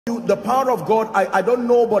The power of God, I don't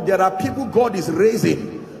know, but there are people God is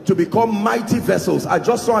raising to become mighty vessels. I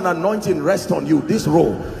just saw an anointing rest on you, this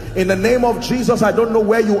role. In the name of Jesus, I don't know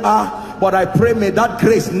where you are, but I pray may that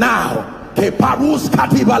grace now,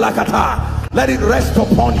 let it rest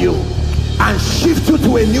upon you and shift you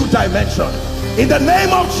to a new dimension. In the name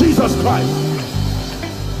of Jesus Christ.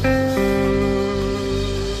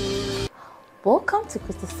 Welcome to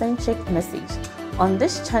Christocentric Message. On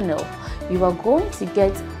this channel, you are going to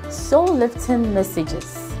get soul-lifting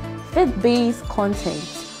messages, faith-based content,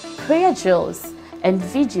 prayer drills, and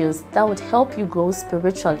videos that would help you grow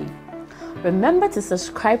spiritually. Remember to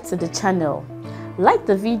subscribe to the channel, like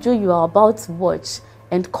the video you are about to watch,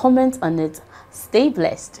 and comment on it. Stay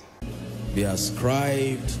blessed. Be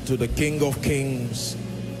ascribed to the King of Kings,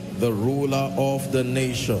 the ruler of the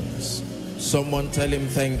nations. Someone tell him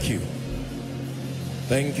thank you.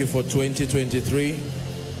 Thank you for 2023.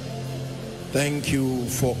 Thank you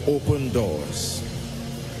for open doors.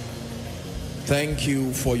 Thank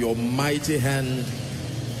you for your mighty hand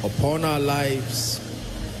upon our lives,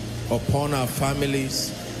 upon our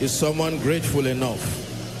families. Is someone grateful enough?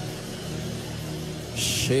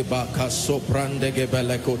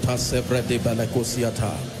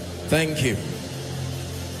 Thank you.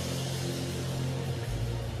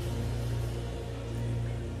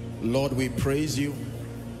 Lord, we praise you.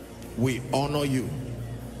 We honor you.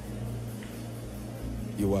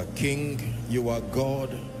 You are King, you are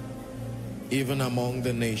God, even among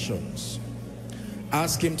the nations.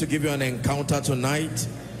 Ask him to give you an encounter tonight.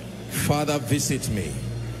 Father, visit me.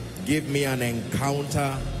 Give me an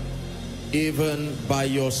encounter even by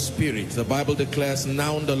your spirit. The Bible declares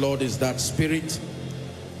now the Lord is that spirit,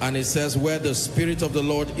 and it says where the spirit of the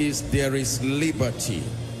Lord is, there is liberty.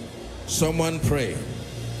 Someone pray.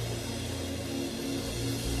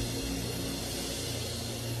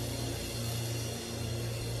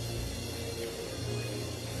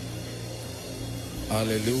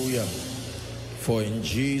 Hallelujah. For in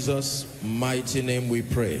Jesus' mighty name we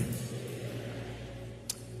pray.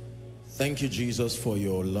 Thank you, Jesus, for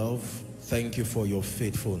your love. Thank you for your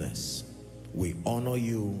faithfulness. We honor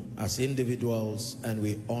you as individuals and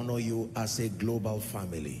we honor you as a global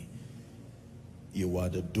family. You are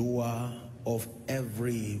the doer of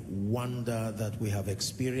every wonder that we have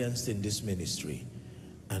experienced in this ministry,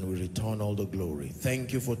 and we return all the glory.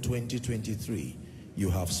 Thank you for 2023. You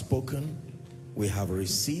have spoken, we have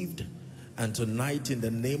received, and tonight in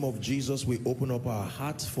the name of Jesus we open up our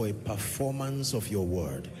hearts for a performance of your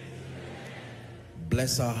word.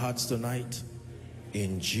 Bless our hearts tonight.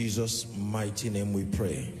 In Jesus' mighty name we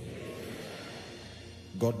pray.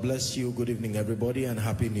 God bless you. Good evening, everybody, and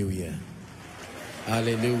Happy New Year.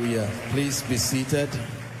 Hallelujah. Please be seated.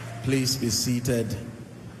 Please be seated.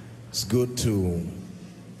 It's good to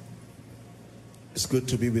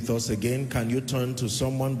be with us again. Can you turn to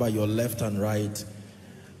someone by your left and right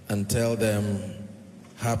and tell them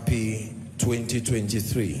Happy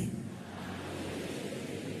 2023?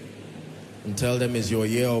 And tell them it's your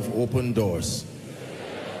year of open doors.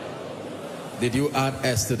 Did you add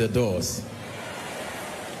S to the doors?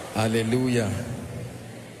 Hallelujah.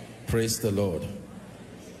 Praise the Lord.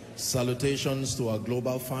 Salutations to our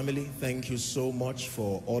global family. Thank you so much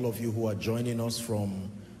for all of you who are joining us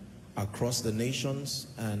from across the nations,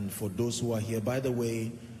 and for those who are here. By the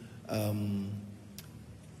way,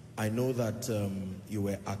 I know that you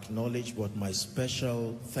were acknowledged, but my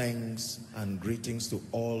special thanks and greetings to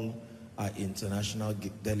all our international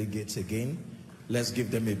delegates again. Let's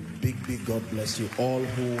give them a big God bless you. All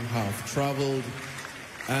who have traveled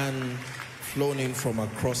and flown in from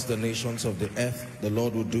across the nations of the earth. The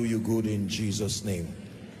Lord will do you good in Jesus' name.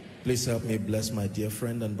 Please help me bless my dear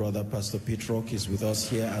friend and brother, Pastor Petrock. He's with us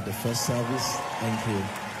here at the first service. Thank you.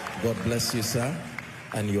 God bless you, sir,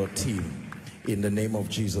 and your team. In the name of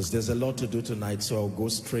Jesus. There's a lot to do tonight, so I'll go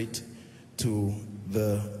straight to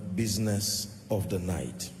the business of the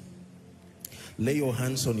night. Lay your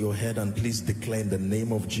hands on your head and please declare in the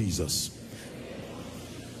name of Jesus,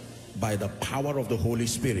 by the power of the Holy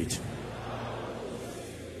Spirit,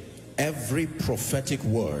 every prophetic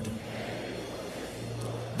word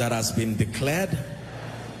that has been declared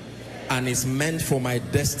and is meant for my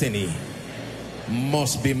destiny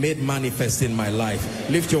must be made manifest in my life.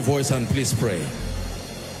 Lift your voice and please pray.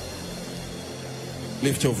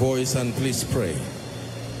 Lift your voice and please pray.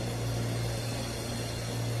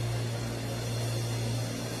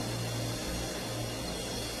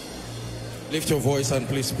 Lift your voice and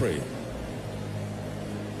please pray.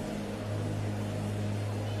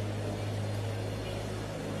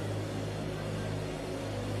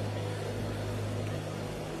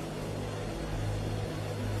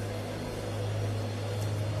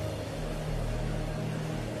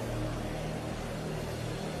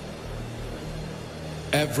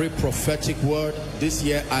 Every prophetic word this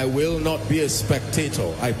year, I will not be a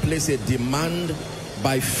spectator. I place a demand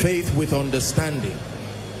by faith with understanding.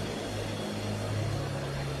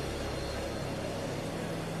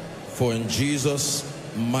 For in Jesus'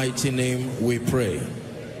 mighty name we pray.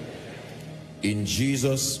 In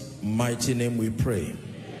Jesus' mighty name we pray.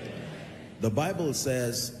 The Bible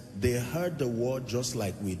says they heard the word just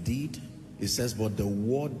like we did. It says, but the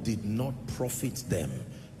word did not profit them,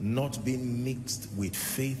 not being mixed with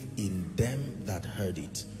faith in them that heard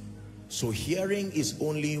it. So hearing is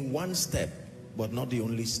only one step, but not the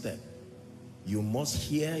only step. You must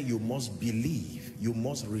hear, you must believe, you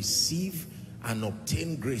must receive and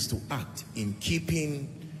obtain grace to act in keeping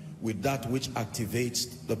with that which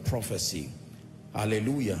activates the prophecy.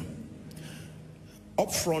 Hallelujah.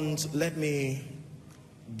 Up front, let me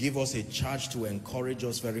give us a charge to encourage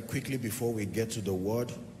us very quickly before we get to the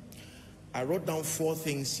word. I wrote down 4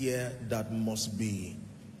 things here that must be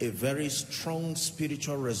a very strong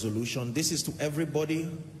spiritual resolution. This is to everybody,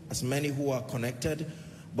 as many who are connected,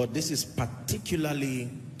 but this is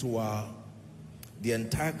particularly to the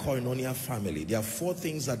entire Koinonia family. There are 4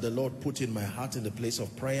 things that the Lord put in my heart in the place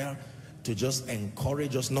of prayer to just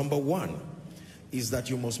encourage us. Number 1 is that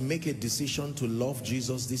you must make a decision to love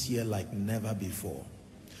Jesus this year like never before.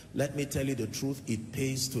 Let me tell you the truth, it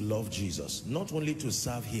pays to love Jesus. Not only to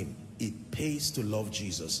serve him, it pays to love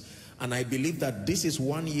Jesus. And I believe that this is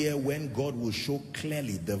one year when God will show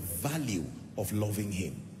clearly the value of loving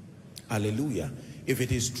him. Hallelujah. If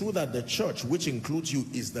it is true that the church, which includes you,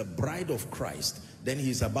 is the bride of Christ, then he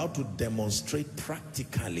is about to demonstrate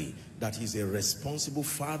practically that he's a responsible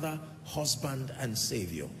father, husband, and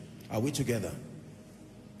savior. Are we together?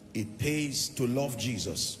 It pays to love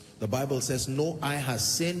Jesus. The Bible says, no eye has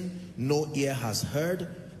seen, no ear has heard,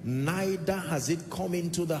 neither has it come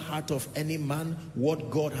into the heart of any man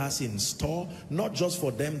what God has in store, not just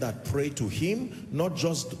for them that pray to him, not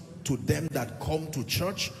just to them that come to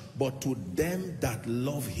church, but to them that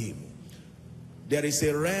love him. There is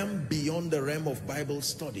a realm beyond the realm of Bible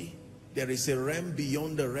study. There is a realm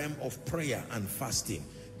beyond the realm of prayer and fasting.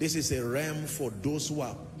 This is a realm for those who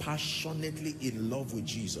are passionately in love with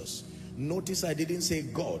Jesus. Notice I didn't say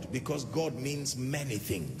God, because God means many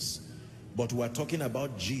things. But we're talking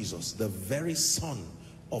about Jesus, the very Son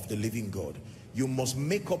of the living God. You must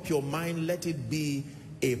make up your mind, let it be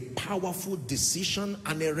a powerful decision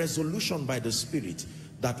and a resolution by the Spirit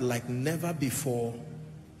that like never before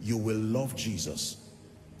you will love Jesus.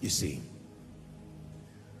 You see,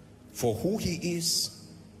 for who he is,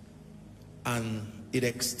 and it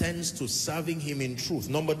extends to serving him in truth.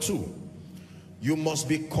 Number 2, you must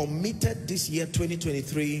be committed this year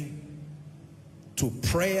 2023 to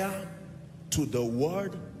prayer, to the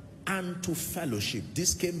word, and to fellowship.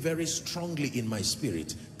 This came very strongly in my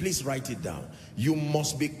spirit. Please write it down. You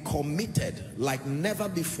must be committed like never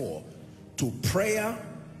before to prayer,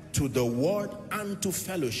 to the word, and to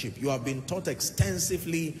fellowship. You have been taught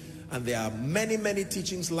extensively, and there are many, many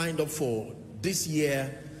teachings lined up for this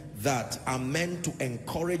year that are meant to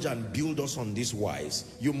encourage and build us on this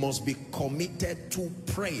wise. You must be committed to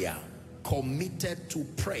prayer, committed to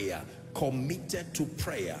prayer, committed to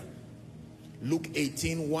prayer. Luke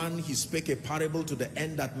 18:1, he spake a parable to the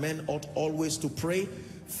end that men ought always to pray.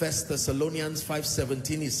 1 Thessalonians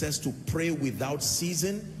 5:17, he says to pray without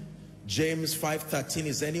ceasing. James 5:13,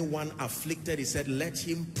 is anyone afflicted? He said, let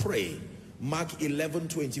him pray. Mark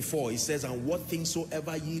 11:24, he says, and what things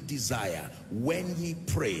soever ye desire, when ye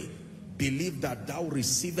pray, believe that thou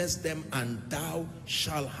receivest them, and thou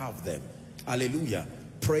shalt have them. Hallelujah.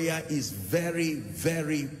 Prayer is very,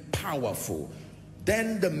 very powerful.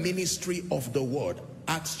 Then the ministry of the word.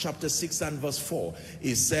 Acts chapter 6 and verse 4,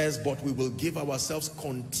 it says, but we will give ourselves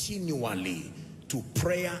continually to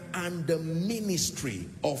prayer and the ministry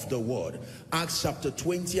of the word. Acts chapter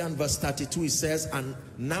 20 and verse 32, it says, and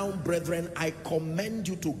now brethren, I commend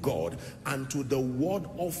you to God and to the word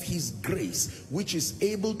of his grace, which is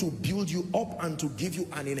able to build you up and to give you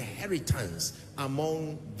an inheritance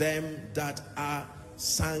among them that are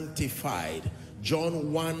sanctified.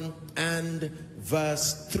 John 1 and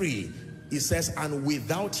verse 3, it says, and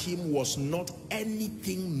without him was not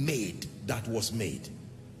anything made that was made.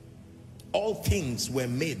 All things were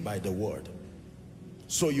made by the word.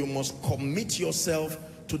 So you must commit yourself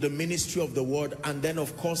to the ministry of the word, and then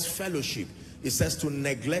of course fellowship. It says to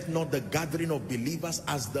neglect not the gathering of believers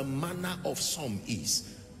as the manner of some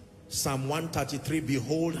is. Psalm 133,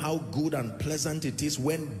 behold how good and pleasant it is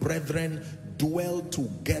when brethren dwell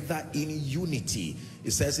together in unity.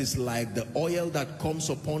 It says it's like the oil that comes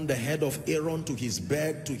upon the head of Aaron to his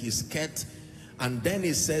beard, to his skirt. And then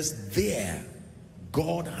it says there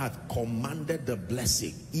God hath commanded the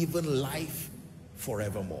blessing, even life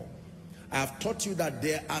forevermore. I have taught you that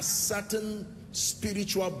there are certain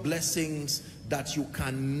spiritual blessings that you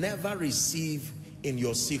can never receive in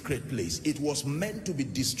your secret place. It was meant to be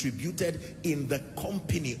distributed in the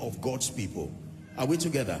company of God's people. Are we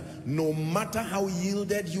together? No matter how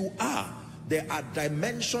yielded you are, there are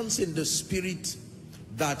dimensions in the spirit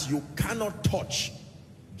that you cannot touch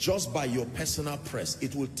just by your personal press.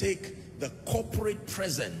 It will take the corporate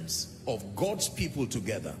presence of God's people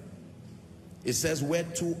together. It says, where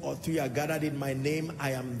 2 or 3 are gathered in my name,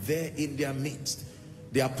 I am there in their midst.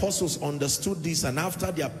 The apostles understood this, and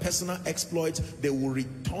after their personal exploits, they will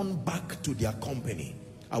return back to their company.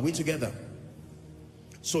 Are we together?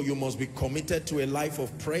 So you must be committed to a life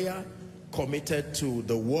of prayer, committed to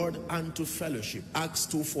the word and to fellowship. Acts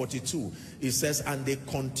 2:42, it says, and they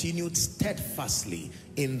continued steadfastly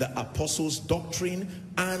in the apostles' doctrine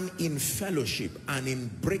and in fellowship and in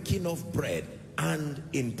breaking of bread and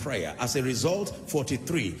in prayer. As a result,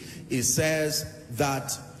 43, it says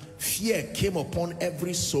that fear came upon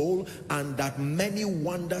every soul, and that many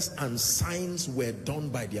wonders and signs were done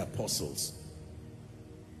by the apostles.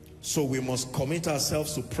 So we must commit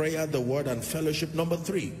ourselves to prayer, the word, and fellowship. Number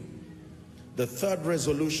 3, the third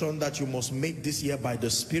resolution that you must make this year by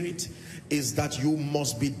the Spirit is that you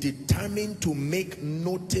must be determined to make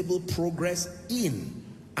notable progress in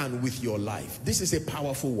and with your life. This is a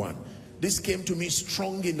powerful one. This came to me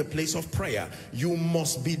strong in the place of prayer. You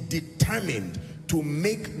must be determined to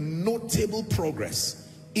make notable progress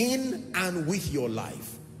in and with your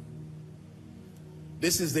life.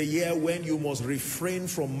 This is the year when you must refrain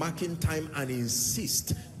from marking time and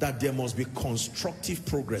insist that there must be constructive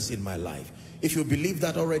progress in my life. If you believe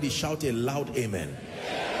that already, shout a loud amen.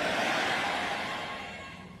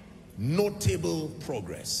 Notable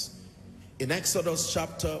progress. In Exodus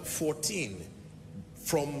chapter 14,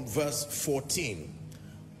 from verse 14,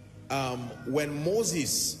 when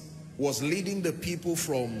Moses was leading the people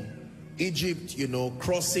from Egypt, you know,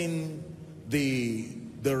 crossing the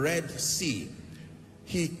Red Sea,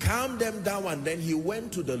 he calmed them down, and then he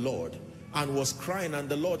went to the Lord and was crying, and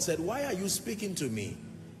the Lord said, why are you speaking to me?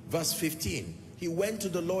 Verse 15, he went to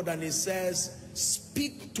the Lord and he says,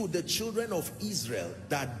 speak to the children of Israel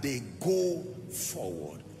that they go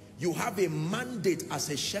forward. You have a mandate as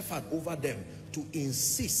a shepherd over them to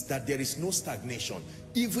insist that there is no stagnation.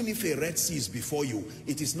 Even if a Red Sea is before you,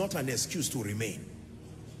 it is not an excuse to remain.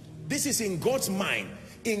 This is in God's mind.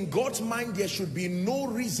 In God's mind, there should be no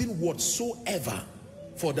reason whatsoever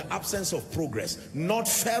for the absence of progress. Not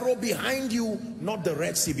Pharaoh behind you, not the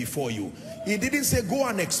Red Sea before you. He didn't say go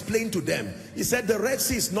and explain to them. He said the Red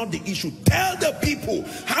Sea is not the issue. Tell the people,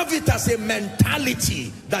 have it as a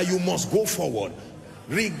mentality that you must go forward.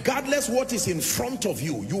 Regardless what is in front of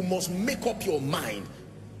you, you must make up your mind.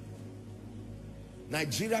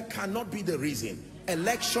 Nigeria cannot be the reason.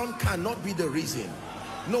 Election cannot be the reason.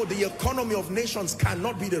 No, the economy of nations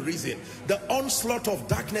cannot be the reason. The onslaught of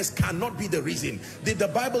darkness cannot be the reason. Did the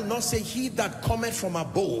Bible not say he that cometh from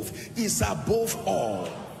above is above all?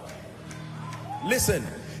 Listen,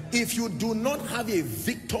 if you do not have a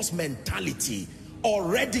victor's mentality,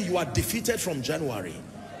 already you are defeated from January.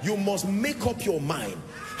 You must make up your mind.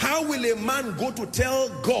 How will a man go to tell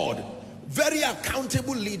God, very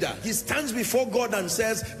accountable leader, he stands before God and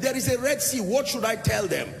says, there is a Red Sea, what should I tell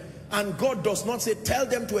them? And God does not say, tell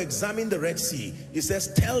them to examine the Red Sea. He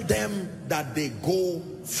says, tell them that they go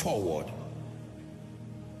forward.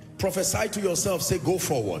 Prophesy to yourself, say, go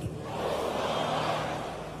forward.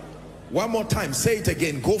 One more time, say it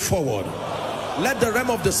again, go forward. Let the realm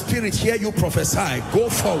of the Spirit hear you prophesy, go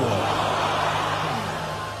forward.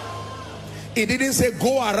 It didn't say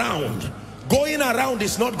go around. Going around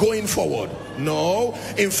is not going forward. No,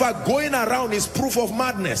 in fact, going around is proof of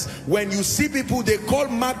madness. When you see people, they call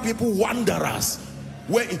mad people wanderers.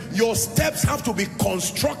 Where your steps have to be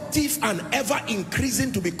constructive and ever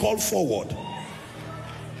increasing to be called forward.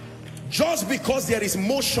 Just because there is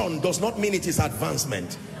motion does not mean it is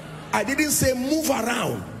advancement. I didn't say move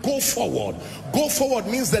around, go forward. Go forward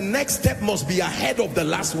means the next step must be ahead of the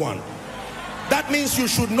last one. That means you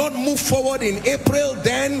should not move forward in April,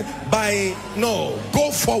 then no, go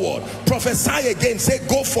forward. Prophesy again, say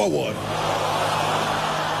go forward.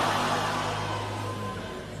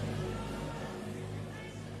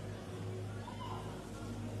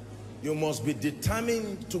 You must be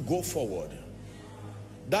determined to go forward.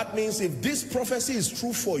 That means if this prophecy is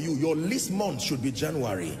true for you, your least month should be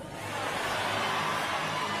January.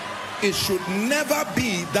 It should never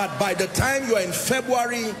be that by the time you are in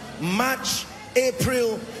February, March,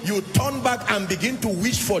 April, you turn back and begin to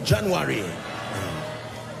wish for January.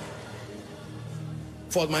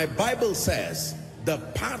 For my Bible says, the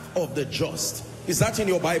path of the just, is that in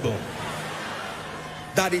your Bible?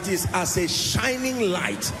 That it is as a shining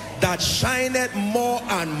light that shineth more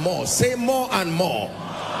and more. Say more and more.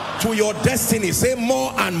 To your destiny, say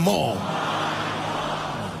more and more.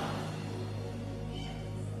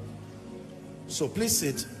 So please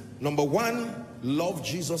sit. Number one, love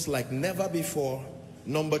Jesus like never before.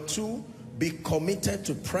 Number two, be committed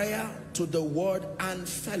to prayer, to the word, and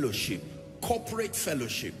fellowship, corporate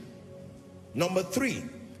fellowship. Number three,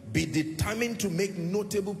 be determined to make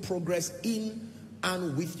notable progress in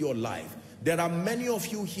and with your life. There are many of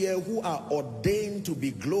you here who are ordained to be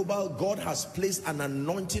global. God has placed an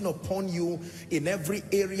anointing upon you in every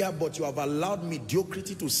area, but you have allowed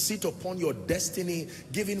mediocrity to sit upon your destiny,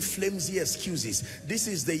 giving flimsy excuses. This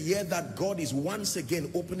is the year that God is once again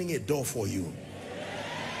opening a door for you.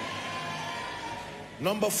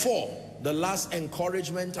 Number four, the last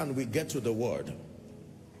encouragement, and we get to the word.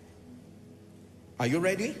 Are you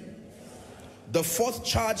ready? The fourth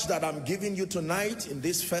charge that I'm giving you tonight in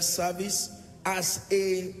this first service as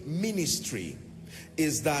a ministry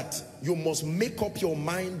is that you must make up your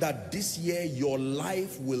mind that this year your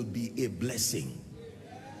life will be a blessing.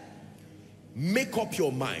 Make up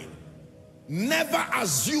your mind. Never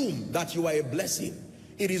assume that you are a blessing.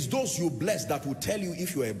 It is those you bless that will tell you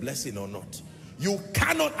if you are a blessing or not. You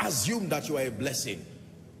cannot assume that you are a blessing.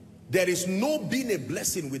 There is no being a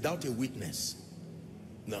blessing without a witness.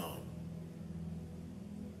 No.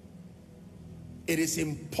 It is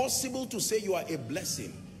impossible to say you are a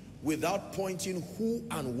blessing without pointing who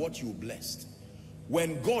and what you blessed.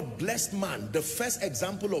 When God blessed man, the first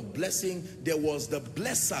example of blessing, there was the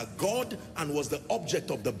blesser, God, and was the object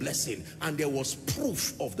of the blessing, and there was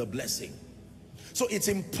proof of the blessing. So it's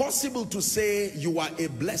impossible to say you are a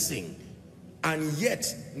blessing and yet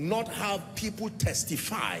not have people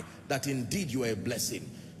testify that indeed you are a blessing.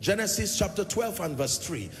 Genesis chapter 12 and verse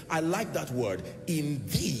 3. I like that word. In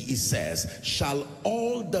thee, it says, shall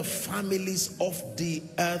all the families of the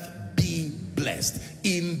earth be blessed.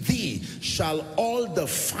 In thee shall all the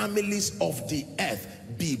families of the earth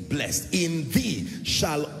be blessed. In thee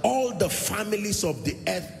shall all the families of the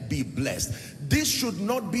earth be blessed. This should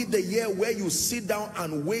not be the year where you sit down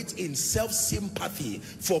and wait in self-sympathy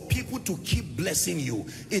for people to keep blessing you.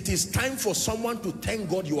 It is time for someone to thank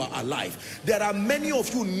God you are alive. There are many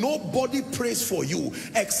of you, nobody prays for you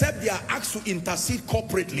except they are asked to intercede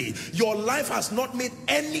corporately. Your life has not made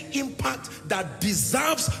any impact that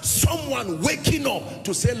deserves someone waking up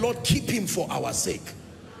to say, Lord, keep him for our sake.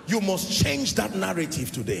 You must change that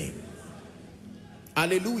narrative today.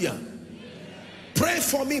 Hallelujah. Pray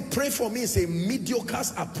for me is a mediocre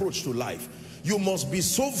approach to life. You must be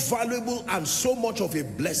so valuable and so much of a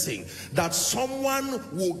blessing that someone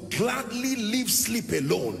will gladly leave sleep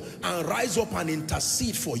alone and rise up and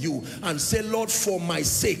intercede for you and say, Lord, for my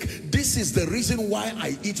sake, this is the reason why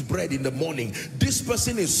I eat bread in the morning. This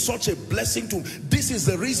person is such a blessing to me. This is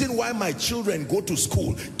the reason why my children go to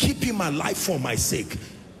school. Keep him alive for my sake.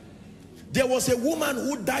 There was a woman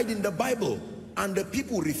who died in the Bible, and the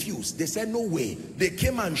people refused. They said, no way. They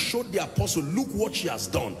came and showed the apostle, look what she has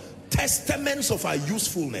done. Testaments of her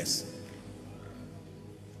usefulness.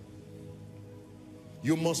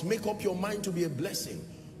 You must make up your mind to be a blessing.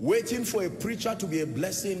 Waiting for a preacher to be a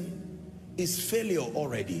blessing is failure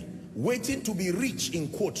already. Waiting to be rich, in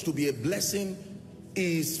quotes, to be a blessing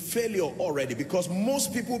is failure already, because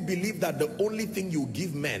most people believe that the only thing you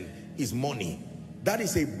give men is money. That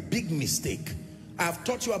is a big mistake. I've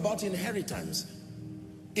taught you about inheritance.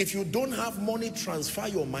 If you don't have money, transfer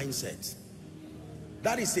your mindset.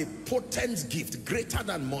 That is a potent gift, greater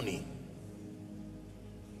than money.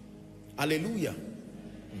 Hallelujah.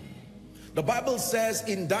 The Bible says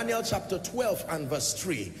in Daniel chapter 12 and verse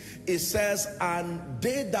 3, it says, and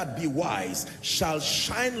they that be wise shall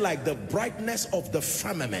shine like the brightness of the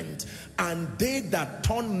firmament, and they that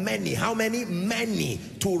turn many, how many? Many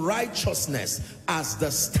to righteousness as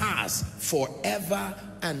the stars forever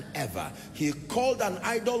and ever. He called an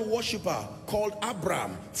idol worshiper called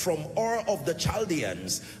Abraham from Ur of the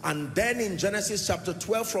Chaldeans, and then in Genesis chapter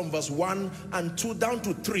 12 from verse 1 and 2 down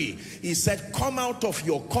to 3, he said, come out of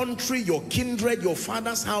your country, your kindred, your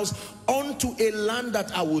father's house, unto a land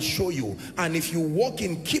that I will show you, and if you walk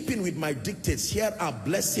in keeping with my dictates, here are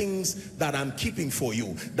blessings that I'm keeping for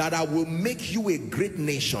you, that I will make you a great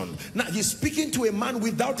nation. Now he's speaking to a man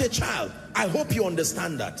without a child. I hope you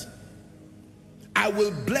understand that. I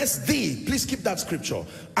will bless thee. Please keep that scripture.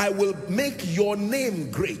 I will make your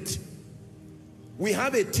name great. We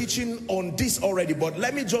have a teaching on this already, but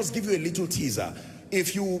let me just give you a little teaser.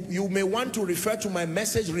 If you may want to refer to my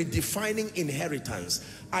message, Redefining Inheritance.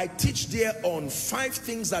 I teach there on 5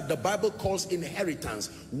 things that the Bible calls inheritance.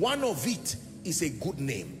 One of it is a good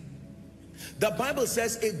name. The Bible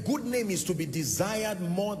says a good name is to be desired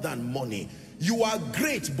more than money. You are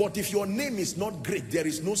great, but if your name is not great, there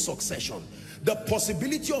is no succession. The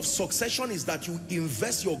possibility of succession is that you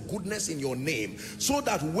invest your goodness in your name, so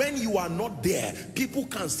that when you are not there, people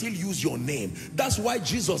can still use your name. That's why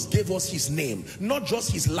Jesus gave us his name, not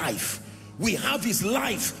just his life. We have his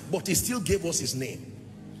life, but he still gave us his name.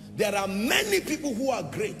 There are many people who are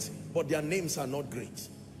great, but their names are not great.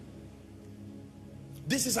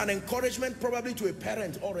 This is an encouragement probably to a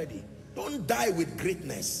parent already. Don't die with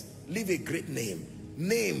greatness. Live a great name.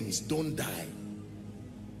 Names don't die.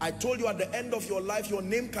 I told you at the end of your life, your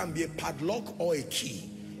name can be a padlock or a key.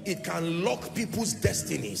 It can lock people's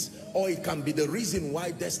destinies, or it can be the reason why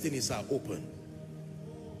destinies are open.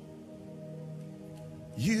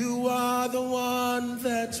 You are the one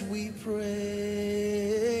that we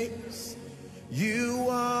praise. You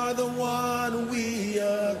are the one we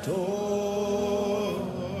adore.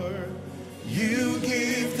 You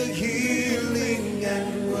give the healing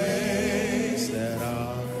and grace that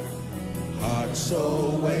our hearts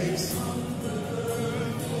always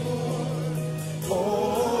hunger for.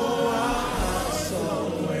 Oh, our hearts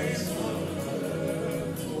always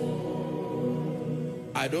hunger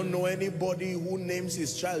for. I don't know anybody who names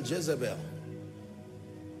his child Jezebel.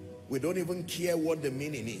 We don't even care what the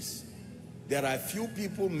meaning is. There are a few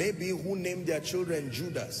people maybe who name their children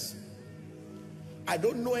Judas. I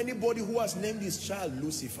don't know anybody who has named his child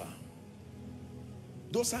Lucifer.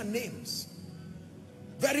 Those are names.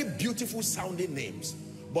 Very beautiful sounding names,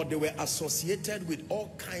 but they were associated with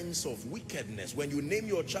all kinds of wickedness. When you name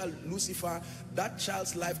your child Lucifer, that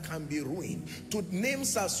child's life can be ruined.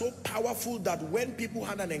 Names are so powerful that when people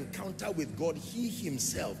had an encounter with God, he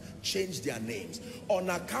himself changed their names. On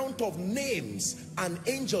account of names, an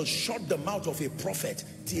angel shut the mouth of a prophet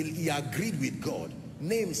till he agreed with God.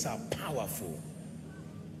 Names are powerful.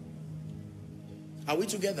 Are we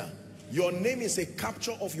together? Your name is a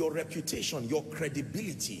capture of your reputation, your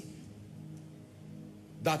credibility.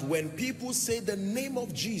 That when people say the name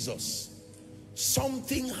of Jesus,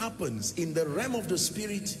 something happens in the realm of the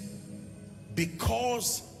spirit,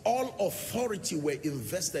 because all authority were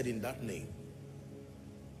invested in that name.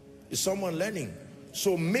 Is someone learning?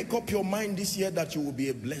 So make up your mind this year that you will be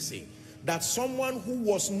a blessing. That someone who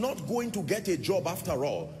was not going to get a job after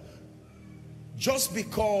all, just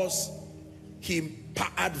because he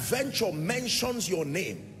peradventure mentions your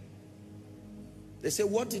name, they say,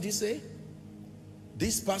 what did he say?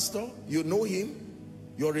 This pastor, you know him,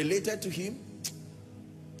 you're related to him,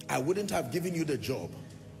 I wouldn't have given you the job.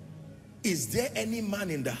 Is there any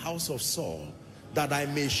man in the house of Saul that I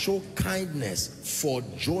may show kindness for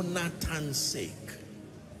Jonathan's sake?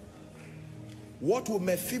 What will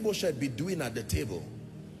Mephibosheth be doing at the table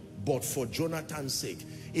but for Jonathan's sake?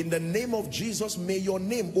 In the name of Jesus, may your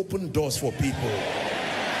name open doors for people.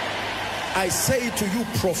 I say to you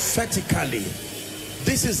prophetically,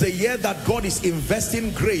 this is the year that God is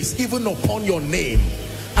investing grace even upon your name.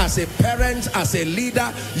 As a parent, as a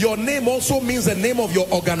leader, your name also means the name of your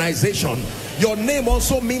organization. Your name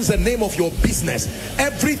also means the name of your business.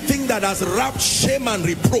 Everything that has wrapped shame and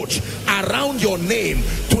reproach around your name,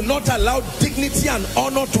 to not allow dignity and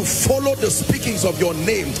honor to follow the speakings of your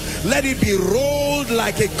name, let it be rolled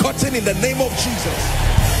like a curtain in the name of Jesus.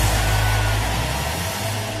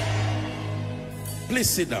 Please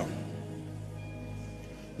sit down.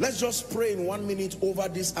 Let's just pray in 1 minute over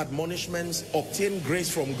these admonishments, obtain grace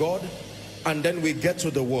from God, and then we get to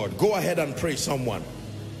the word. Go ahead and pray, someone.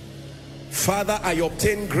 Father, I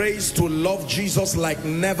obtain grace to love Jesus like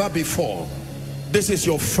never before. This is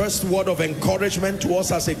your first word of encouragement to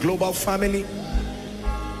us as a global family.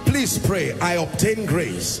 Please pray. I obtain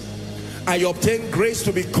grace. I obtain grace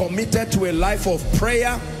to be committed to a life of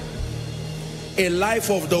prayer, a life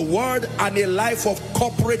of the word, and a life of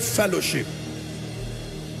corporate fellowship.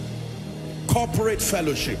 Corporate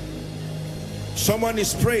fellowship. Someone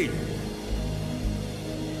is praying.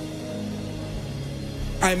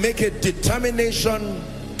 I make a determination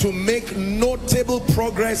to make notable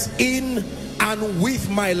progress in and with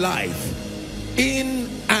my life. In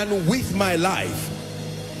and with my life.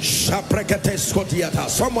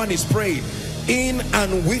 Someone is praying. In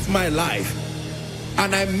and with my life.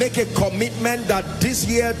 And I make a commitment that this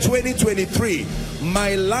year 2023,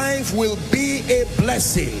 my life will be a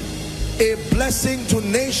blessing. A blessing to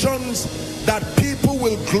nations, that people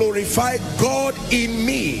will glorify God in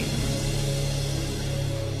me.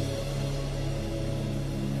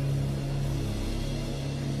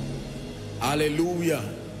 Hallelujah.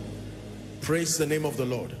 Praise the name of the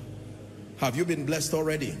Lord. Have you been blessed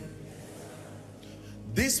already?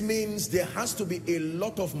 This means there has to be a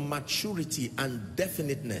lot of maturity and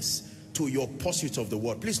definiteness to your pursuit of the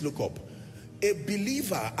word. Please look up. A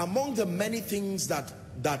believer, among the many things that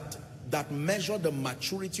measure the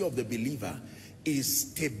maturity of the believer,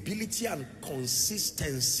 is stability and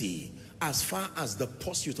consistency as far as the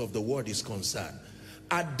pursuit of the word is concerned.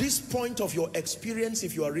 At this point of your experience,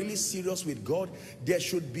 if you are really serious with God, there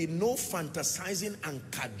should be no fantasizing and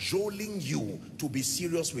cajoling you to be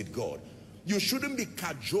serious with God. You shouldn't be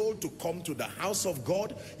cajoled to come to the house of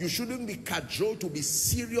God. You shouldn't be cajoled to be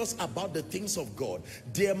serious about the things of God.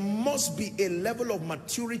 There must be a level of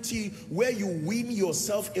maturity where you wean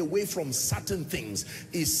yourself away from certain things.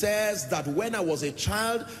 It says that when I was a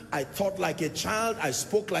child, I thought like a child, I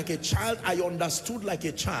spoke like a child, I understood like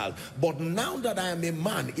a child. But now that I am a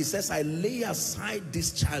man, it says I lay aside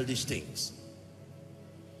these childish things.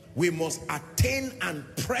 We must attain and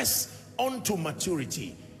press on to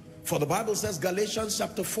maturity. For the Bible says, Galatians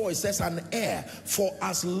chapter 4, it says, an heir, for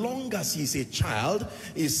as long as he is a child,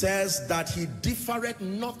 it says that he differeth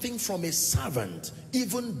nothing from a servant,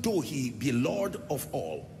 even though he be Lord of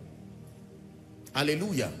all.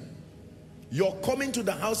 Hallelujah. Your coming to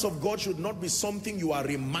the house of God should not be something you are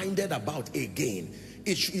reminded about again.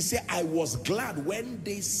 It should say, I was glad when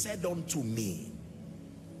they said unto me,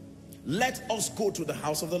 let us go to the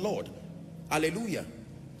house of the Lord. Hallelujah.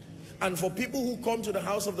 And for people who come to the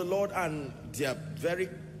house of the Lord and they are very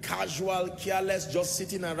casual, careless, just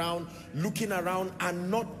sitting around, looking around and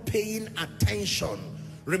not paying attention.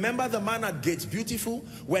 Remember the man at Gates Beautiful?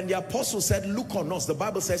 When the apostle said, look on us, the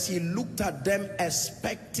Bible says he looked at them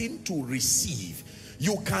expecting to receive.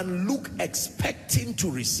 You can look expecting to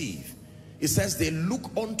receive. It says they look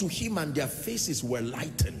unto him and their faces were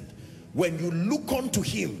lightened. When you look unto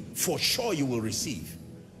him, for sure you will receive.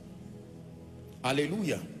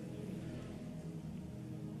 Hallelujah.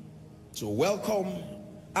 So welcome.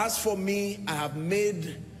 As for me, I have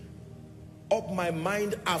made up my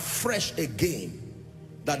mind afresh again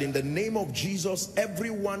that in the name of Jesus,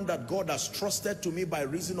 everyone that God has trusted to me by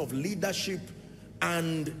reason of leadership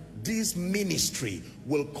and this ministry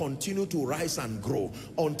will continue to rise and grow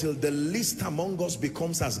until the least among us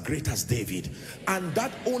becomes as great as David. And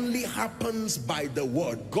that only happens by the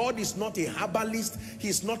word. God is not a herbalist.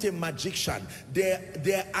 He's not a magician. There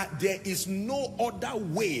is no other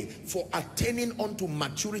way for attaining unto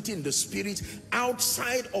maturity in the spirit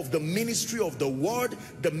outside of the ministry of the word,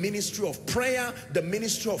 the ministry of prayer, the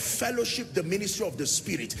ministry of fellowship, the ministry of the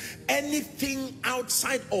spirit. Anything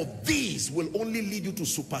outside of these will only lead you to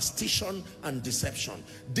superstition and deception.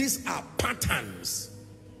 These are patterns.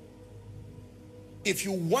 If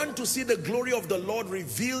you want to see the glory of the Lord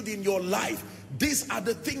revealed in your life, these are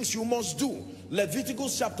the things you must do.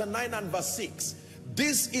 Leviticus chapter 9 and verse 6.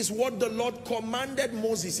 This is what the Lord commanded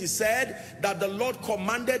Moses. He said that the Lord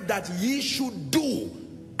commanded that ye should do,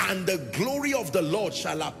 and the glory of the Lord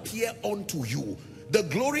shall appear unto you. The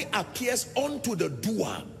glory appears unto the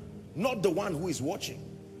doer, not the one who is watching.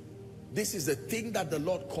 This is the thing that the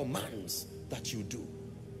Lord commands that you do.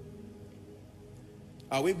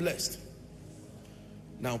 Are we blessed?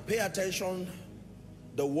 Now pay attention.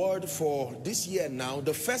 The word for this year now,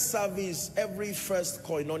 the first service, every first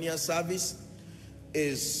Koinonia service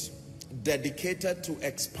is dedicated to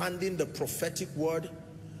expanding the prophetic word.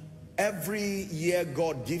 Every year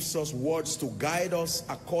God gives us words to guide us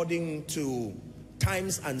according to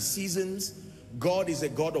times and seasons. God is a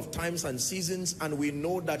God of times and seasons, and we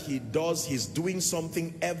know that he's doing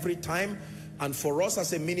something every time. And for us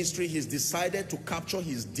as a ministry, he's decided to capture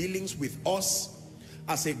his dealings with us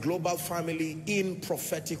as a global family in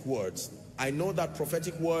prophetic words. I know that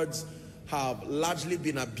prophetic words have largely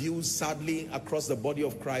been abused, sadly, across the body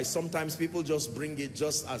of Christ. Sometimes people just bring it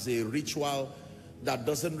just as a ritual that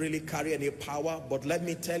doesn't really carry any power. But let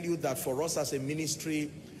me tell you that for us as a ministry,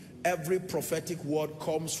 every prophetic word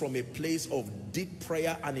comes from a place of deep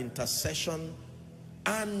prayer and intercession,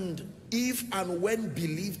 and if and when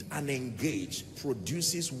believed and engaged,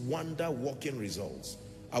 produces wonder-working results.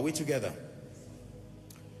 Are we together?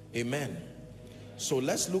 Amen. So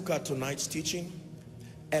let's look at tonight's teaching.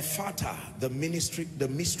 EPHPHATHA, the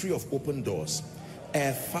mystery of open doors.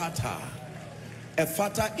 EPHPHATHA.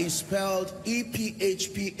 EPHPHATHA is spelled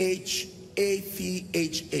E-P-H-P-H-A-T-H-A.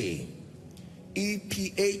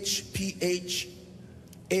 E-P-H-P-H-A-T-H-A.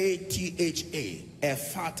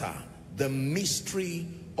 EPHPHATHA, the mystery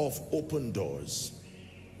of open doors.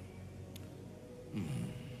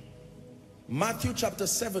 Matthew chapter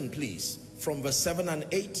 7, please, from verse 7 and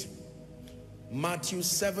 8. Matthew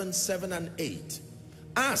 7, 7 and 8.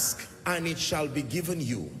 Ask, and it shall be given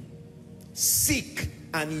you. Seek,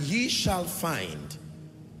 and ye shall find.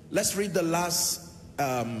 Let's read the last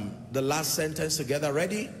sentence together.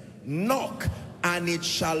 Ready? Knock, and it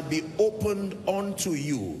shall be opened unto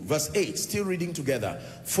you. Verse 8, still reading together.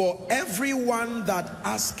 For everyone that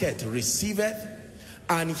asketh receiveth,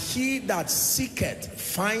 and he that seeketh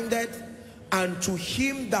findeth, and to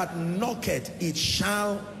him that knocketh it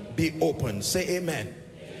shall be opened. Say amen.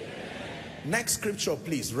 Next scripture,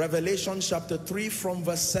 please. Revelation chapter 3 from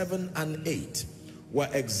verse 7 and 8. We're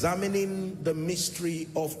examining the mystery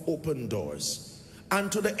of open doors.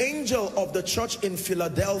 And to the angel of the church in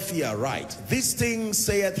Philadelphia write, This thing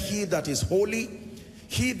saith he that is holy,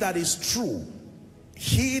 he that is true,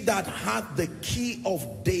 he that hath the key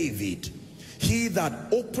of David, he that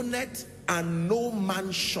openeth and no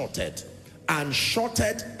man shutteth, and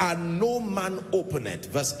shutteth and no man openeth.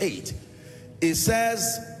 Verse 8, it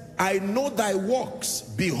says, I know thy works.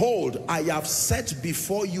 Behold, I have set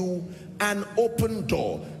before you an open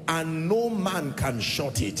door, and no man can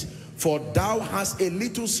shut it. For thou hast a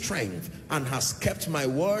little strength, and hast kept my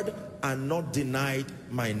word, and not denied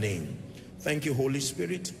my name. Thank you, Holy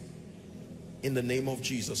Spirit, in the name of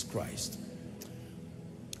Jesus Christ.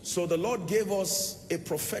 So the Lord gave us a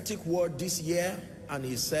prophetic word this year, and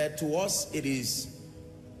he said to us, it is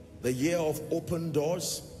the year of open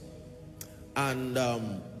doors. And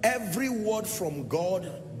every word from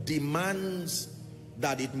God demands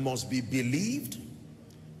that it must be believed,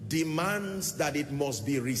 demands that it must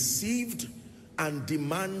be received, and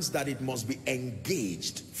demands that it must be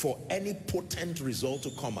engaged for any potent result to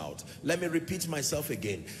come out. Let me repeat myself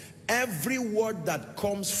again. Every word that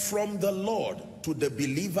comes from the Lord to the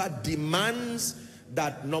believer demands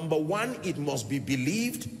that, number one, it must be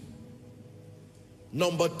believed.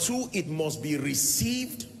 Number two, it must be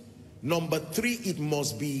received. Number three, it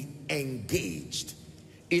must be engaged.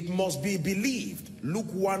 It must be believed. Luke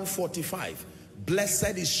 1:45.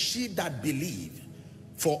 Blessed is she that believed,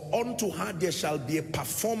 for unto her there shall be a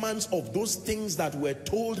performance of those things that were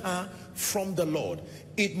told her from the Lord.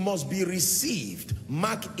 It must be received.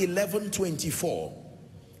 Mark 11:24.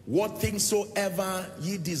 What things soever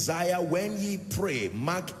ye desire when ye pray.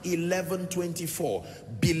 Mark 11:24.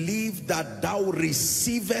 Believe that thou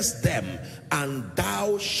receivest them, and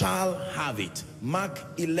thou shalt have it.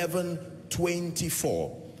 Mark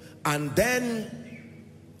 11:24. And then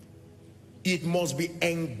it must be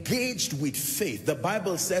engaged with faith. The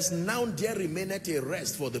Bible says, now there remaineth a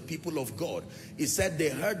rest for the people of God. It said they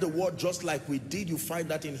heard the word just like we did. You find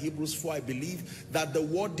that in Hebrews 4, I believe, that the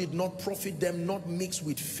word did not profit them, not mixed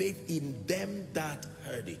with faith in them that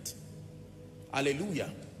heard it.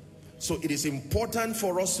 Hallelujah. So it is important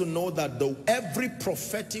for us to know that every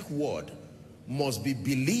prophetic word must be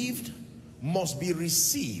believed, must be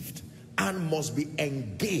received, and must be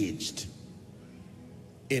engaged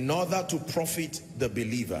in order to profit the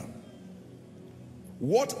believer.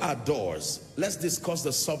 What are doors? Let's discuss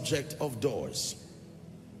the subject of doors.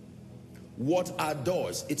 What are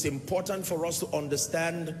doors? It's important for us to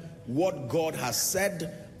understand what God has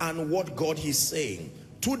said and what God is saying.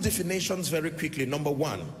 Two definitions very quickly. Number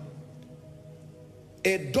one,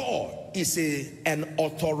 a door is an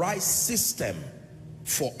authorized system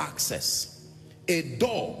for access. A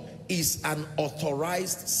door is an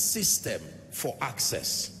authorized system for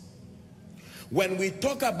access. When we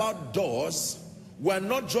talk about doors, we're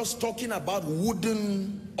not just talking about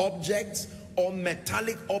wooden objects or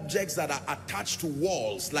metallic objects that are attached to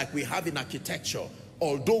walls like we have in architecture,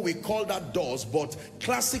 although we call that doors. But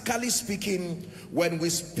classically speaking, when we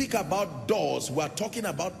speak about doors, we're talking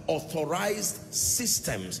about authorized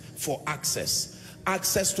systems for access.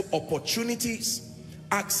 Access to opportunities,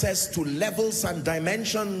 access to levels and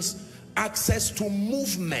dimensions, access to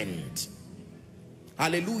movement.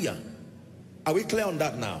 Hallelujah. Are we clear on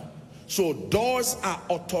that now? So doors are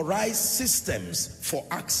authorized systems for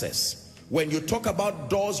access. When you talk about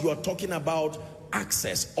doors, you are talking about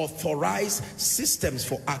access, authorized systems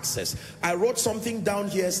for access. I wrote something down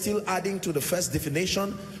here, still adding to the first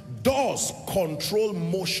definition. Doors control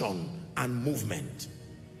motion and movement.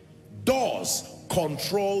 Doors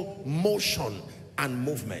control motion and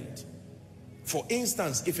movement. For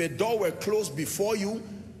instance, if a door were closed before you,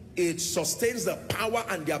 it sustains the power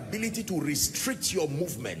and the ability to restrict your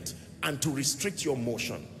movement and to restrict your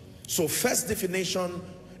motion. So first definition,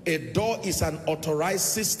 a door is an authorized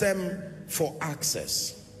system for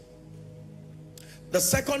access. The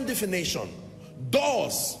second definition,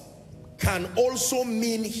 doors can also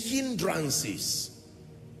mean hindrances,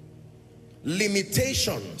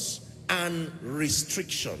 limitations, and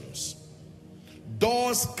restrictions.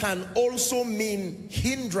 Doors can also mean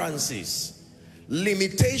hindrances,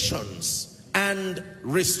 limitations, and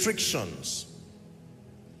restrictions.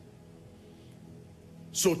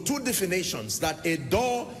 So two definitions: that a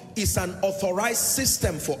door is an authorized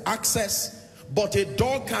system for access, but a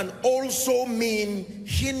door can also mean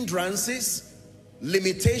hindrances,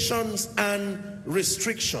 limitations, and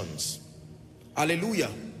restrictions. Hallelujah.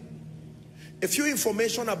 A few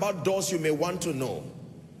information about doors you may want to know.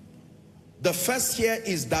 The first here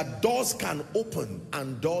is that doors can open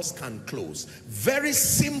and doors can close. Very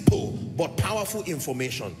simple but powerful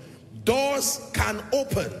information. Doors can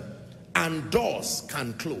open and doors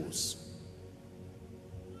can close.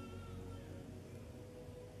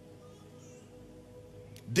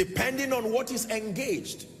 Depending on what is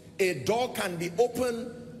engaged, a door can be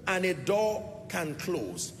open and a door can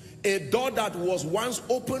close. A door that was once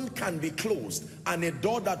open can be closed, and a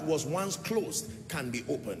door that was once closed can be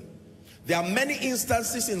opened. There are many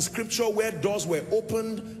instances in scripture where doors were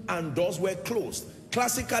opened and doors were closed.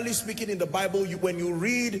 Classically speaking, in the Bible, when you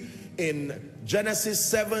read in Genesis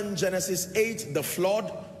 7, Genesis 8, the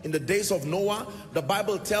flood in the days of Noah, the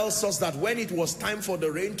Bible tells us that when it was time for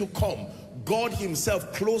the rain to come, God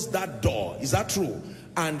himself closed that door. Is that true?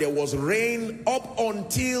 And there was rain up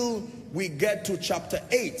until we get to chapter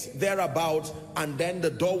 8 thereabout, and then the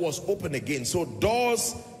door was open again. So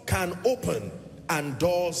doors can open and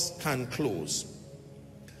doors can close.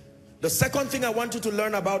 The second thing I want you to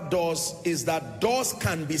learn about doors is that doors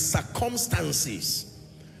can be circumstances,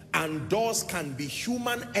 and doors can be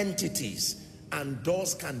human entities, and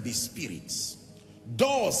doors can be spirits.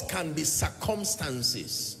 Doors can be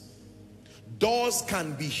circumstances, doors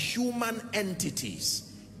can be human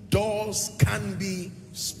entities, doors can be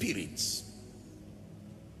spirits.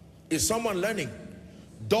 Is someone learning?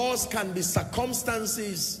 Doors can be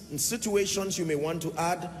circumstances and situations you may want to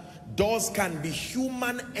add. Doors can be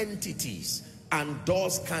human entities, and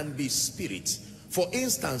doors can be spirits. For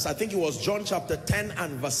instance, I think it was John chapter 10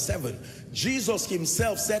 and verse 7. Jesus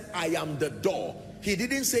himself said, I am the door. He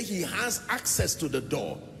didn't say he has access to the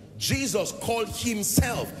door. Jesus called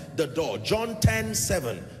himself the door. John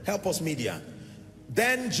 10:7. Help us, media.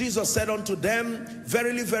 Then Jesus said unto them,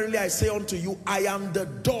 verily, verily, I say unto you, I am the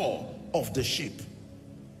door of the sheep.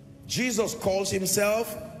 Jesus calls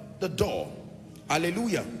himself the door.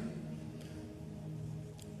 Hallelujah.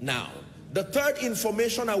 Now, the third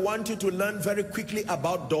information I want you to learn very quickly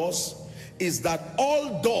about doors is that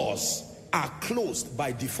all doors are closed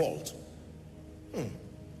by default.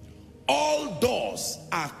 All doors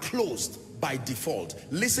are closed by default.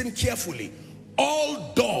 Listen carefully.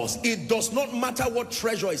 All doors, it does not matter what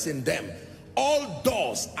treasure is in them, all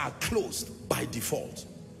doors are closed by default.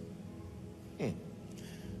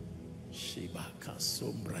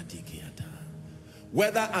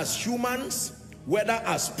 Whether as humans, whether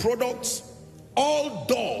as products, all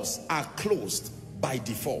doors are closed by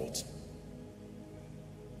default.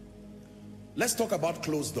 Let's talk about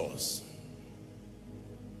closed doors.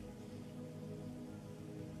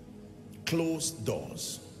 Closed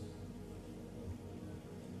doors.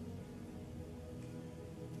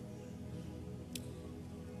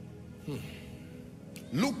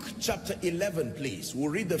 Luke chapter 11, please.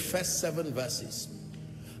 We'll read the first 7 verses.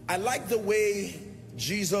 I like the way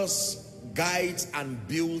Jesus guides and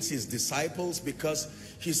builds his disciples, because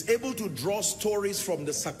he's able to draw stories from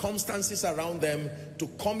the circumstances around them to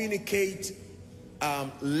communicate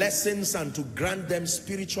lessons and to grant them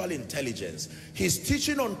spiritual intelligence. He's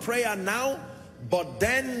teaching on prayer now, but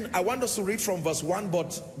then I want us to read from verse 1,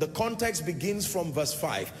 but the context begins from verse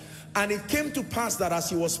 5. And it came to pass that as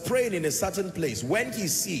he was praying in a certain place, when he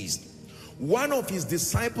ceased, one of his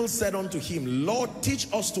disciples said unto him, Lord, teach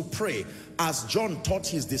us to pray as John taught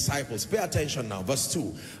his disciples. Pay attention now, verse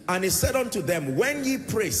 2. And he said unto them, when ye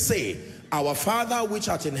pray, say, Our Father which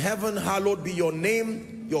art in heaven, hallowed be your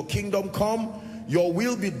name, your kingdom come, your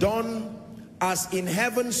will be done as in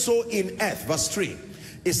heaven, so in earth. Verse 3.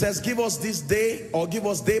 It says, give us this day, or give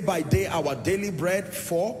us day by day our daily bread.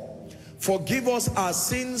 4. Forgive us our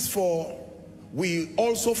sins, for we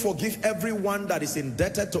also forgive everyone that is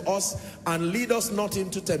indebted to us, and lead us not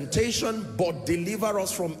into temptation, but deliver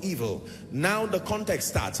us from evil. Now the context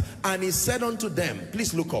starts. And he said unto them,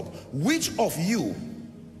 please look up, which of you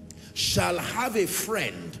shall have a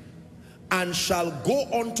friend and shall go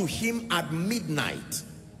unto him at midnight?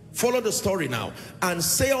 Follow the story now. And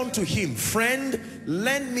say unto him, friend,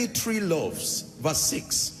 lend me 3 loaves. Verse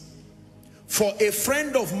 6. For a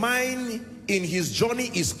friend of mine in his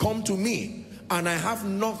journey is come to me, and I have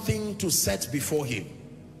nothing to set before him.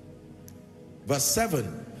 Verse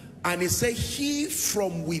 7. And he said, he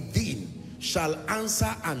from within shall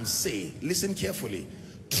answer and say, listen carefully,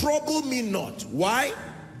 trouble me not. Why?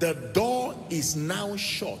 the door is now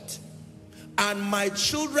shut, and my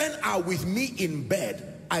children are with me in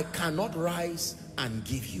bed, I cannot rise and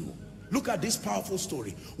give you. Look at this powerful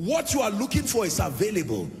story. What you are looking for is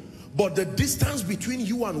available, but the distance between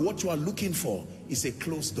you and what you are looking for is a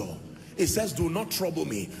closed door. It says, do not trouble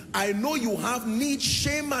me. I know you have need,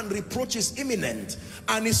 shame and reproach is imminent,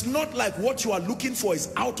 and it's not like what you are looking for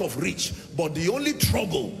is out of reach, but the only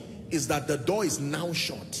trouble is that the door is now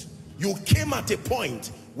shut. You came at a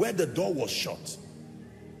point where the door was shut.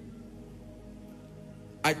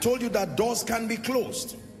 I told you that doors can be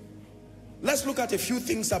closed. Let's look at a few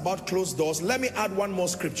things about closed doors. Let me add one more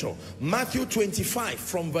scripture. Matthew 25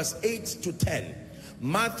 from verse 8 to 10.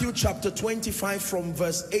 Matthew chapter 25 from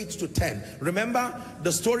verse 8 to 10. Remember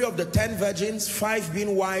the story of the 10 virgins, 5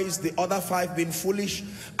 being wise, the other 5 being foolish.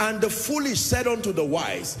 And the foolish said unto the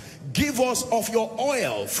wise, give us of your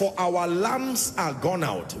oil, for our lamps are gone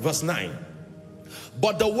out. Verse 9.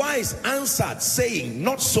 But the wise answered, saying,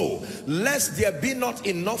 not so, lest there be not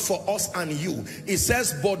enough for us and you. It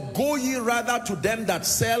says, but go ye rather to them that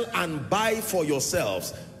sell and buy for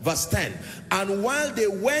yourselves. Verse 10. And while they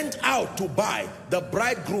went out to buy, the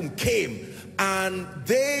bridegroom came, and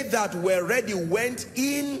they that were ready went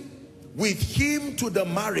in with him to the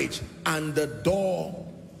marriage, and the door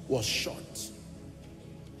was shut.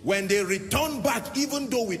 When they returned back, even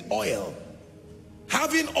though with oil,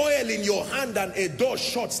 having oil in your hand and a door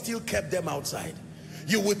shut still kept them outside.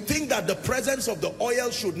 You would think that the presence of the oil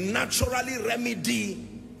should naturally remedy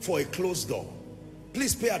for a closed door.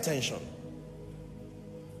 Please pay attention.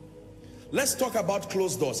 Let's talk about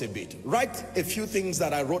closed doors a bit. Write a few things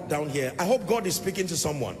that I wrote down here. I hope God is speaking to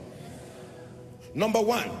someone. Number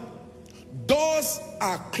one, doors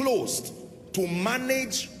are closed to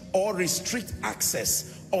manage or restrict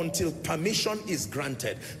access until permission is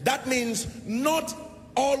granted. That means not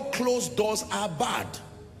all closed doors are bad.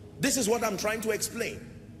 This is what I'm trying to explain.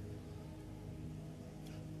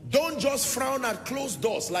 Don't just frown at closed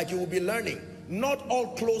doors like you will be learning. Not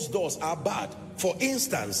all closed doors are bad. For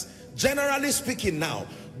instance, generally speaking now,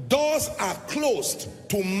 doors are closed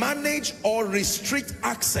to manage or restrict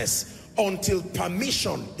access until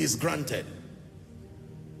permission is granted.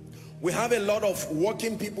 We have a lot of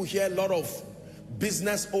working people here, a lot of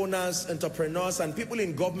business owners, entrepreneurs, and people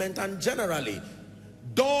in government, and generally,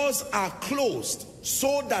 doors are closed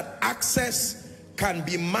so that access can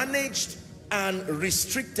be managed and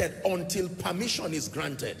restricted until permission is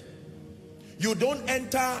granted. You don't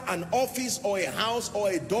enter an office or a house or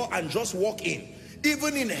a door and just walk in.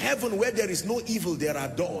 Even in heaven where there is no evil, there are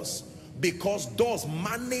doors, because doors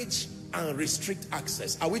manage and restrict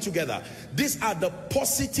access. Are we together? These are the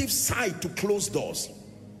positive side to closed doors.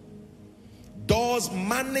 Doors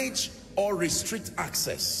manage or restrict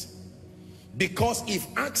access, because if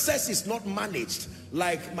access is not managed,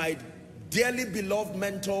 like my dearly beloved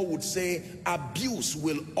mentor would say, abuse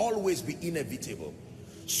will always be inevitable.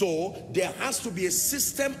 So there has to be a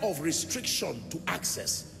system of restriction to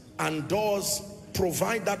access, and doors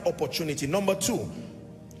provide that opportunity. Number two,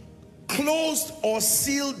 closed or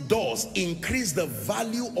sealed doors increase the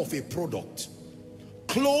value of a product.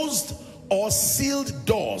 Closed or sealed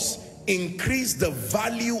doors increase the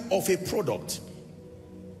value of a product.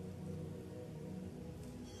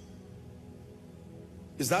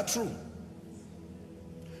 Is that true?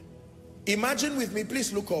 Imagine with me,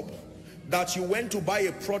 please look up, that you went to buy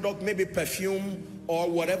a product, maybe perfume or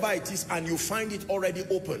whatever it is, and you find it already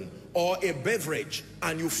open, or a beverage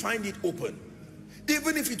and you find it open.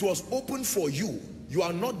 Even if it was open for you, you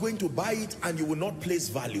are not going to buy it, and you will not place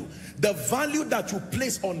value. The value that you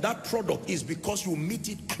place on that product is because you meet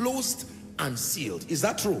it closed and sealed. Is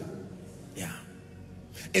that true? Yeah.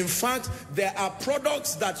 In fact, there are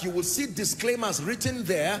products that you will see disclaimers written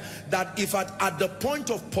there, that if at the point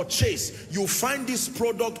of purchase you find this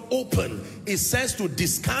product open, it says to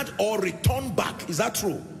discard or return back. Is that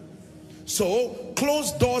true? So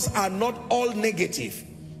closed doors are not all negative.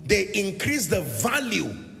 They increase the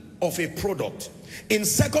value of a product. In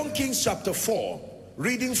 2 Kings chapter 4,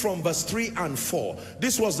 reading from verse 3 and 4,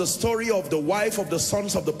 this was the story of the wife of the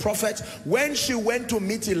sons of the prophet. When she went to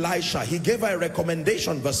meet Elisha, he gave her a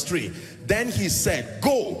recommendation. Verse 3, then he said,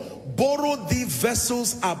 go, borrow thee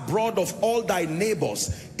vessels abroad of all thy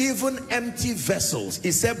neighbors, even empty vessels.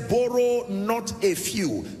 He said, borrow not a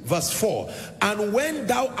few. Verse 4, and when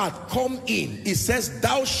thou art come in, it says,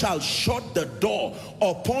 thou shalt shut the door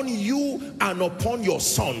upon you and upon your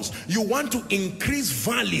sons. You want to increase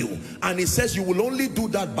value, and it says you will only do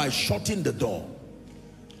that by shutting the door.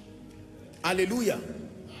 Hallelujah.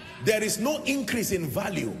 There is no increase in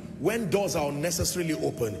value when doors are unnecessarily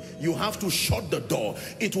open. You have to shut the door.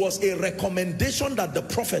 It was a recommendation that the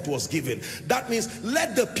prophet was given. That means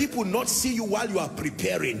let the people not see you while you are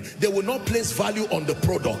preparing. They will not place value on the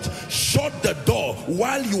product. Shut the door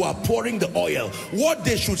while you are pouring the oil. What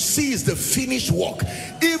they should see is the finished work.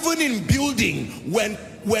 Even in building, when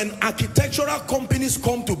architectural companies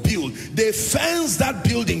come to build, they fence that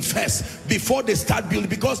building first before they start building,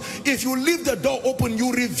 because if you leave the door open,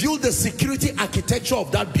 you reveal the security architecture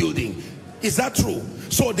of that building. Is that true?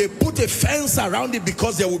 So they put a fence around it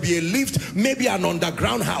because there will be a lift, maybe an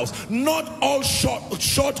underground house. Not all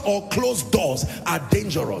shut or closed doors are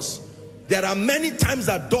dangerous. There are many times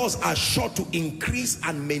that doors are shut to increase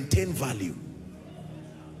and maintain value.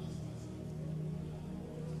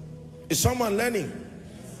 Is someone learning?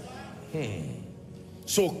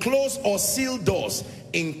 So closed or sealed doors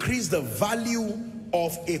increase the value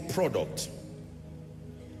of a product.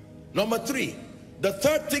 Number 3, the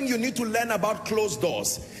third thing you need to learn about closed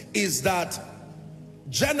doors is that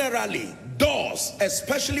generally doors,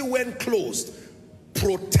 especially when closed,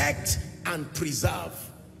 protect and preserve.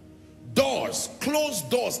 Doors, closed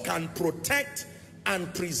doors can protect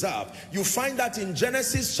and preserve. You find that in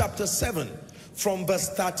Genesis chapter 7 from verse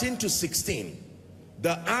 13 to 16.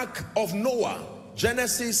 The ark of Noah,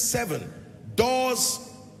 Genesis 7, doors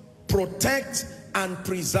protect and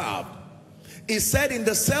preserve. It said, in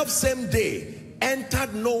the self-same day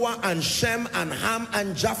entered Noah and Shem and Ham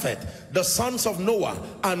and Japheth, the sons of Noah,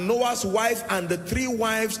 and Noah's wife and the 3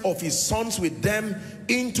 wives of his sons with them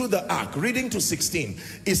into the ark. Reading to 16,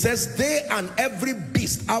 it says, they and every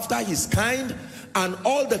beast after his kind, and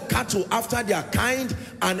all the cattle after their kind,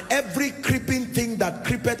 and every creeping thing that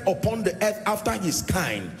creepeth upon the earth after his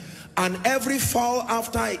kind, and every fowl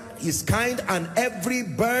after his kind, and every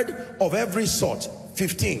bird of every sort.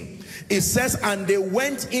 15, it says, and they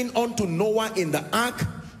went in unto Noah in the ark,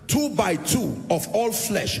 2 by 2 of all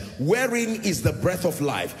flesh, wherein is the breath of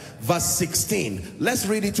life. Verse 16, let's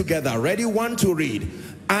read it together. Ready? 1 to read.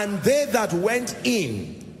 And they that went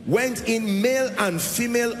in male and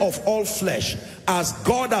female of all flesh, as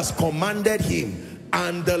God has commanded him,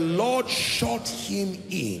 and the Lord shut him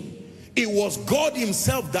in. It was God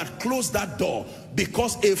himself that closed that door,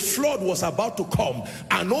 because a flood was about to come,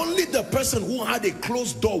 and only the person who had a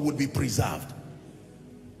closed door would be preserved.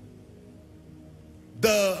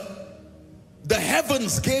 The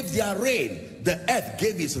heavens gave their rain, the earth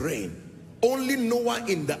gave its rain. Only Noah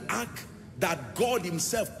in the ark, that God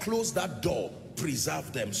himself closed that door,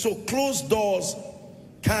 preserved them. So closed doors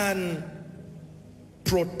can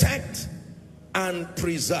protect and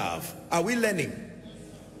preserve. Are we learning?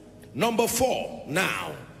 Number 4,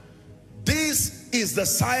 now, this is the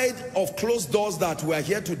side of closed doors that we are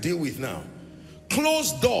here to deal with now.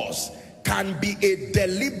 Closed doors can be a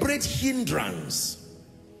deliberate hindrance,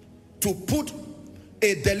 put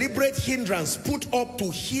up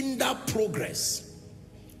to hinder progress.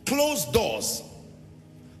 Closed doors,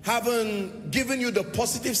 having given you the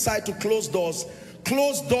positive side to closed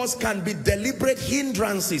doors can be deliberate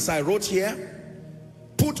hindrances. I wrote here,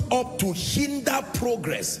 put up to hinder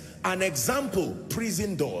progress. An example,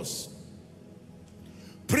 prison doors.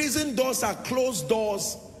 Prison doors are closed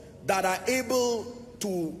doors that are able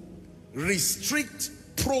to restrict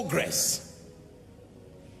progress.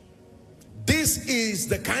 This is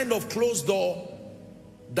the kind of closed door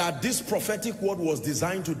that this prophetic word was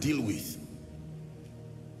designed to deal with.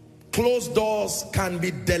 Closed doors can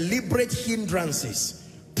be deliberate hindrances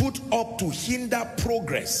put up to hinder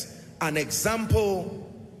progress. An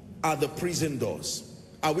example are the prison doors.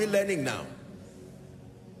 Are we learning now?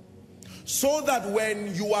 So that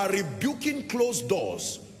when you are rebuking closed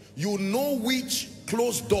doors, you know which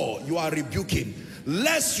closed door you are rebuking.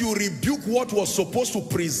 Lest you rebuke what was supposed to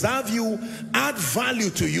preserve you, add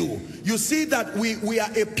value to you. You see that we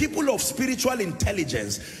are a people of spiritual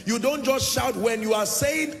intelligence. You don't just shout. When you are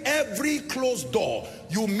saying every closed door,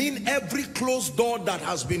 you mean every closed door that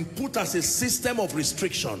has been put as a system of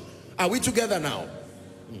restriction. Are we together now?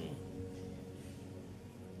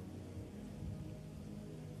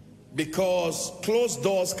 Because closed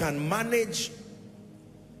doors can manage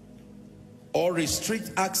or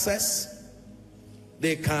restrict access.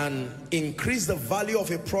 They can increase the value of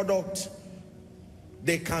a product.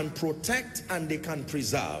 They can protect and they can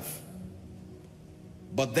preserve.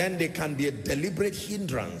 But then they can be a deliberate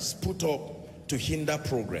hindrance put up to hinder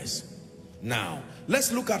progress. Now,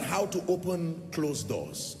 let's look at how to open closed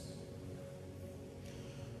doors.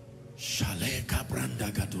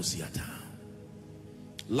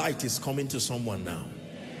 Light is coming to someone now.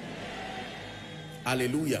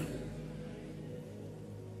 Hallelujah.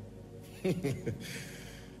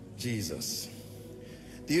 Jesus.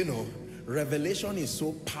 Do you know, revelation is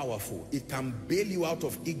so powerful. It can bail you out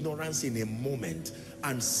of ignorance in a moment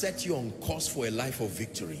and set you on course for a life of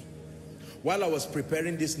victory. While I was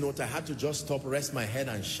preparing this note, I had to just stop, rest my head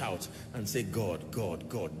and shout and say, God, God,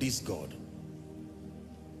 God, this God.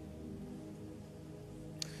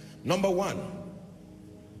 Number one,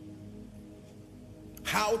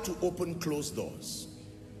 how to open closed doors.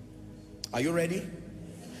 Are you ready?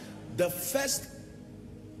 The first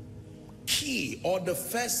key, or the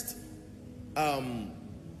first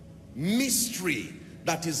mystery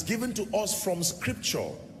that is given to us from scripture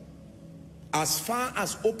as far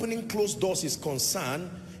as opening closed doors is concerned,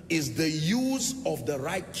 is the use of the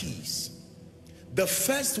right keys. The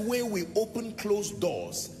first way we open closed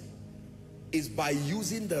doors is by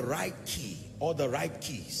using the right key or the right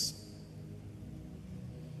keys.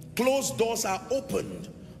 Closed doors are opened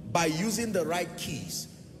by using the right keys.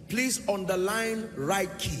 Please underline right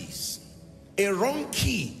keys. A wrong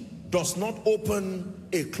key does not open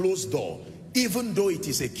a closed door, even though it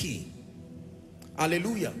is a key.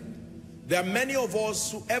 Hallelujah. There are many of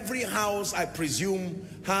us who, every house, I presume,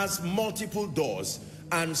 has multiple doors,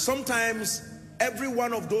 and sometimes every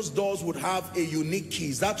one of those doors would have a unique key.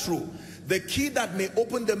 Is that true? The key that may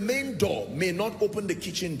open the main door may not open the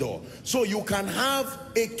kitchen door. So you can have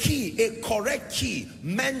a key, a correct key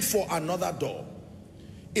meant for another door.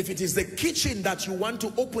 If it is the kitchen that you want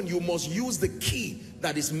to open, you must use the key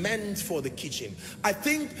that is meant for the kitchen. I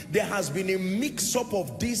think there has been a mix-up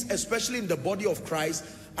of this, especially in the body of Christ,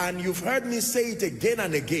 and you've heard me say it again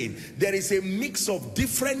and again. There is a mix of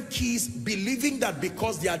different keys, believing that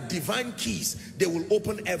because they are divine keys, they will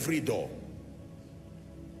open every door.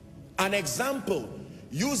 An example,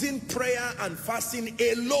 using prayer and fasting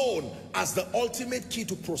alone as the ultimate key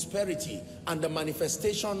to prosperity and the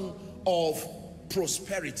manifestation of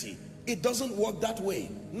prosperity. It doesn't work that way.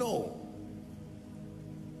 No.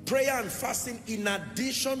 Prayer and fasting, in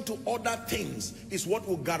addition to other things, is what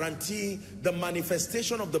will guarantee the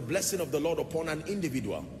manifestation of the blessing of the Lord upon an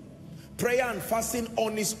individual. Prayer and fasting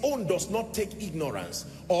on its own does not take ignorance.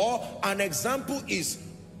 Or an example is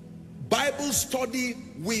Bible study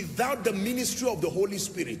without the ministry of the Holy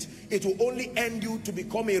Spirit. It will only end you to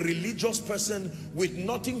become a religious person with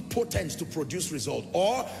nothing potent to produce result.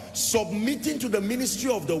 Or submitting to the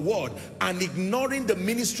ministry of the word and ignoring the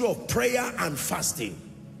ministry of prayer and fasting.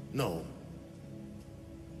 No.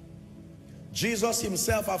 Jesus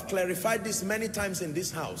himself, I've clarified this many times in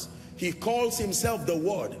this house. He calls himself the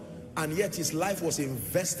word, and yet his life was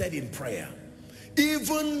invested in prayer.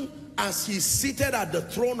 Even as he's seated at the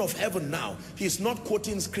throne of heaven now, he's not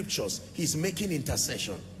quoting scriptures, he's making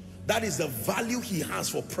intercession. That is the value he has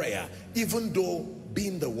for prayer, even though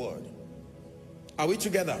being the word. Are we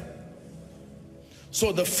together?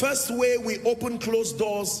 So the first way we open closed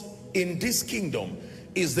doors in this kingdom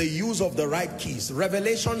is the use of the right keys.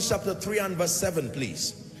 Revelation chapter 3 and verse 7,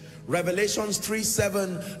 please. Revelations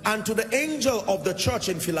 3:7. And to the angel of the church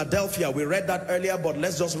in Philadelphia, we read that earlier, but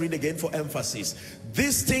let's just read again for emphasis.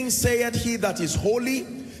 This thing saith he that is holy,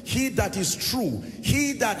 he that is true,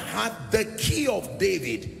 he that hath the key of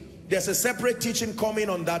David. There's a separate teaching coming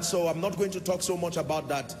on that, so I'm not going to talk so much about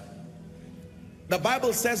that. The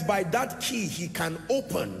Bible says by that key he can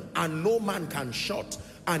open and no man can shut,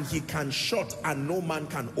 and he can shut and no man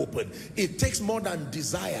can open. It takes more than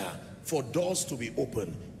desire for doors to be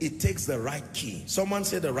open. It takes the right key. Someone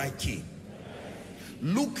say the right key.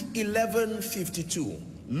 Luke 11:52.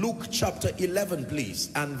 Luke chapter 11, please,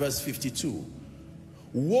 and verse 52.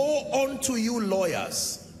 Woe unto you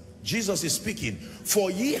lawyers, Jesus is speaking, for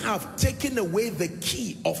ye have taken away the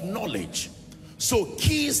key of knowledge. So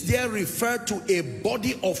keys there refer to a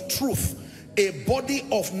body of truth, a body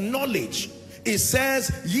of knowledge. It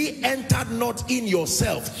says, ye entered not in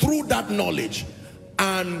yourself through that knowledge,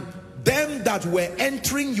 and them that were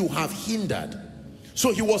entering you have hindered.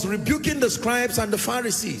 So he was rebuking the scribes and the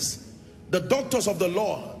Pharisees, the doctors of the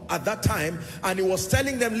law at that time, and he was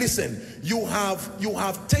telling them, listen, you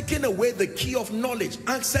have taken away the key of knowledge,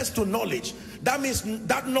 access to knowledge. That means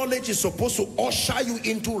that knowledge is supposed to usher you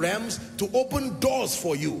into realms, to open doors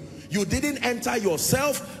for you. You didn't enter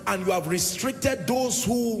yourself, and you have restricted those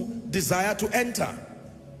who desire to enter.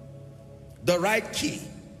 The right key.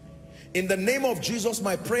 In the name of Jesus,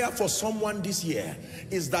 my prayer for someone this year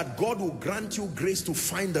is that God will grant you grace to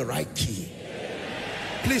find the right key.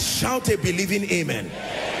 Please shout a believing amen.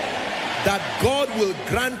 That God will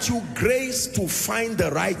grant you grace to find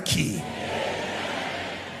the right key.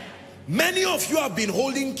 Many of you have been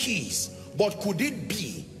holding keys, but could it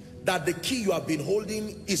be that the key you have been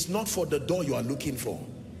holding is not for the door you are looking for?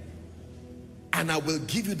 And I will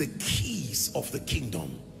give you the keys of the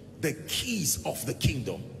kingdom. the keys of the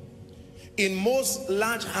kingdom. In most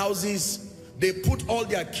large houses, they put all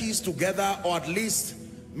their keys together, or at least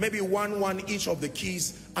maybe one each of the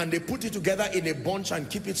keys, and they put it together in a bunch and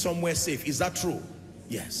keep it somewhere safe. Is that true?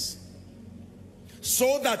 Yes.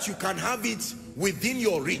 So that you can have it within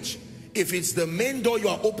your reach. If it's the main door you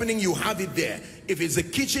are opening, you have it there. If it's the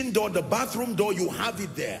kitchen door, the bathroom door, you have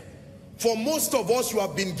it there. For most of us, you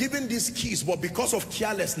have been given these keys, but because of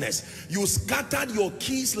carelessness, you scattered your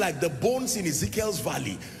keys like the bones in Ezekiel's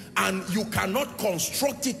valley, and you cannot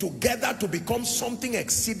construct it together to become something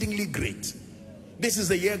exceedingly great. This is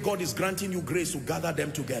the year God is granting you grace to gather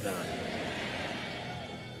them together.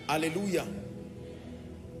 Hallelujah.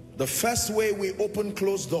 The first way we open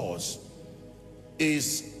closed doors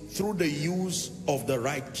is through the use of the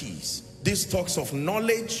right keys. This talks of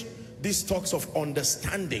knowledge. This talks of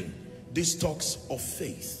understanding. This talks of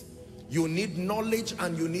faith. You need knowledge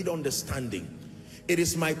and you need understanding. It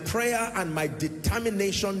is my prayer and my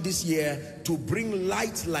determination this year to bring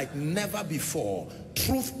light like never before.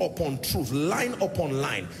 Truth upon truth, line upon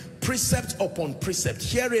line, precept upon precept,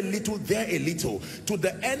 here a little, there a little, to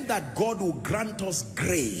the end that God will grant us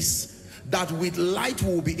grace, that with light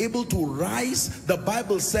we will be able to rise. The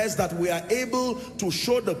Bible says that we are able to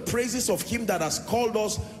show the praises of him that has called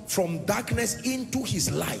us from darkness into his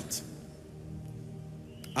light.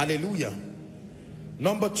 Hallelujah.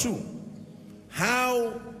 Number two,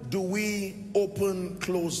 how do we open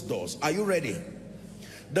closed doors? Are you ready?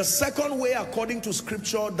 The second way, according to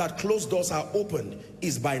scripture, that closed doors are opened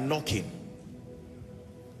is by knocking.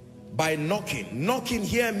 By knocking. Knocking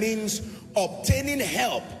here means obtaining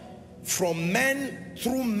help from men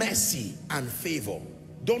through mercy and favor.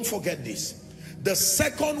 Don't forget this. The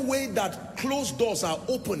second way that closed doors are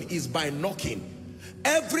open is by knocking.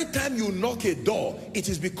 Every time you knock a door, it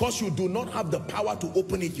is because you do not have the power to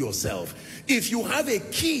open it yourself. If you have a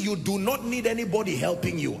key, you do not need anybody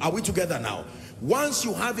helping you. Are we together now? Once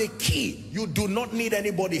you have a key, you do not need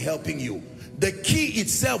anybody helping you. The key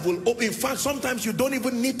itself will open. In fact, sometimes you don't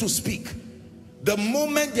even need to speak. The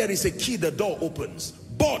moment there is a key, the door opens.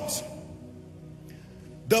 But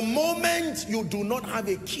the moment you do not have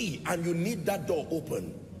a key and you need that door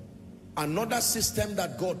open, another system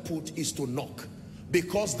that God put is to knock.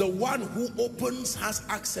 Because the one who opens has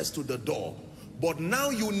access to the door. But now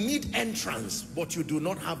you need entrance, but you do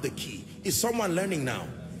not have the key. Is someone learning now?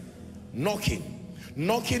 Knocking.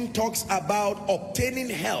 Knocking talks about obtaining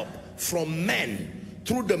help from men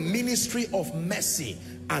through the ministry of mercy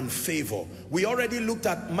and favor. We already looked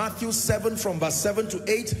at Matthew 7 from verse 7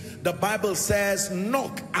 to 8. The Bible says,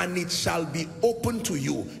 knock and it shall be open to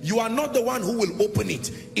you. You are not the one who will open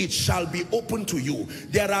it. It shall be open to you.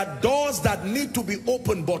 There are doors that need to be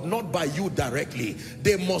opened, but not by you directly.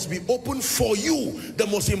 They must be open for you. The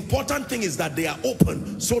most important thing is that they are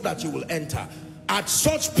open so that you will enter. At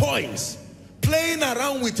such points, playing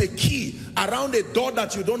around with a key around a door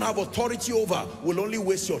that you don't have authority over will only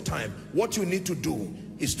waste your time. What you need to do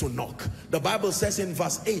is to knock. The Bible says in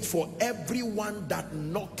verse 8, for everyone that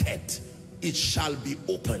knocketh, it shall be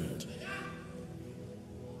opened.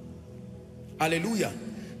 Hallelujah.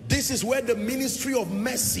 This is where the ministry of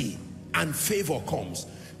mercy and favor comes.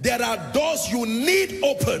 There are doors you need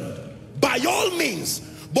opened by all means,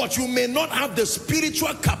 but you may not have the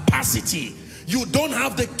spiritual capacity. You don't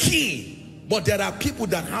have the key, but there are people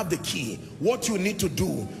that have the key. What you need to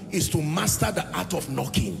do is to master the art of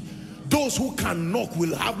knocking. Those who can knock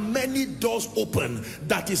will have many doors open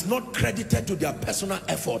that is not credited to their personal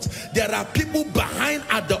efforts. There are people behind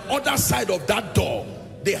at the other side of that door.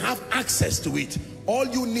 They have access to it. All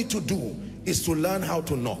you need to do is to learn how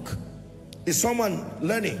to knock. Is someone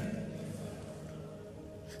learning?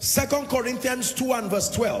 2 Corinthians 2 and verse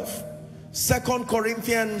 12. 2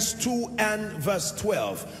 Corinthians 2 and verse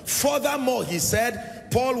 12. Furthermore, he said,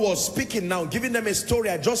 Paul was speaking now, giving them a story.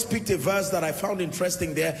 I just picked a verse that I found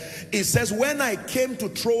interesting there. It says, when I came to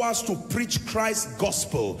Troas to preach Christ's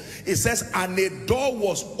gospel, it says, and a door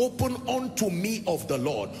was opened unto me of the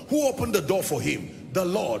Lord. Who opened the door for him? The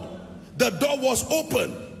Lord. The door was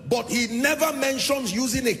open, but he never mentions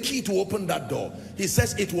using a key to open that door. He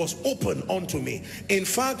says it was open unto me. In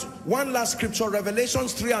fact, one last scripture,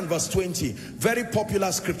 Revelations 3 and verse 20. Very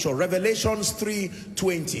popular scripture, Revelations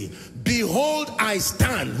 3:20. Behold, I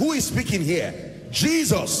stand. Who is speaking here?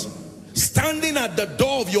 Jesus. Standing at the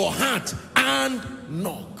door of your heart and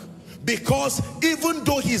knock. Because even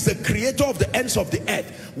though he's the creator of the ends of the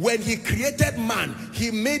earth, when he created man, he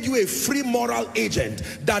made you a free moral agent,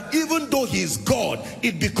 that even though he is God,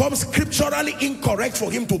 it becomes scripturally incorrect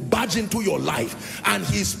for him to barge into your life. And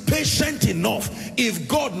he's patient enough. If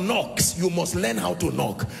God knocks, you must learn how to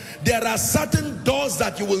knock. There are certain doors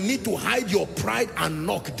that you will need to hide your pride and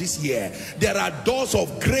knock this year. There are doors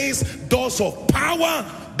of grace, doors of power,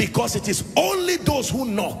 because it is only those who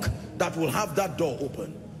knock that will have that door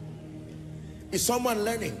open. Is someone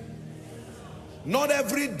learning? Not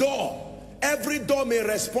every door may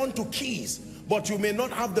respond to keys, but you may not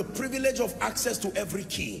have the privilege of access to every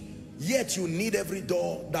key. Yet you need every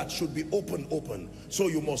door that should be open. So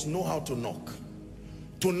you must know how to knock.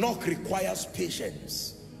 To knock requires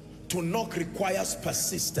patience. To knock requires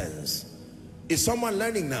persistence. Is someone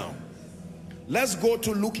learning now? Let's go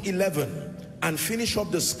to Luke 11 and finish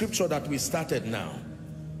up the scripture that we started now.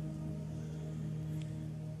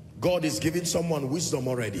 God is giving someone wisdom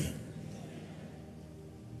already.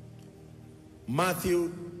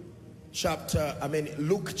 Luke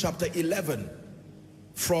chapter 11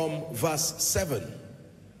 from verse 7.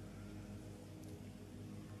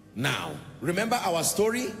 Now, remember our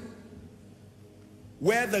story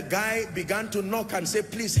where the guy began to knock and say,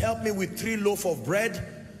 please help me with 3 loaves of bread.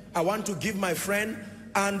 I want to give my friend.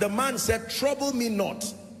 And the man said, trouble me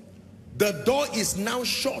not. The door is now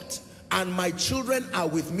shut, and my children are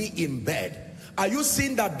with me in bed. Are you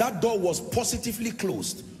seeing that that door was positively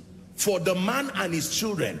closed for the man and his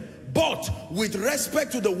children? But with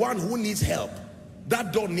respect to the one who needs help,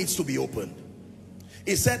 that door needs to be opened.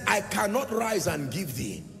 He said, I cannot rise and give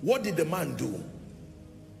thee. What did the man do?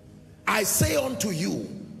 I say unto you,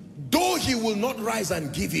 though he will not rise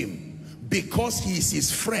and give him, because he is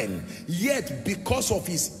his friend, yet because of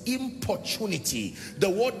his importunity. The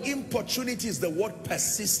word importunity is the word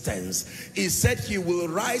persistence. He said he will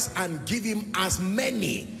rise and give him as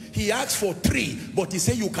many. He asked for 3, but he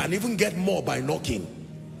said you can even get more by knocking.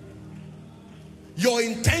 Your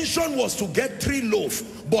intention was to get 3 loaves,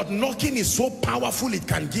 but knocking is so powerful it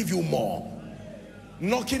can give you more.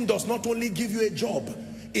 Knocking does not only give you a job,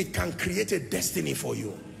 it can create a destiny for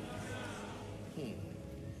you.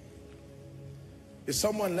 Is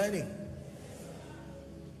someone learning?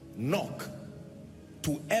 Knock.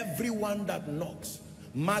 To everyone that knocks.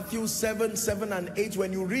 Matthew 7 and 8,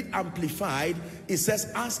 when you read Amplified, it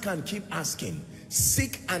says ask and keep asking,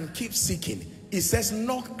 seek and keep seeking. It says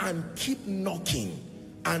knock and keep knocking,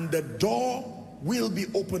 and the door will be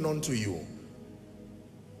open unto you.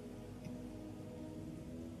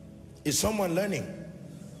 Is someone learning?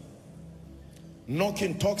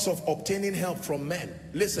 Knocking talks of obtaining help from men.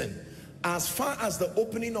 Listen, as far as the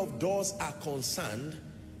opening of doors are concerned,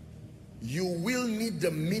 you will need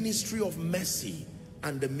the ministry of mercy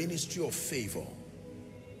and the ministry of favor.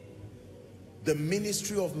 The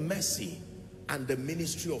ministry of mercy and the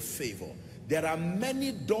ministry of favor. There are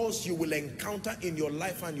many doors you will encounter in your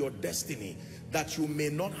life and your destiny that you may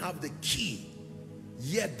not have the key,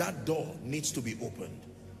 yet that door needs to be opened.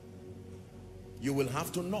 You will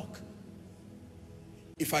have to knock.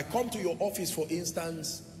 If I come to your office, for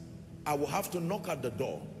instance, I will have to knock at the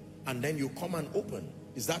door, and then you come and open.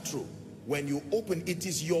 Is that true? When you open, it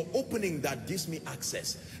is your opening that gives me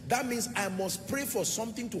access. That means I must pray for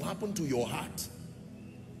something to happen to your heart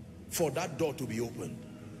for that door to be opened.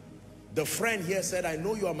 The friend here said, I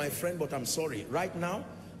know you are my friend, but I'm sorry. Right now,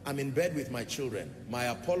 I'm in bed with my children. My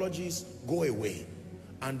apologies, go away.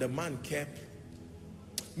 And the man kept.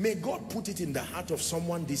 May God put it in the heart of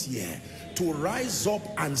someone this year to rise up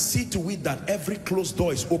and see to it that every closed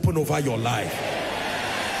door is open over your life.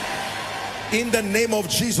 In the name of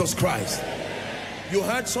Jesus Christ. You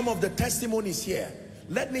heard some of the testimonies here.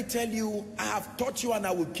 Let me tell you, I have taught you and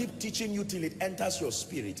I will keep teaching you till it enters your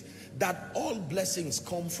spirit, that all blessings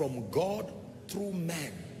come from God through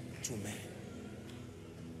men to men.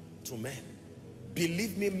 To men.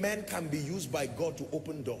 Believe me, men can be used by God to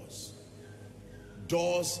open doors.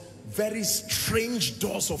 Doors, very strange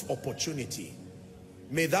doors of opportunity.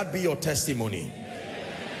 May that be your testimony.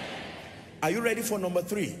 Are you ready for number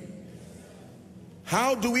 3?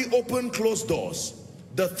 How do we open closed doors?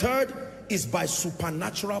 The third is by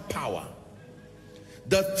supernatural power.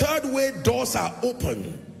 The third way doors are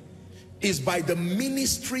open is by the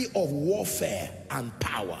ministry of warfare and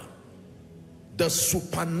power. The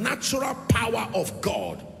supernatural power of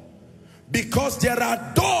God. Because there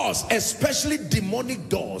are doors, especially demonic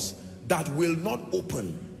doors, that will not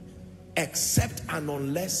open except and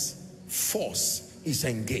unless force is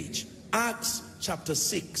engaged. Acts chapter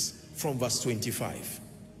 6 from verse 25.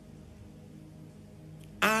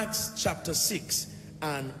 Acts chapter 6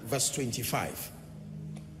 and verse 25.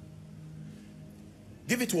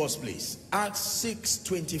 Give it to us, please. Acts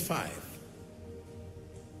 6:25.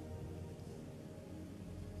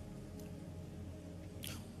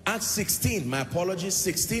 Acts 16, my apologies,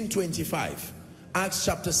 16:25. Acts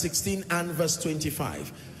chapter 16 and verse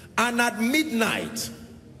 25. And at midnight,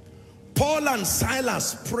 Paul and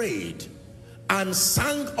Silas prayed and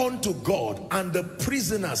sang unto God, and the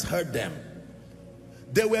prisoners heard them.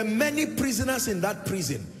 There were many prisoners in that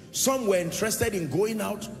prison. Some were interested in going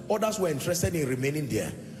out, others were interested in remaining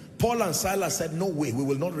there. Paul and Silas said, no way, we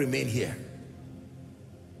will not remain here.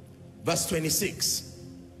 Verse 26.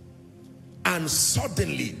 And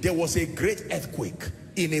suddenly there was a great earthquake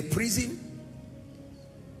in a prison,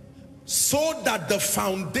 so that the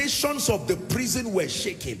foundations of the prison were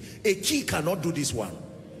shaken. A key cannot do this one.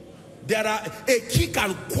 A key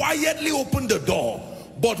can quietly open the door,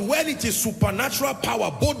 but when it is supernatural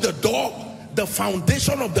power, both the door, the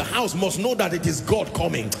foundation of the house must know that it is God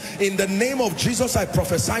coming. In the name of Jesus, I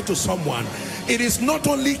prophesy to someone, it is not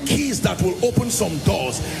only keys that will open some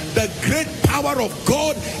doors. The great power of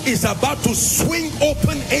God is about to swing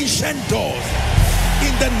open ancient doors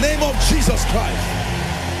in the name of Jesus Christ.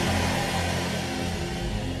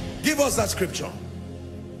 Give us that scripture.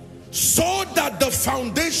 So that the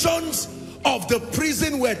foundations of the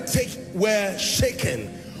prison were shaken.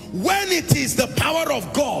 When it is the power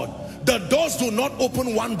of God, the doors do not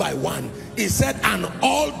open one by one. He said, and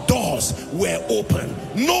all doors were open.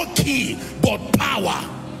 No key, but power.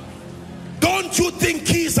 Don't you think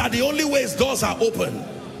keys are the only ways doors are open?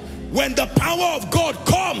 When the power of God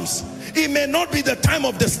comes, it may not be the time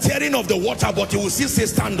of the stirring of the water, but you will still say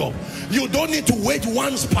stand up. You don't need to wait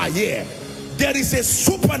once per year. There is a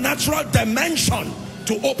supernatural dimension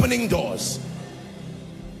to opening doors.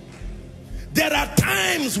 There are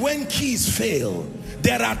times when keys fail.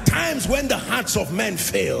 There are times when the hearts of men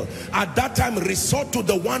fail. At that time, resort to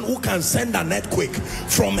the one who can send an earthquake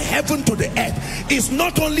from heaven to the earth. It's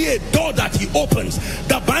not only a door that he opens.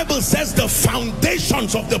 The Bible says the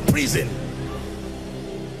foundations of the prison.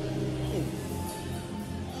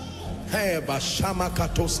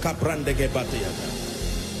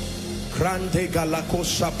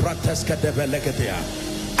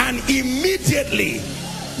 And immediately,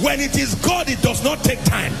 when it is God, it does not take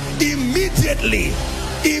time. Immediately,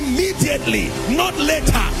 not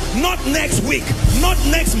later, not next week, not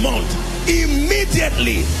next month.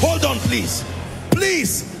 Immediately. Hold on, please.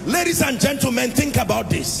 Please, ladies and gentlemen, think about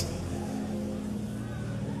this.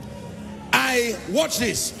 Watch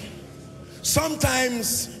this.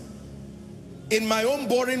 Sometimes, in my own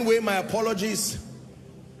boring way, my apologies,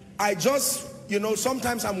 I just,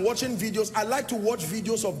 sometimes I'm watching videos. I like to watch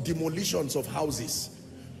videos of demolitions of houses,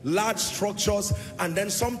 large structures, and then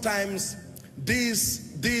sometimes these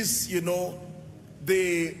the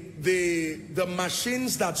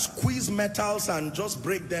machines that squeeze metals and just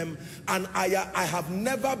break them. And I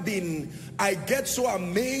get so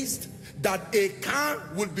amazed that a car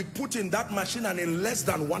will be put in that machine, and in less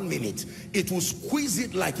than 1 minute it will squeeze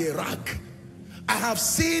it like a rag. I have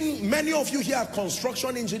seen, many of you here are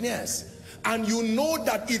construction engineers, and you know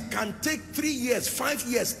that it can take 3 years, 5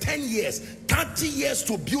 years, 10 years, 30 years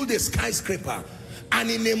to build a skyscraper. And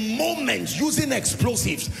in a moment, using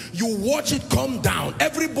explosives, you watch it come down.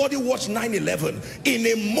 Everybody watched 9/11. In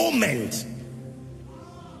a moment,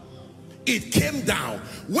 it came down.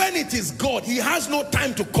 When it is God, he has no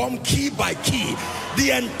time to come key by key.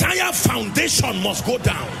 The entire foundation must go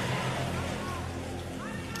down.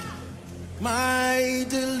 My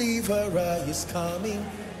deliverer is coming.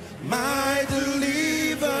 My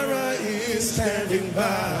deliverer is standing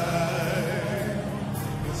by.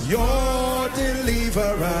 Your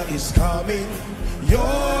deliverer is coming.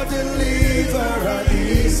 Your deliverer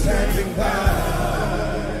is standing by.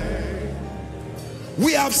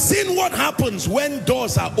 We have seen what happens when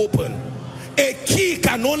doors are open. A key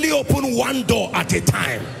can only open one door at a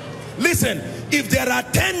time. Listen, if there are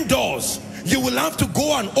 10 doors, you will have to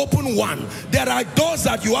go and open one. There are doors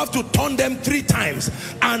that you have to turn them 3 times.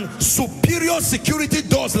 And superior security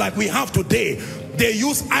doors like we have today, they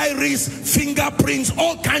use iris, fingerprints,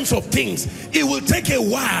 all kinds of things. It will take a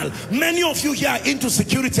while. Many of you here are into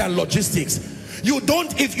security and logistics. You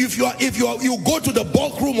don't, if you go to the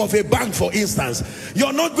bulk room of a bank, for instance,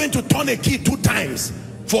 you're not going to turn a key 2 times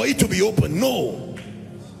for it to be open. No.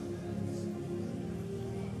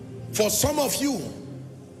 For some of you,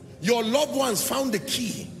 your loved ones found the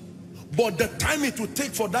key, but the time it would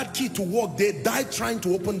take for that key to work, they died trying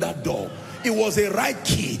to open that door. It was a right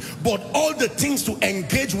key, but all the things to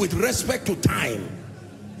engage with respect to time.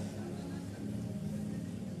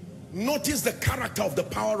 Notice the character of the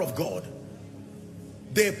power of God.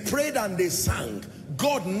 They prayed and they sang.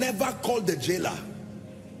 God never called the jailer.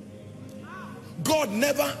 God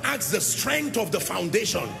never asks the strength of the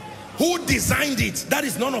foundation. Who designed it? That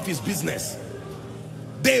is none of his business.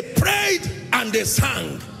 They prayed and they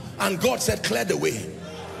sang, and God said, clear the way.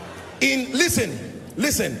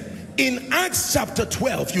 Listen, in Acts chapter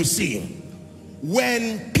 12, you see,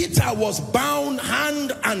 when Peter was bound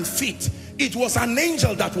hand and feet, it was an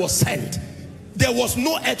angel that was sent. There was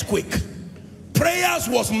no earthquake. Prayers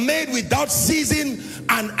was made without ceasing,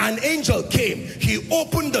 and an angel came. He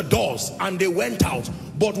opened the doors and they went out.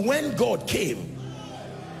 But when God came,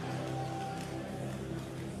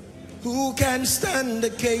 who can stand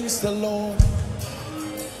against the Lord?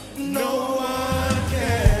 No one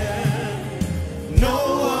can.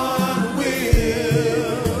 No one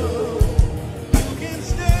will. Who can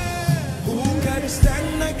stand? Who can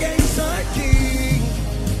stand against our King?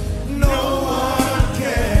 No one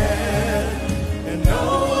can, and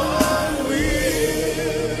no one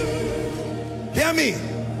will. Hear me.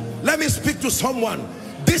 Let me speak to someone.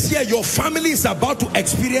 This year your family is about to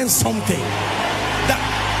experience something.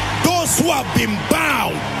 Those who have been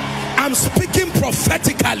bound, I'm speaking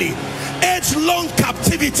prophetically, age-long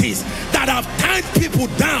captivities that have tied people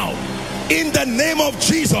down, in the name of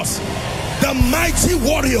Jesus, the mighty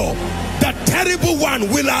warrior, the terrible one,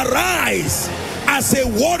 will arise as a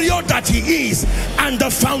warrior that he is, and the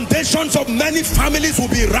foundations of many families will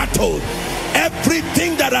be rattled.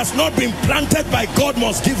 Everything that has not been planted by God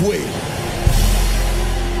must give way.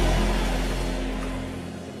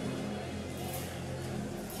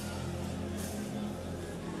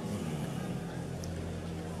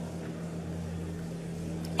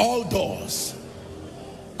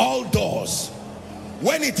 All doors.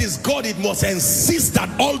 When it is God, it must insist that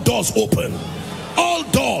all doors open. All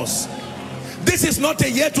doors. This is not a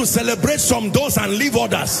year to celebrate some doors and leave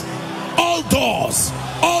others. All doors.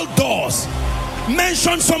 All doors.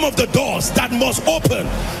 Mention some of the doors that must open.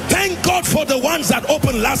 Thank God for the ones that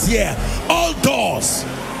opened last year. All doors.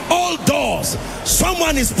 All doors.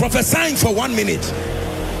 Someone is prophesying for 1 minute.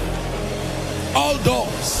 All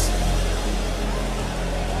doors.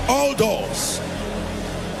 All doors.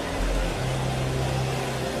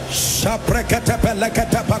 All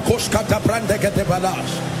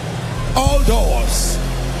doors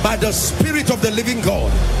by the Spirit of the living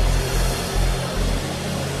God.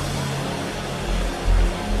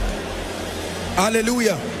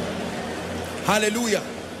 Hallelujah. Hallelujah.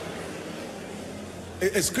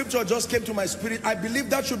 A scripture just came to my spirit. I believe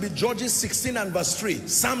that should be Judges 16 and verse 3.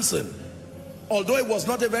 Samson. Although it was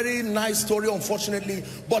not a very nice story, unfortunately,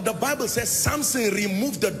 but the Bible says Samson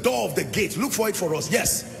removed the door of the gate. Look for it for us.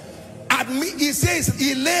 Yes. He says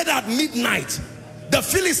he laid at midnight. The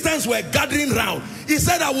Philistines were gathering round. He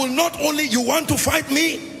said, I will not only, you want to fight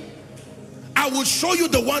me? I will show you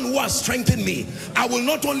the one who has strengthened me. I will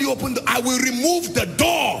not only open I will remove the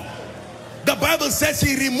door. The Bible says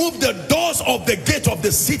he removed the doors of the gate of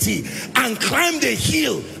the city and climbed a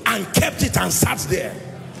hill and kept it and sat there.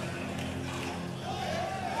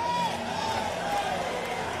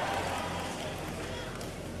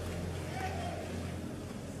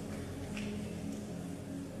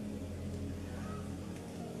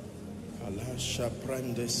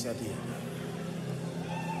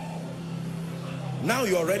 Now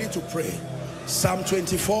you are ready to pray. Psalm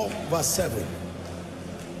 24 verse 7.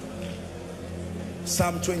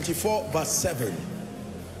 Psalm 24 verse 7.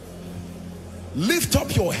 Lift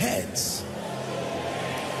up your heads.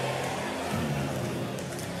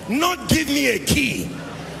 Not give me a key.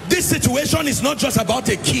 This situation is not just about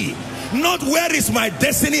a key. Not where is my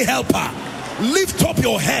destiny helper. Lift up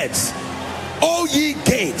your heads, O ye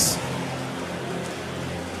gates,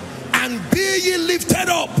 and be ye lifted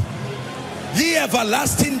up, ye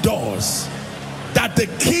everlasting doors, that the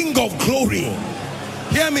King of glory,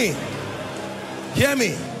 hear me,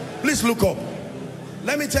 please look up.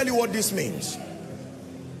 Let me tell you what this means.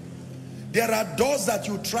 There are doors that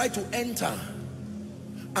you try to enter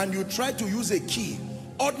and you try to use a key.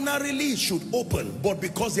 Ordinarily it should open, but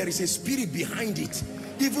because there is a spirit behind it,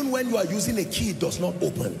 even when you are using a key, it does not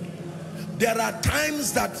open. There are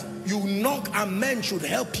times that you knock and men should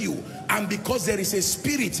help you, and because there is a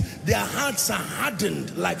spirit, their hearts are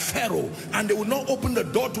hardened like Pharaoh, and they will not open the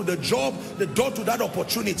door to the job, the door to that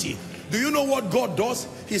opportunity. Do you know what God does?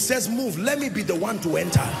 He says, move, let me be the one to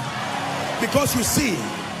enter. Because you see,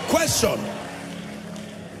 question,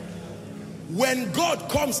 when God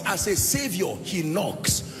comes as a savior, he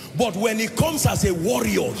knocks, but when he comes as a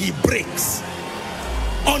warrior, he breaks.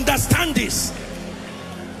 Understand this.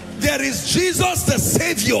 There is Jesus the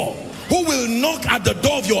Savior who will knock at the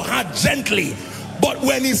door of your heart gently, but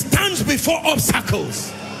when he stands before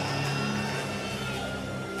obstacles,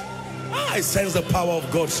 I sense the power of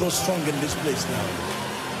God so strong in this place now.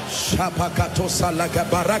 Shapakatosa like a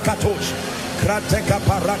barakatosh. Krateka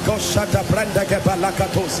parakoshata brandeke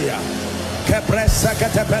balakatosia.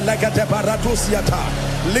 Kepresakete belegete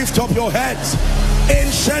baratosiata. Lift up your heads.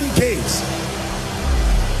 Ancient gates.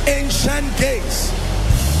 Ancient gates.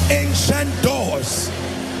 Ancient doors.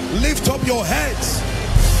 Lift up your heads.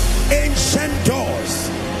 Ancient doors.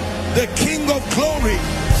 The King of glory.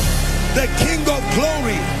 The King of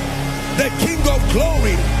glory. The King of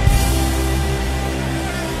glory.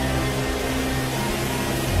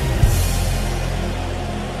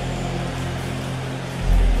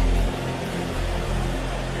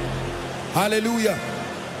 Hallelujah.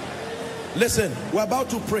 Listen, we're about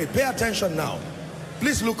to pray. Pay attention now.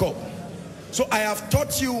 Please look up. So I have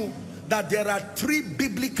taught you that there are 3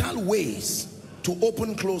 biblical ways to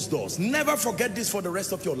open closed doors. Never forget this for the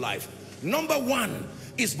rest of your life. Number 1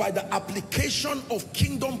 is by the application of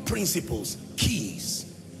kingdom principles,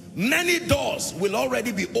 keys. Many doors will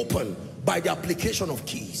already be opened by the application of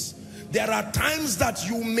keys. There are times that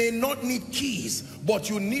you may not need keys, but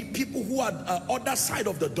you need people who are other side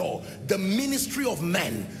of the door. The ministry of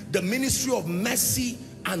men, the ministry of mercy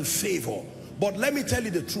and favor. But let me tell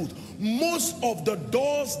you the truth. Most of the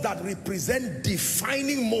doors that represent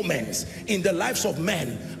defining moments in the lives of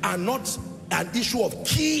men are not an issue of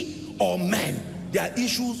key or men. They are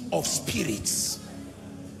issues of spirits.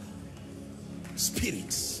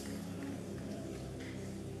 Spirits.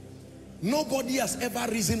 Nobody has ever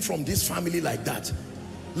risen from this family like that.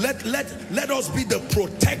 Let us be the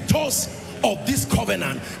protectors of this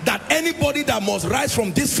covenant, that anybody that must rise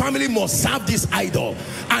from this family must serve this idol.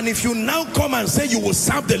 And if you now come and say you will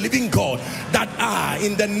serve the living God, that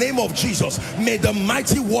in the name of Jesus, may the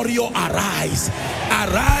mighty warrior arise.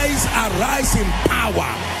 Arise, arise in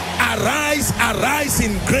power. Arise, arise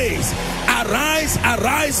in grace. Arise,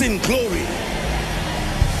 arise in glory.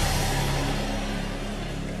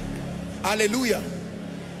 Hallelujah.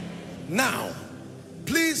 Now,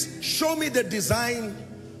 please show me the design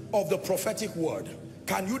of the prophetic word.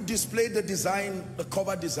 Can you display the design, the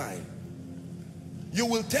cover design? You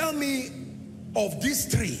will tell me of these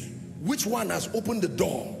 3, which one has opened the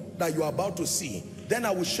door that you are about to see. Then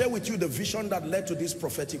I will share with you the vision that led to this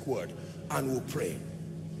prophetic word, and we'll pray.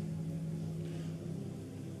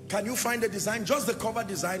 Can you find the design? Just the cover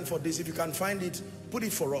design for this. If you can find it, put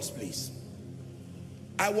it for us, please.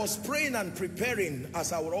 I was praying and preparing,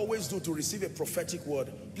 as I would always do, to receive a prophetic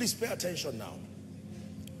word. Please pay attention now.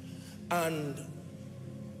 And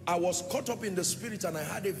I was caught up in the spirit and I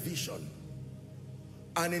had a vision.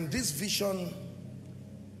 And in this vision,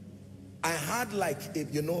 I had like a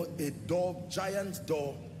door, giant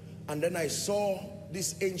door. And then I saw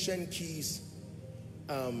these ancient keys.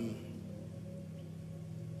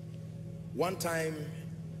 One time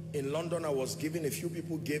in London, I was given, a few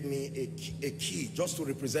people gave me a key just to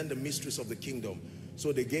represent the mysteries of the kingdom.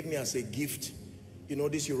 So they gave me as a gift. You know,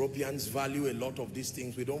 these Europeans value a lot of these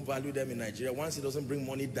things. We don't value them in Nigeria. Once it doesn't bring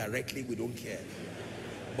money directly, we don't care.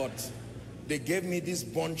 But they gave me this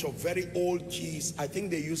bunch of very old keys. I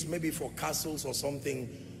think they used maybe for castles or something.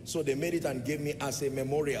 So they made it and gave me as a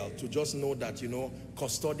memorial to just know that, you know,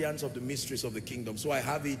 custodians of the mysteries of the kingdom. So I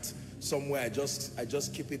have it somewhere. I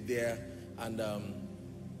just keep it there.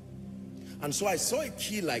 And so I saw a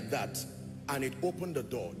key like that, and it opened the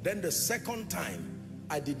door. Then the second time,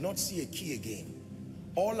 I did not see a key again.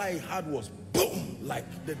 All I had was boom,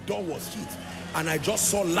 like the door was hit, and I just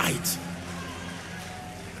saw light.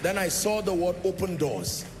 Then I saw the word open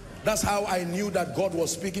doors. That's how I knew that God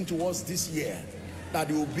was speaking to us this year, that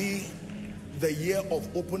it will be the year of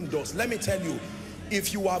open doors. Let me tell you,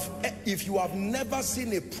 if you have never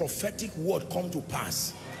seen a prophetic word come to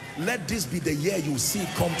pass, let this be the year you see it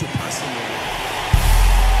come to pass in your life.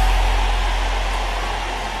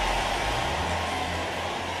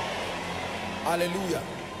 Hallelujah.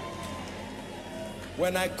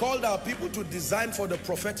 When I called our people to design for the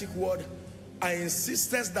prophetic word, I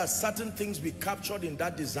insisted that certain things be captured in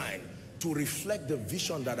that design to reflect the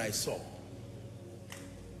vision that I saw.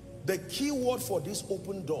 The key word for these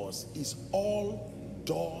open doors is all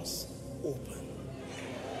doors open.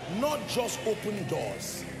 Not just open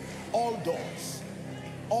doors, all doors,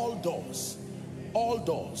 all doors, all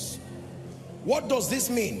doors. What does this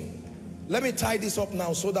mean? Let me tie this up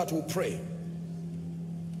now so that we'll pray.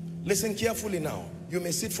 Listen carefully now. You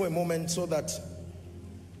may sit for a moment so that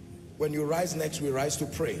when you rise next, we rise to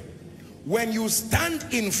pray. When you stand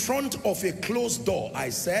in front of a closed door, I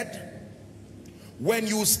said, when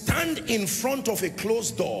you stand in front of a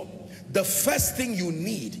closed door, the first thing you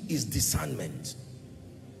need is discernment.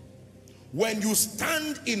 When you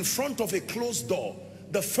stand in front of a closed door,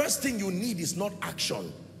 the first thing you need is not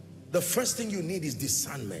action. The first thing you need is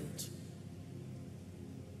discernment.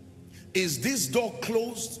 Is this door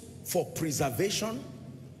closed for preservation,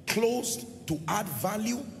 closed to add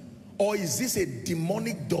value, or is this a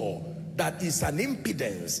demonic door that is an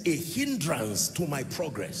impedance, a hindrance to my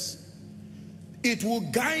progress? It will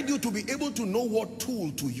guide you to be able to know what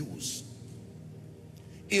tool to use.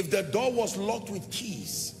 If the door was locked with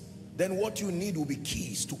keys, then what you need will be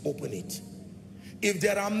keys to open it. If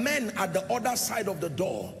there are men at the other side of the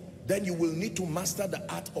door, then you will need to master the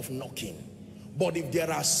art of knocking. But if there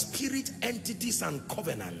are spirit entities and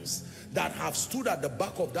covenants that have stood at the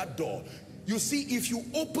back of that door, you see, if you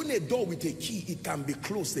open a door with a key, it can be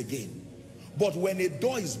closed again. But when a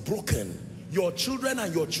door is broken, your children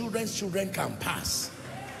and your children's children can pass.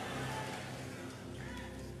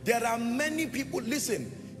 There are many people,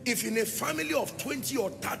 listen, if in a family of 20 or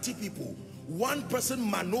 30 people, one person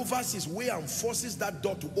maneuvers his way and forces that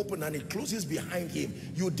door to open and it closes behind him,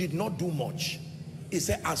 you did not do much. He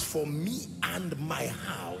said, as for me and my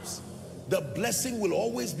house, the blessing will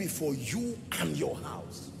always be for you and your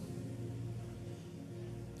house.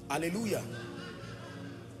 Hallelujah.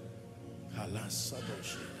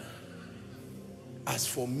 As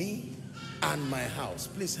for me and my house,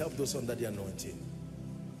 please help those under the anointing.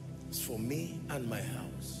 As for me and my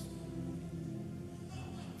house.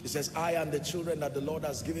 It says, I and the children that the Lord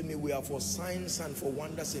has given me, we are for signs and for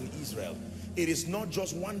wonders in Israel. It is not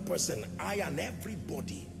just one person, I and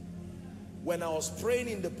everybody. When I was praying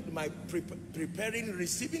in preparing,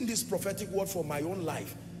 receiving this prophetic word for my own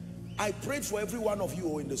life, I prayed for every one of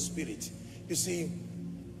you in the spirit. You see,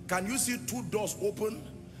 can you see two doors open?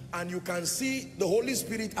 And you can see the Holy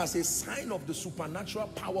Spirit as a sign of the supernatural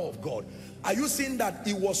power of God. Are you seeing that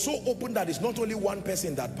it was so open that it's not only one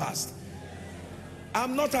person that passed?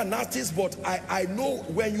 I'm not an artist, but I know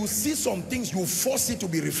when you see some things, you force it to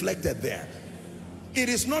be reflected there. It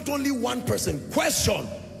is not only one person. Question,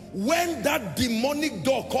 when that demonic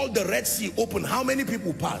door called the Red Sea opened, how many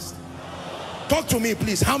people passed? Talk to me,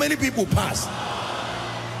 please. How many people passed?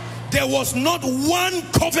 There was not one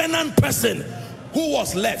covenant person who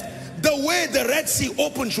was left. The way the Red Sea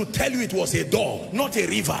opened should tell you it was a door, not a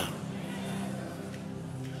river.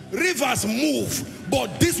 Rivers move,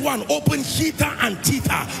 but this one opened hither and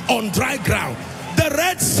thither on dry ground. The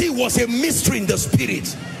Red Sea was a mystery in the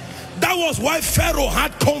spirit. That was why Pharaoh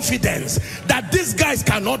had confidence that these guys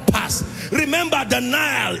cannot pass. Remember, the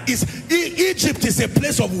Nile is, Egypt is a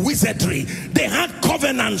place of wizardry. They had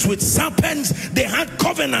covenants with serpents. They had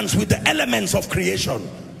covenants with the elements of creation.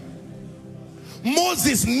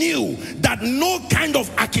 Moses knew that no kind of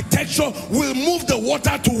architecture will move the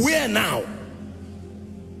water to where now?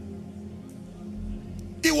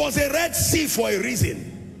 It was a Red Sea for a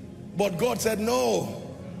reason. But God said no.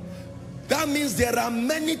 That means there are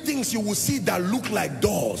many things you will see that look like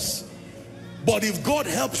doors. But if God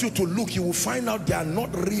helps you to look, you will find out they are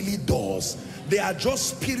not really doors. They are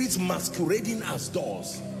just spirits masquerading as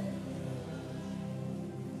doors.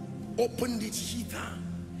 Opened it hither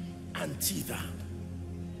and thither.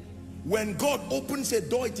 When God opens a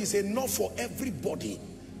door, it is enough for everybody.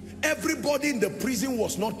 Everybody in the prison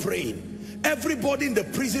was not praying. Everybody in the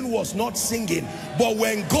prison was not singing. But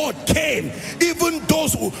when God came, even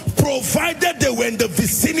those who, provided they were in the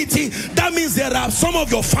vicinity, that means there are some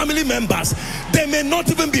of your family members, they may not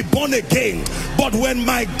even be born again. But when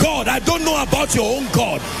my God, I don't know about your own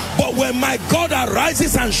God, but when my God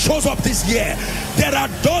arises and shows up this year, there are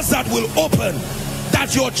doors that will open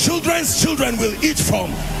that your children's children will eat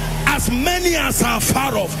from, as many as are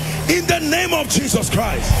far off, in the name of Jesus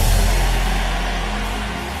Christ.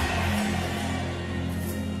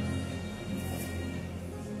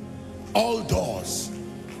 All doors,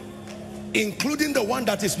 including the one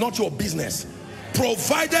that is not your business,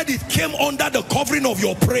 provided it came under the covering of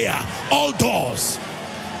your prayer. All doors,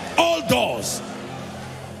 all doors.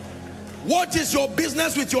 What is your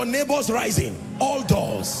business with your neighbors rising? All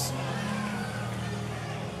doors,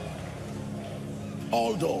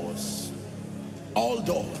 all doors, all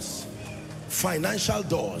doors. Financial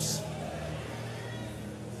doors.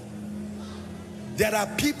 There are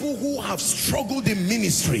people who have struggled in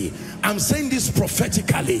ministry. I'm saying this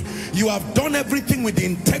prophetically. You have done everything with the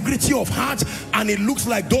integrity of heart, and it looks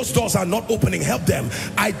like those doors are not opening. Help them.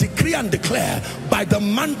 I decree and declare, by the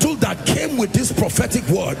mantle that came with this prophetic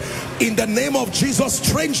word, in the name of Jesus,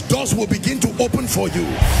 strange doors will begin to open for you.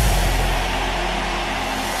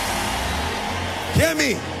 Hear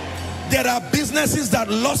me. There are businesses that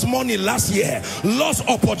lost money last year, lost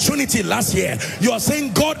opportunity last year. You are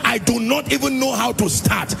saying, God, I do not even know how to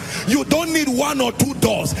start. You don't need 1 or 2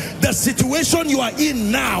 doors. The situation you are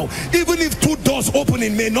in now, even if 2 doors open,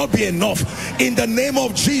 it may not be enough. In the name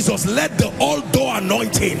of Jesus, let the all-door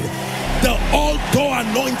anointing, the all-door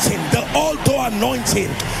anointing, the all-door anointing,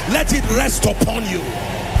 let it rest upon you.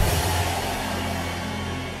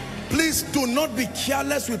 Please do not be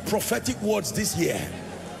careless with prophetic words this year.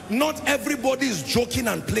 Not everybody is joking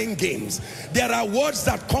and playing games. There are words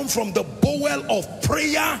that come from the bowel of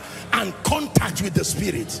prayer and contact with the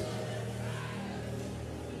Spirit.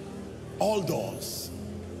 All doors.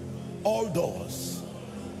 All doors.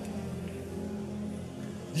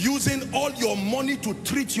 Using all your money to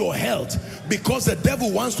treat your health because the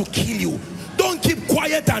devil wants to kill you. Don't keep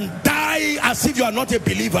quiet and die as if you are not a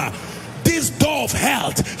believer. This door of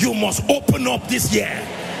health, you must open up this year.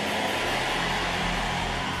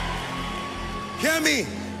 Hear me.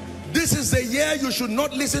 This is the year you should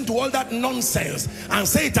not listen to all that nonsense and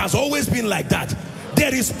say it has always been like that.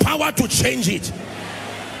 There is power to change it.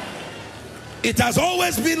 It has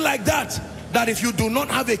always been like that, that if you do not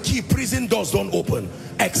have a key, prison doors don't open.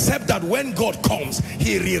 Except that when God comes,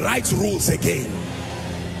 he rewrites rules again.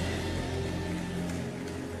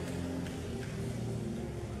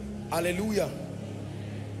 Hallelujah.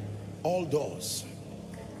 All doors.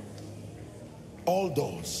 All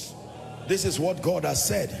doors. This is what God has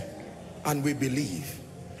said, and we believe.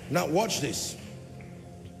 Now watch this.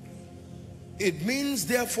 It means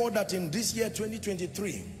therefore that in this year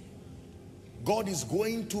 2023, God is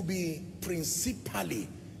going to be principally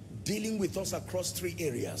dealing with us across 3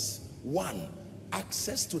 areas. 1,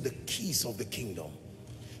 access to the keys of the kingdom.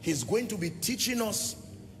 He's going to be teaching us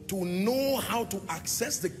to know how to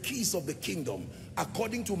access the keys of the kingdom.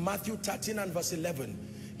 According to Matthew 13 and verse 11,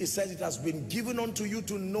 it says, it has been given unto you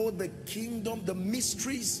to know the kingdom, the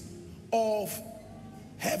mysteries of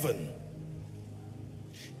heaven.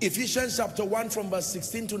 Ephesians chapter 1 from verse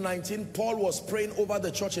 16 to 19, Paul was praying over the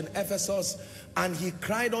church in Ephesus, and he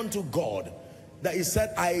cried unto God that he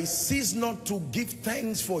said, I cease not to give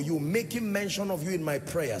thanks for you, making mention of you in my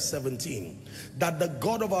prayer. 17, that the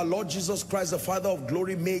God of our Lord Jesus Christ, the Father of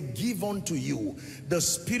glory, may give unto you the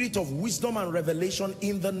spirit of wisdom and revelation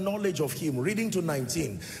in the knowledge of him. Reading to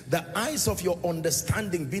 19, the eyes of your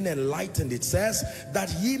understanding being enlightened, it says,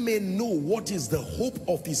 that ye may know what is the hope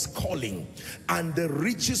of his calling and the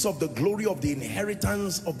riches of the glory of the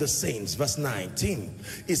inheritance of the saints. Verse 19,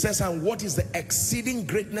 it says, and what is the exceeding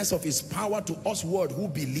greatness of his power to us word who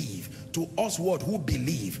believe, to us word who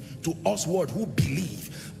believe, to us word who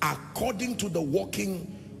believe, according to the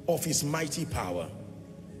working of his mighty power.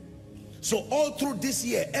 So all through this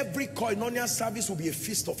year, every Koinonia service will be a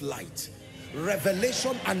feast of light,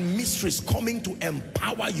 revelation and mysteries coming to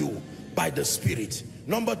empower you by the Spirit.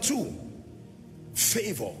 Number 2,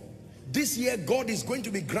 favor. This year God is going to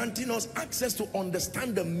be granting us access to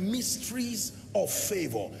understand the mysteries of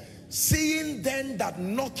favor. Seeing then that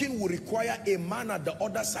knocking will require a man at the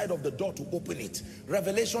other side of the door to open it.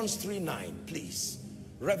 Revelations 3:9, please.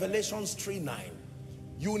 Revelations 3:9.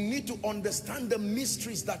 You need to understand the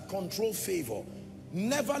mysteries that control favor.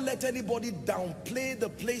 Never let anybody downplay the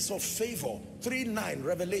place of favor. 3:9,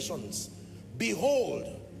 Revelations. Behold,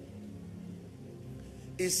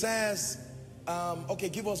 it says, okay,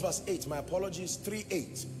 give us verse 8. My apologies.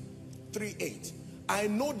 3:8. 3:8. I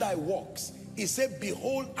know thy works. He said,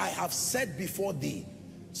 behold, I have set before thee.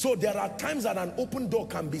 So there are times that an open door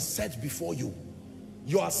can be set before you.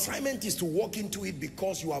 Your assignment is to walk into it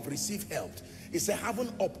because you have received help. He said,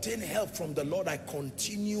 having obtained help from the Lord, I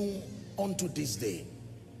continue unto this day.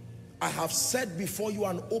 I have set before you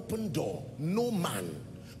an open door. No man,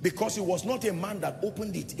 because it was not a man that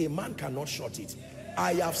opened it, a man cannot shut it.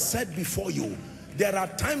 I have set before you. There are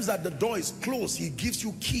times that the door is closed. He gives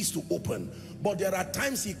you keys to open. But there are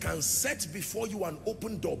times he can set before you an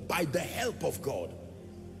open door by the help of God.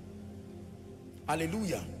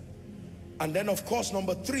 Hallelujah. And then of course,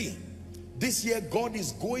 number 3, this year God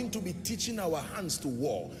is going to be teaching our hands to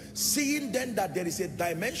war. Seeing then that there is a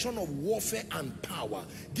dimension of warfare and power.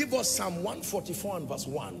 Give us Psalm 144 and verse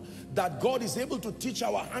 1. That God is able to teach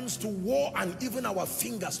our hands to war and even our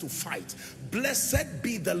fingers to fight. Blessed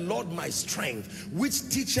be the Lord my strength, which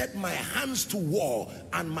teacheth my hands to war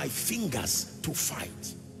and my fingers to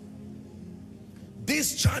fight.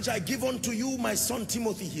 This charge I give unto you, my son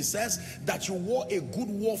Timothy, he says, that you war a good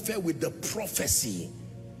warfare with the prophecy.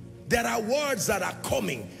 There are words that are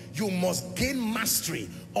coming. You must gain mastery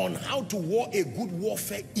on how to war a good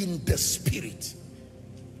warfare in the Spirit.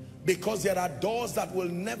 Because there are doors that will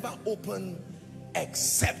never open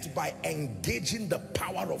except by engaging the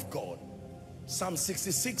power of God. Psalm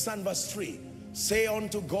 66 and verse 3, say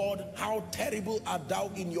unto God, how terrible art thou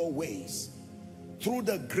in your ways. Through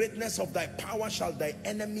the greatness of thy power shall thy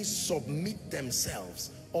enemies submit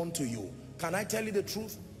themselves unto you. Can I tell you the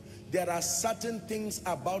truth? There are certain things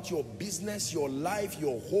about your business, your life,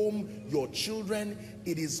 your home, your children.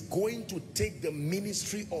 It is going to take the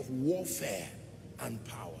ministry of warfare and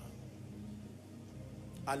power.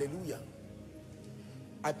 Hallelujah.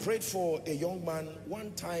 I prayed for a young man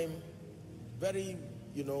one time, very,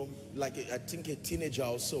 like I think a teenager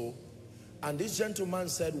or so. And this gentleman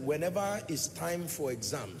said, whenever it's time for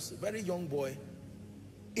exams, very young boy,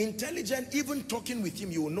 intelligent, even talking with him,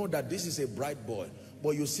 you will know that this is a bright boy.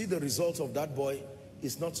 But you see the results of that boy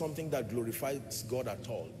is not something that glorifies God at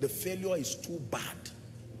all. The failure is too bad.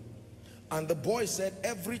 And the boy said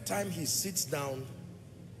every time he sits down,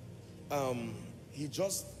 he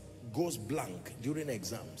just goes blank during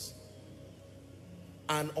exams.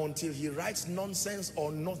 And until he writes nonsense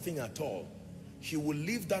or nothing at all, he will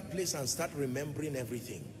leave that place and start remembering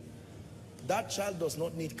everything. That child does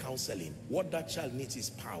not need counseling. What that child needs is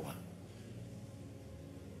power.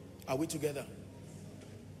 Are we together?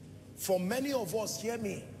 For many of us, hear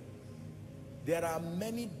me, there are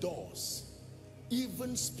many doors,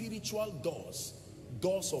 even spiritual doors,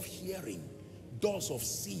 doors of hearing, doors of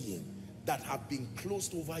seeing that have been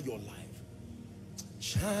closed over your life.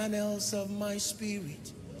 Channels of my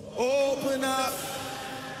spirit, open up.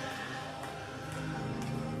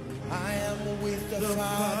 I am with the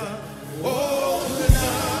Father, open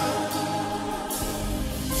up.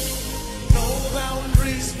 No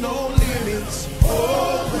boundaries, no limits,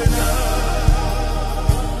 open up.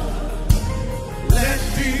 Let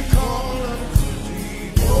deep call unto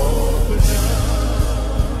deep, open up.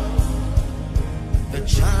 The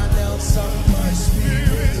channels of my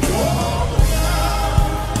spirit, open up.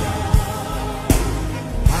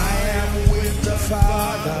 I am with the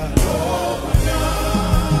Father, open up.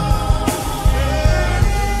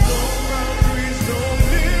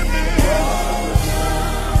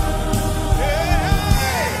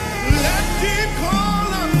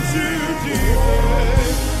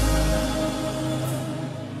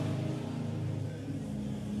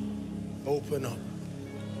 Open up.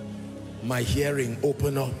 My hearing,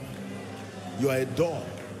 open up. You are a door.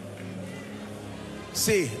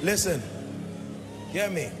 See, listen. Hear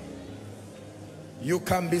me. You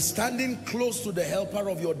can be standing close to the helper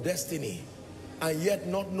of your destiny and yet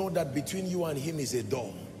not know that between you and him is a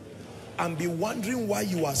door. And be wondering why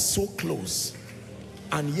you are so close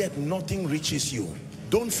and yet nothing reaches you.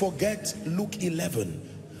 Don't forget Luke 11.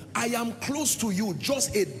 I am close to you,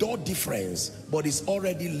 just a door difference, but it's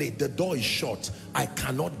already late. The door is shut. I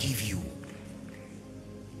cannot give you.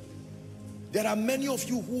 There are many of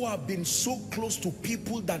you who have been so close to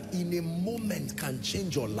people that in a moment can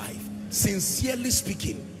change your life. Sincerely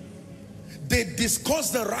speaking, they discuss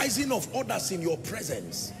the rising of others in your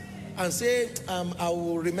presence and say, I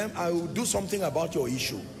will do something about your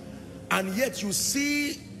issue. And yet you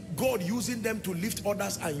see God using them to lift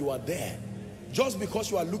others and you are there. Just because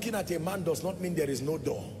you are looking at a man does not mean there is no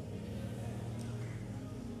door.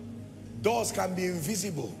 Doors can be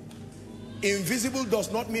invisible. Invisible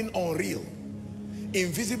does not mean unreal.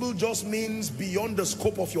 Invisible just means beyond the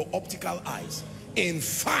scope of your optical eyes. In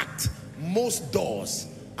fact, most doors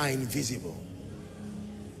are invisible.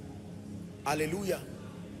 Hallelujah.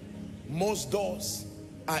 Most doors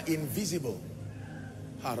are invisible.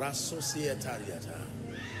 Harasosietariata.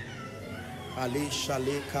 Ali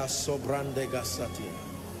Shalika Sobrande Gasati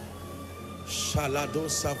Shalado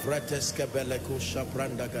Savreteske Beleko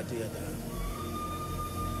Shabranda Gadiada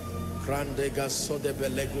Grande Gasode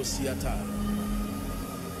Belego Siata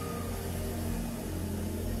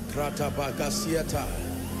Kratabagasiata.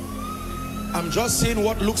 I'm just seeing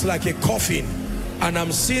what looks like a coffin and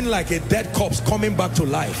I'm seeing like a dead corpse coming back to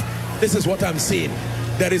life. This is what I'm seeing.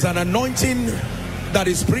 There is an anointing that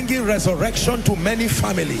is bringing resurrection to many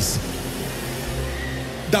families.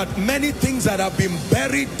 That many things that have been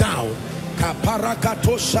buried down, this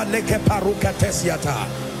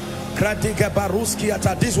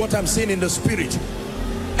is what I'm seeing in the spirit.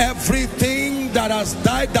 Everything that has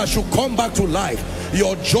died that should come back to life,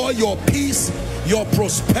 your joy, your peace, your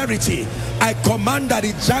prosperity, I command that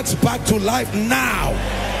it jacks back to life now.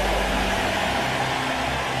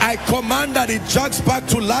 I command that it jacks back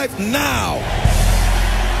to life now.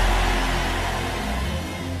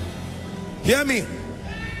 Hear me.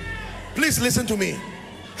 Please listen to me.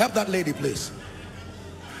 Help that lady, please.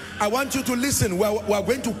 I want you to listen. We're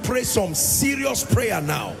going to pray some serious prayer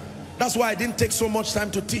now. That's why I didn't take so much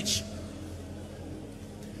time to teach.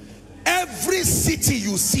 Every city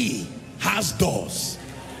you see has doors.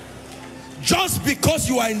 Just because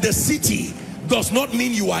you are in the city does not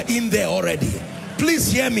mean you are in there already.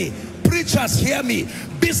 Please hear me. Preachers, hear me.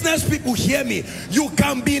 Business people, hear me. You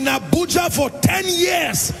can be in Abuja for 10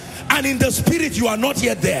 years and in the spirit you are not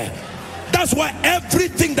yet there. That's why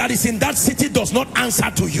everything that is in that city does not answer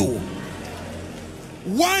to you.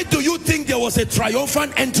 Why do you think there was a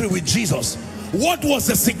triumphant entry with Jesus? What was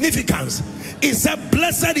the significance? He said,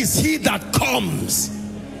 blessed is he that comes.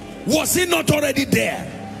 Was he not already there?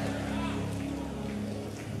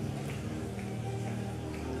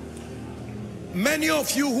 Many of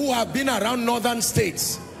you who have been around northern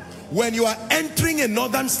states, when you are entering a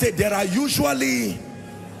northern state, there are usually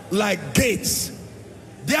like gates.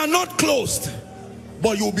 They are not closed,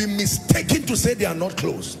 but you'll be mistaken to say they are not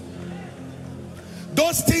closed.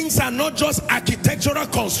 Those things are not just architectural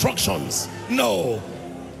constructions. No.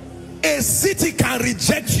 A city can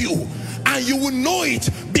reject you and you will know it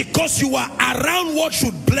because you are around what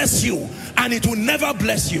should bless you, and it will never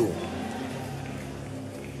bless you.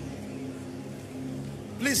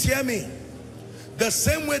 Please hear me. The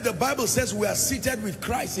same way the Bible says we are seated with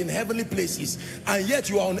Christ in heavenly places, and yet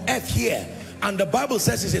you are on earth here, and the Bible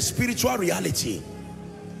says it's a spiritual reality.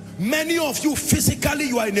 Many of you physically,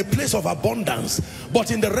 you are in a place of abundance,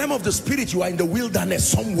 but in the realm of the spirit, you are in the wilderness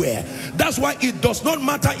somewhere. That's why it does not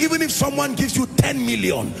matter even if someone gives you 10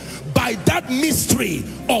 million. By that mystery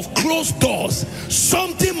of closed doors,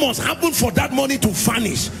 something must happen for that money to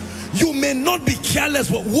vanish. You may not be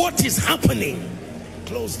careless, but what is happening?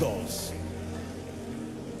 Closed doors.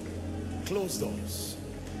 Closed doors.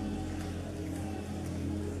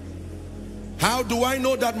 How do I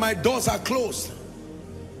know that my doors are closed?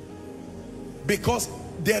 Because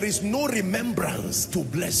there is no remembrance to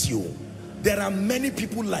bless you. There are many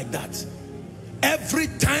people like that. Every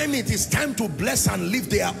time it is time to bless and live,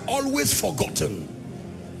 they are always forgotten.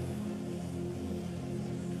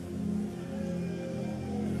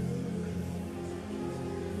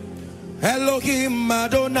 Elohim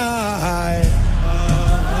Adonai.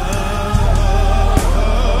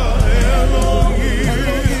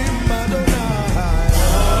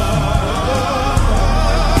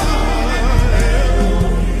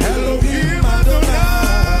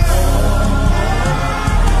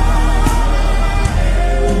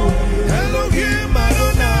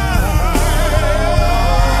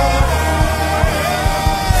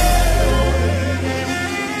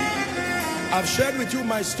 I've shared with you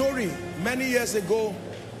my story. Many years ago,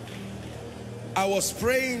 I was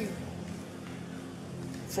praying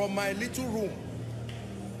from my little room,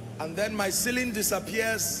 and then my ceiling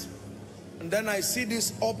disappears, and then I see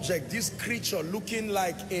this object, this creature looking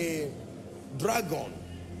like a dragon,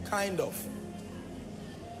 kind of.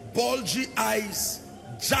 Bulgy eyes,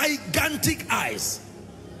 gigantic eyes.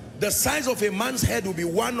 The size of a man's head will be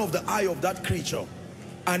one of the eye of that creature.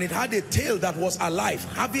 And it had a tail that was alive,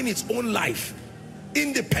 having its own life,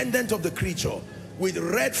 independent of the creature, with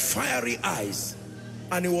red fiery eyes.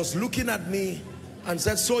 And he was looking at me and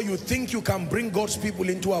said, so you think you can bring God's people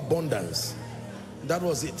into abundance? That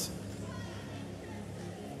was it.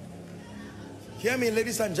 Hear me,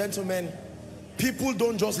 ladies and gentlemen. People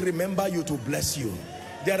don't just remember you to bless you.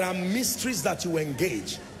 There are mysteries that you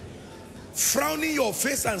engage. Frowning your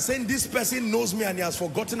face and saying this person knows me and he has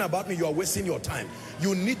forgotten about me, you are wasting your time.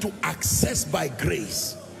 You need to access by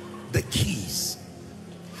grace the keys.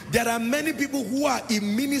 There are many people who are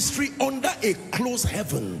in ministry under a closed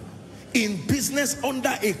heaven, in business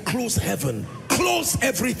under a closed heaven, close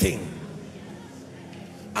everything,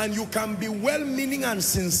 and you can be well-meaning and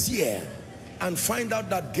sincere and find out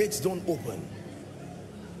that gates don't open.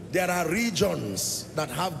 There are regions that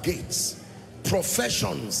have gates.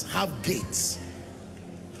 Professions have gates.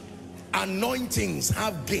 Anointings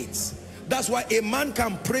have gates. That's why a man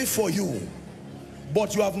can pray for you,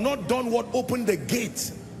 but you have not done what opened the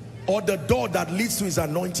gate or the door that leads to his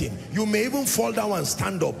anointing. You may even fall down and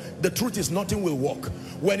stand up. The truth is, nothing will work.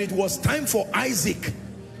 When it was time for Isaac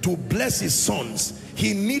to bless his sons,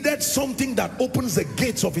 he needed something that opens the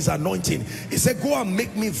gates of his anointing. He said, go and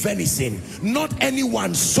make me venison, not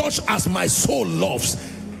anyone, such as my soul loves.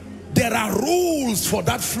 There are rules for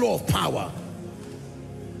that flow of power.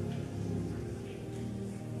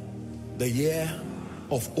 The year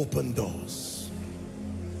of open doors.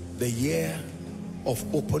 The year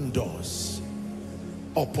of open doors.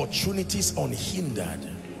 Opportunities unhindered.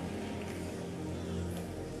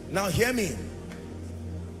 Now hear me.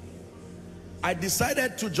 I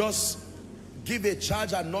decided to just give a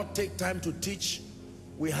charge and not take time to teach.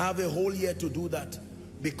 We have a whole year to do that,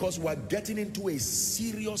 because we're getting into a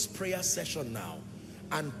serious prayer session now.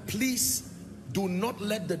 And please do not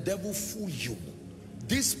let the devil fool you.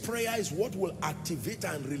 This prayer is what will activate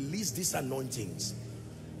and release these anointings.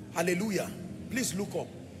 Hallelujah. Please look up.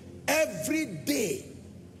 Every day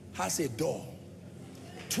has a door.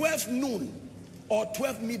 12 noon or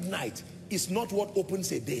 12 midnight is not what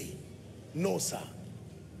opens a day. No, sir.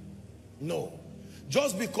 No.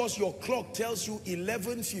 Just because your clock tells you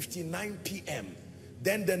 11:59 p.m.,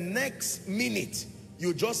 then the next minute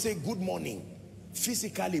you just say good morning.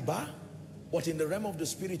 Physically, but in the realm of the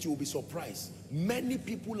spirit, you will be surprised. Many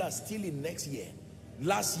people are still in next year,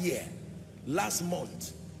 last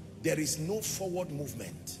month. There is no forward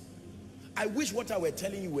movement. I wish what I were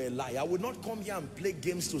telling you were a lie. I would not come here and play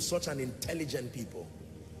games to such an intelligent people.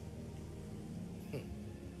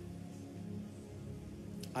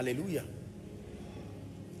 Hallelujah.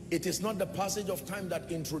 It is not the passage of time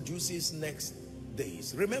that introduces next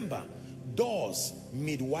days. Remember, doors,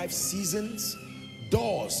 midwife seasons,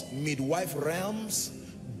 doors, midwife realms,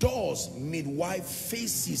 doors, midwife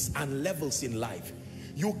phases and levels in life.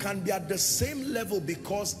 You can be at the same level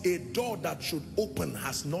because a door that should open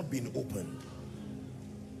has not been opened.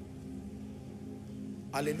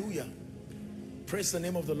 Hallelujah. Praise the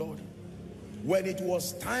name of the Lord. When it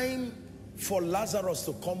was time for Lazarus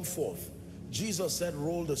to come forth, Jesus said,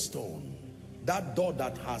 roll the stone. That door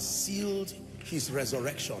that has sealed his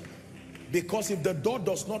resurrection. Because if the door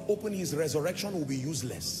does not open, his resurrection will be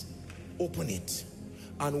useless. Open it.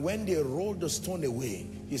 And when they rolled the stone away,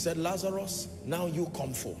 he said, Lazarus, now you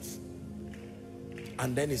come forth.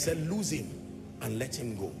 And then he said, loose him and let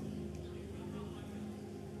him go.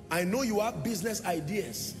 I know you have business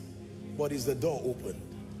ideas, but is the door open?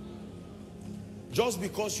 Just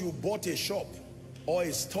because you bought a shop or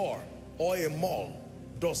a store or a mall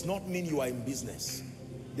does not mean you are in business.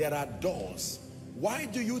 There are doors. Why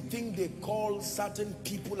do you think they call certain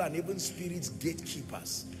people and even spirits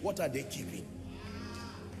gatekeepers? What are they keeping?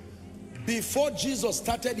 Before Jesus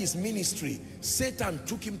started his ministry, Satan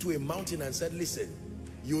took him to a mountain and said, listen,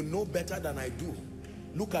 you know better than I do.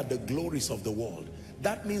 Look at the glories of the world.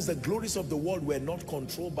 That means the glories of the world were not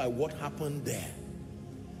controlled by what happened there.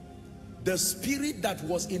 The spirit that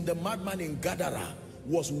was in the madman in Gadara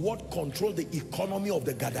was what controlled the economy of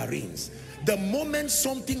the Gadarenes. The moment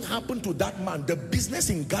something happened to that man, the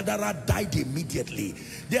business in Gadara died immediately.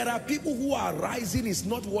 There are people who are rising, is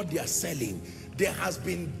not what they are selling. There has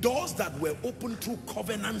been doors that were opened through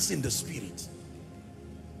covenants in the spirit.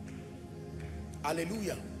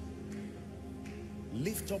 Hallelujah.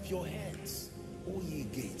 Lift up your heads, O ye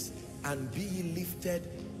gates, and be ye lifted,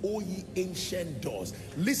 O ye ancient doors.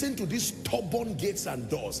 Listen to these stubborn gates and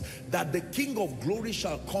doors, that the King of glory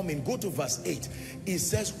shall come in. Go to verse 8. It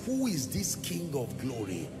says, who is this King of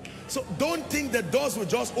glory? So don't think the doors will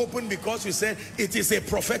just open because you said it is a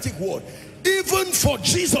prophetic word. Even for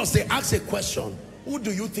Jesus, they ask a question. Who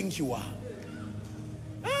do you think you are?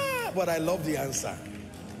 But I love the answer.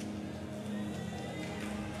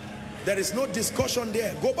 There is no discussion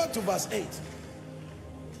there. Go back to verse 8.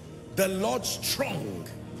 The Lord strong,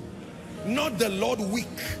 not the Lord weak.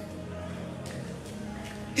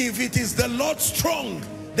 If it is the Lord strong,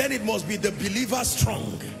 then it must be the believer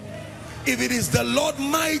strong. If it is the Lord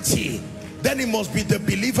mighty, then it must be the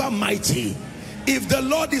believer mighty. If the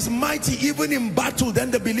Lord is mighty even in battle, then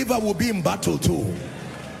the believer will be in battle too.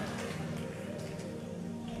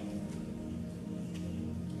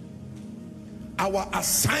 Our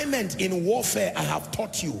assignment in warfare, I have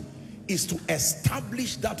taught you, is to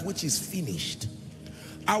establish that which is finished.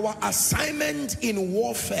 Our assignment in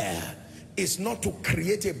warfare is not to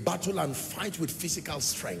create a battle and fight with physical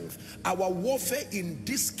strength. Our warfare in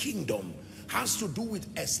this kingdom has to do with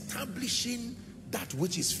establishing that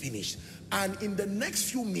which is finished. And in the next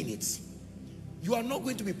few minutes, you are not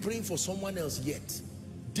going to be praying for someone else yet.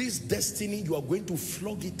 This destiny, you are going to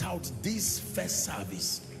flog it out this first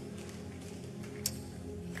service.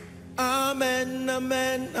 Amen,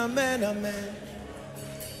 amen, amen, amen.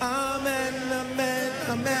 Amen, amen,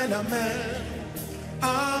 amen, amen.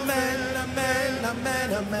 Amen, amen,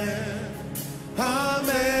 amen, amen.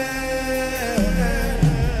 Amen.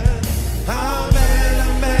 Amen,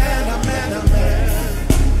 amen, amen, amen.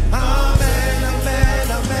 Amen,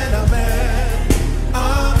 amen, amen, amen.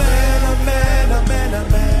 Amen, amen, amen,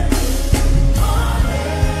 amen.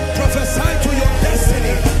 Prophesy to your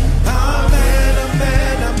destiny. Amen,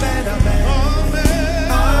 amen, amen, amen.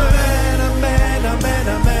 Amen, amen, amen,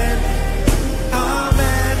 amen.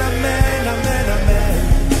 Amen, amen, amen, amen.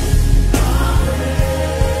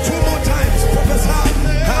 Two more times, prophesy.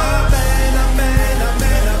 Amen, amen,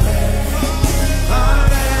 amen, amen.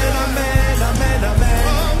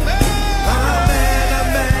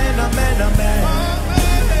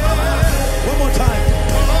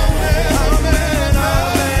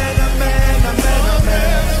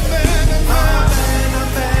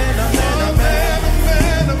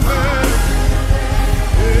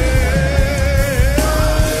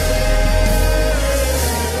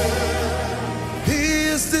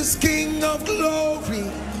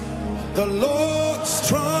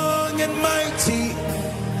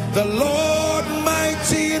 The Lord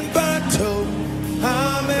mighty in battle.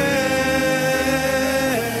 Amen.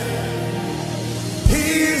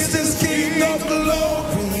 He is this King of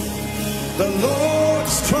glory. The Lord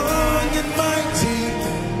strong and mighty.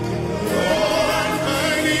 Lord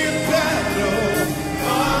mighty in battle.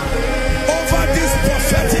 Amen. Over this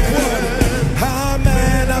prophetic word.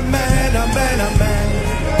 Amen, amen, amen, amen.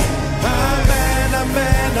 Amen,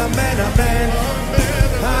 amen, amen, amen.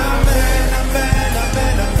 Amen, amen,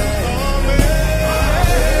 amen, amen.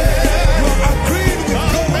 You are agreeing with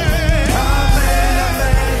God. Amen, amen,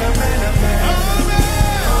 amen, amen.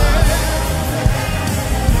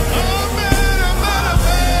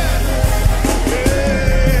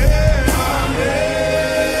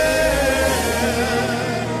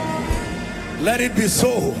 Let it be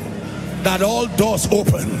so that all doors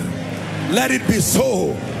open. Let it be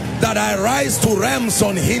so that I rise to realms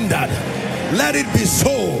unhindered. Let it be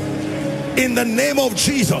so in the name of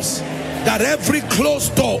Jesus that every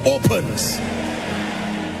closed door opens.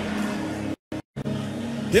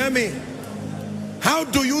 Hear me. How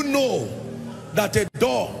do you know that a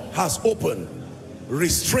door has opened?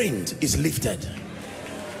 Restraint is lifted.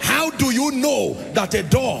 How do you know that a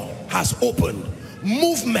door has opened?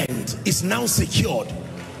 Movement is now secured.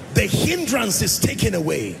 The hindrance is taken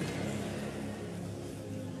away.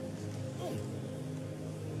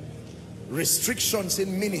 Restrictions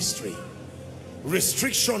in ministry,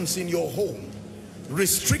 restrictions in your home,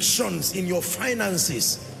 restrictions in your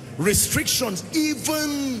finances, restrictions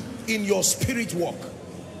even in your spirit walk.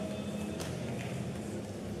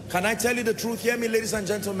 Can I tell you the truth? Hear me, ladies and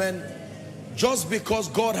gentlemen. Just because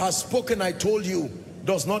God has spoken, I told you,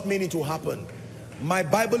 does not mean it will happen. My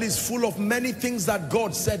Bible is full of many things that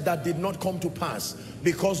God said that did not come to pass,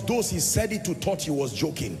 because those he said it to thought he was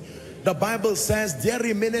joking. The Bible says there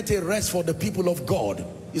remaineth a rest for the people of God.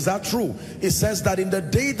 Is that true? It says that in the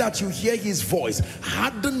day that you hear his voice,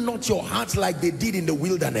 harden not your hearts like they did in the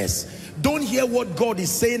wilderness. Don't hear what God is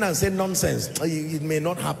saying and say nonsense. It may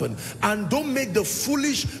not happen. And don't make the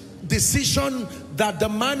foolish decision that the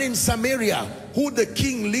man in Samaria, who the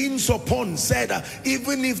king leans upon, said,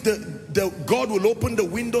 even if the God will open the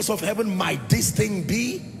windows of heaven, might this thing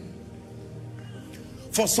be?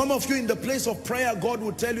 For some of you in the place of prayer, God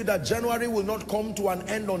will tell you that January will not come to an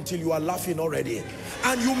end until you are laughing already.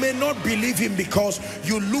 And you may not believe him, because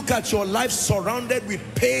you look at your life surrounded with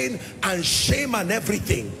pain and shame and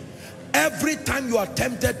everything. Every time you are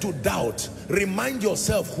tempted to doubt, remind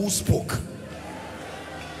yourself who spoke.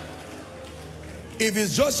 If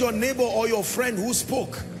it's just your neighbor or your friend who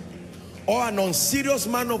spoke, or an unserious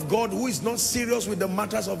man of God who is not serious with the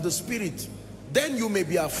matters of the spirit, then you may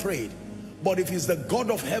be afraid. But if it's the God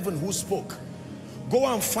of heaven who spoke,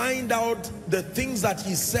 go and find out the things that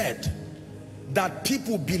he said that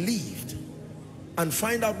people believed, and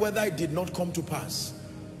find out whether it did not come to pass.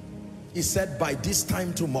 He said, by this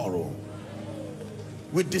time tomorrow.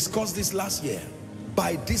 We discussed this last year.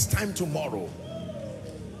 By this time tomorrow.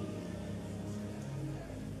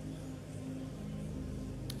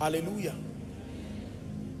 Hallelujah.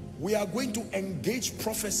 We are going to engage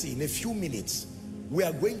prophecy in a few minutes. We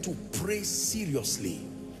are going to pray seriously.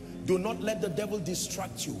 Do not let the devil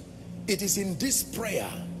distract you. It is in this prayer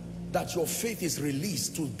that your faith is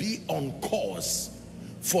released to be on course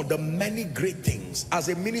for the many great things. As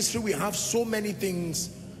a ministry, we have so many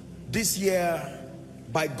things. This year,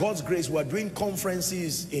 by God's grace, we are doing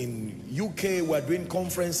conferences in UK, we are doing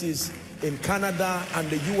conferences in Canada and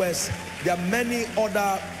the US. There are many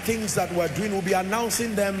other things that we're doing. We'll be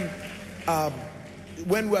announcing them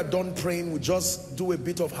when we're done praying. We just do a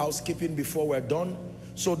bit of housekeeping before we're done.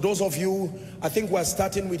 So those of you, I think we're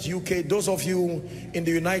starting with UK. Those of you in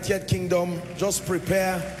the United Kingdom, just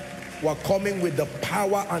prepare. We're coming with the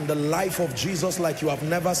power and the life of Jesus like you have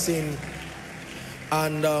never seen.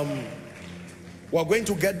 And we're going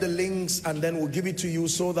to get the links, and then we'll give it to you,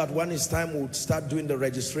 so that when it's time, we'll start doing the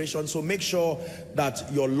registration. So make sure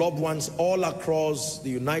that your loved ones all across the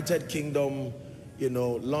United Kingdom, you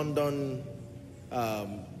know, London,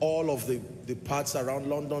 all of the parts around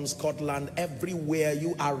London, Scotland, everywhere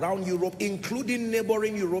you around Europe, including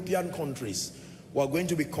neighboring European countries, we're going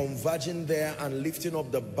to be converging there and lifting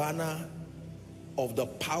up the banner of the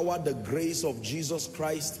power, the grace of Jesus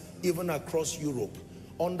Christ, even across Europe.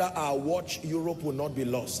 Under our watch, Europe will not be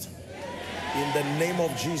lost. In the name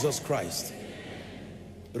of Jesus Christ.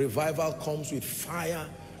 Revival comes with fire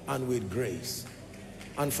and with grace.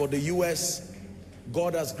 And for the US,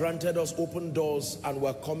 God has granted us open doors, and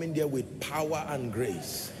we're coming there with power and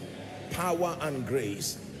grace. Power and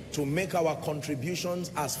grace to make our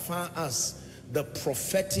contributions as far as the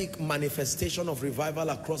prophetic manifestation of revival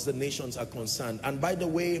across the nations are concerned. And by the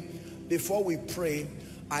way, before we pray,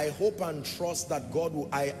 I hope and trust that God will,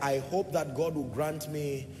 I hope that God will grant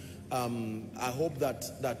me, I hope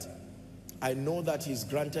that I know that he's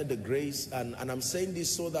granted the grace, and I'm saying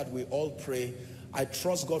this so that we all pray. I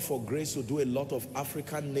trust God for grace to do a lot of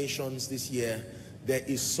African nations this year. There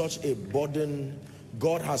is such a burden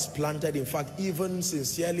God has planted. In fact, even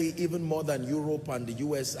sincerely, even more than Europe and the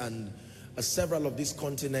US and several of these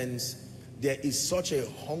continents, there is such a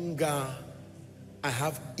hunger. I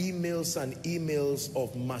have emails and emails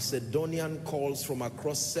of Macedonian calls from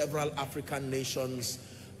across several African nations.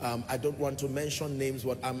 I don't want to mention names,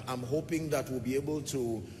 but I'm hoping that we'll be able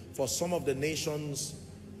to, for some of the nations,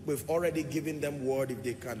 we've already given them word if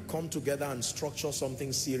they can come together and structure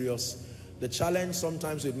something serious. The challenge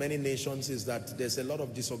sometimes with many nations is that there's a lot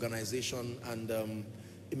of disorganization, and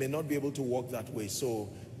it may not be able to work that way. So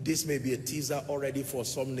this may be a teaser already for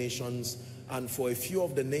some nations, and for a few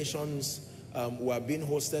of the nations who are being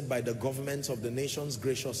hosted by the governments of the nations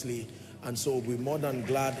graciously, and so we'll be more than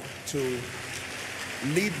glad to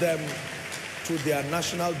lead them to their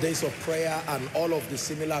national days of prayer and all of the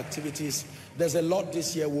similar activities. There's a lot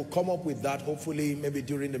this year. We'll come up with that hopefully maybe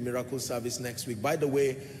during the miracle service next week. By the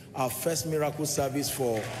way, our first miracle service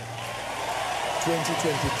for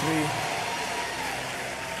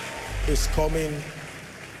 2023 is coming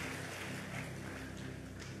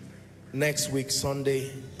next week,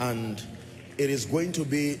 Sunday, and it is going to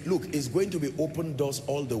be, look, it's going to be open doors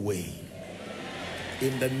all the way.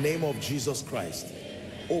 In the name of Jesus Christ,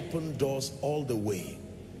 open doors all the way.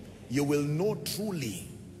 You will know truly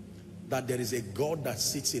that there is a God that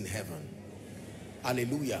sits in heaven.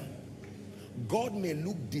 Hallelujah. God may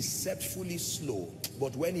look deceptively slow,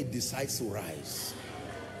 but when he decides to rise,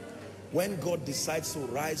 when God decides to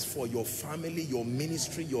rise for your family, your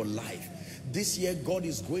ministry, your life, this year God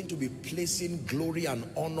is going to be placing glory and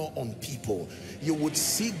honor on people. You would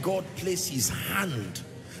see God place his hand,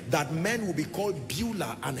 that men will be called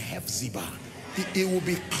Beulah and Hephzibah. It will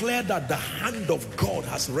be clear that the hand of God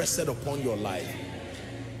has rested upon your life.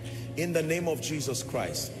 In the name of Jesus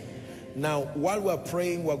Christ. Now, while we're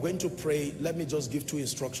praying, we're going to pray. Let me just give two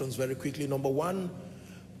instructions very quickly. Number one,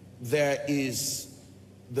 there is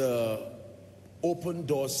the open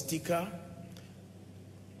door sticker.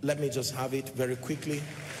 Let me just have it very quickly.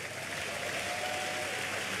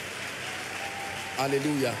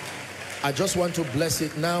 Hallelujah. I just want to bless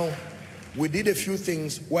it. Now, we did a few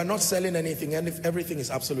things. We're not selling anything, and everything is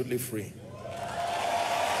absolutely free.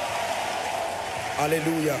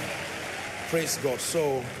 Hallelujah. Praise God.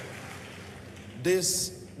 So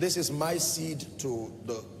this is my seed to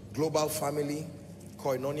the global family,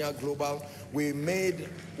 Koinonia Global. We made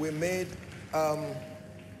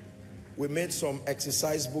some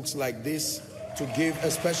exercise books like this to give,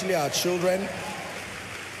 especially our children.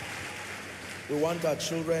 We want our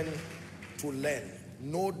children to learn.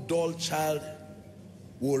 No dull child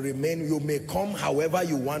will remain. You may come however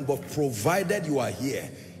you want, but provided you are here,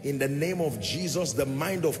 in the name of Jesus, the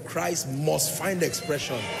mind of Christ must find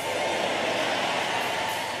expression.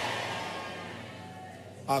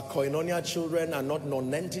 Our Koinonia children are not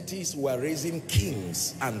non-entities. We are raising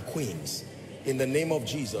kings and queens in the name of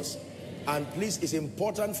Jesus. And please, it's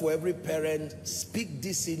important for every parent, speak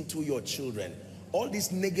this into your children. All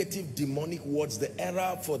these negative demonic words, the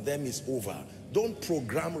era for them is over. Don't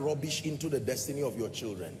program rubbish into the destiny of your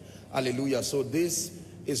children. Hallelujah. So this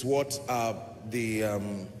is what the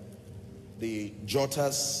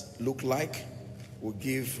jotters look like. We'll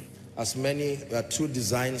give as many, two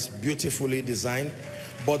designs, beautifully designed.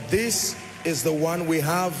 But this is the one we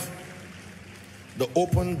have, the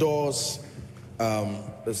open doors,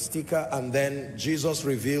 the sticker, and then Jesus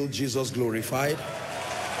revealed, Jesus glorified.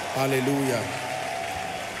 Hallelujah.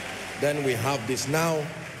 Then we have this. Now,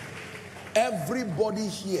 everybody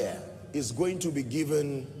here is going to be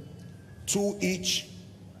given two each.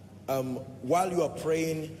 While you are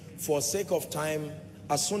praying, for sake of time,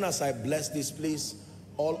 as soon as I bless this, please,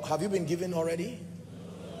 all, have you been given already?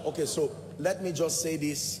 Okay, so let me just say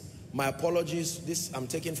this. My apologies. This I'm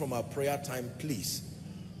taking from our prayer time, please.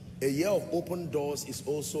 A year of open doors is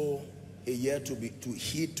also a year to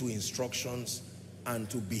heed to instructions and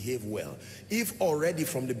to behave well. If already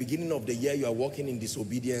from the beginning of the year you are walking in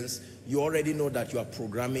disobedience, you already know that you are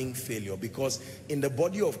programming failure, because in the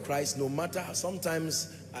body of Christ, no matter,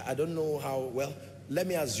 sometimes I don't know how, well, let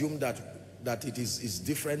me assume that it is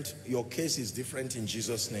different. Your case is different in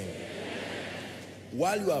Jesus' name.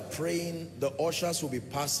 While you are praying, the ushers will be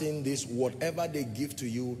passing this, whatever they give to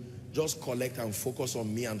you, Just collect and focus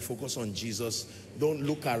on me and focus on Jesus. Don't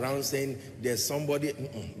look around saying there's somebody.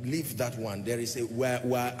 Leave that one. There is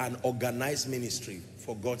we're an organized ministry,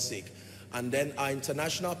 for God's sake. And then our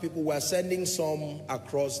international people, we're sending some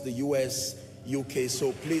across the US, UK.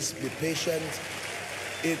 So please be patient.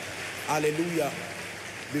 Hallelujah.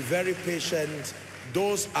 Be very patient.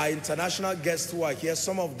 Those are international guests who are here.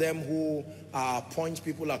 Some of them who appoint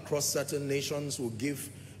people across certain nations will give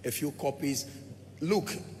a few copies.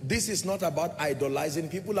 Look, this is not about idolizing.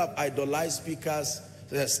 People have idolized speakers,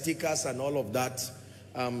 stickers and all of that.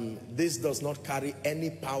 This does not carry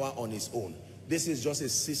any power on its own. This is just a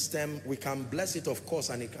system. We can bless it, of course,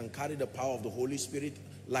 and it can carry the power of the Holy Spirit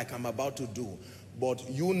like I'm about to do. But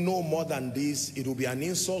you know more than this. It will be an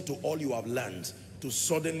insult to all you have learned to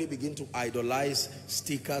suddenly begin to idolize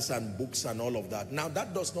stickers and books and all of that. Now,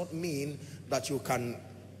 that does not mean that you can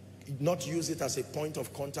not use it as a point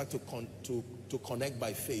of contact to connect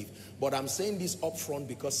by faith. But I'm saying this up front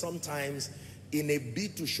because sometimes in a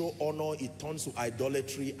bid to show honor, it turns to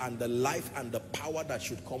idolatry, and the life and the power that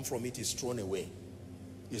should come from it is thrown away.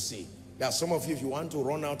 You see, there are some of you, if you want to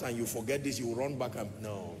run out and you forget this, you will run back and,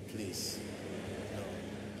 no, please.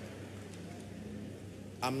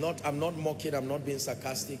 I'm not mocking, I'm not being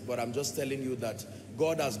sarcastic, but I'm just telling you that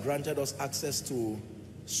God has granted us access to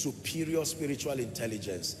superior spiritual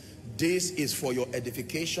intelligence. This is for your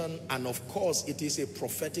edification, and of course it is a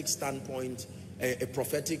prophetic standpoint, a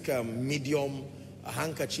prophetic medium.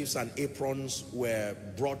 Handkerchiefs and aprons were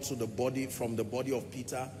brought to the body from the body of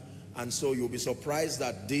Peter, and so you'll be surprised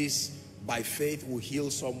that this by faith will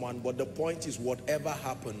heal someone. But the point is, whatever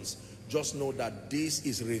happens, just know that this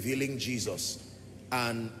is revealing Jesus.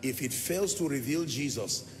 And if it fails to reveal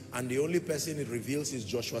Jesus, and the only person it reveals is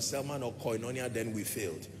Joshua Selman or Koinonia, then we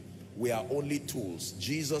failed. We are only tools.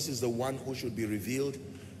 Jesus is the one who should be revealed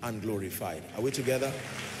and glorified. Are we together?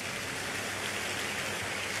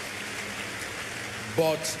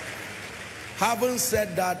 But having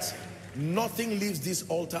said that, nothing leaves this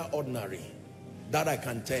altar ordinary. That I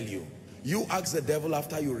can tell you. You ask the devil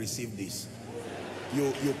after you receive this.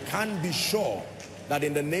 You can be sure that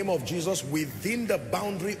in the name of Jesus, within the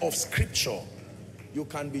boundary of scripture, you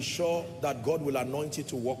can be sure that God will anoint you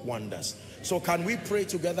to work wonders. So can we pray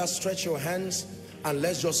together? Stretch your hands and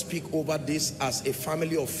let's just speak over this as a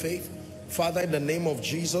family of faith. Father, in the name of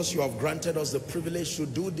Jesus, you have granted us the privilege to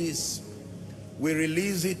do this. We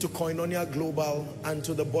release it to Koinonia Global and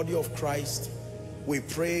to the body of Christ. We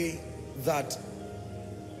pray that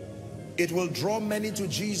it will draw many to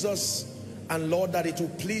Jesus, and Lord, that it will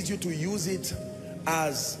please you to use it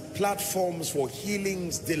as platforms for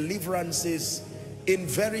healings, deliverances in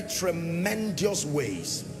very tremendous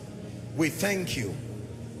ways. We thank you.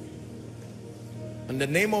 In the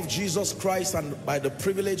name of Jesus Christ and by the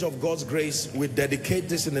privilege of God's grace, we dedicate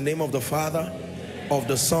this in the name of the Father, of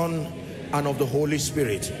the Son, and of the Holy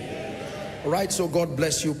Spirit. All right, so God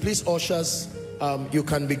bless you. Please, ushers, you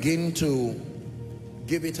can begin to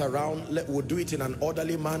give it around. We'll do it in an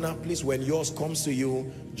orderly manner. Please, when yours comes to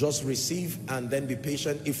you, just receive and then be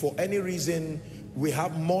patient. If for any reason we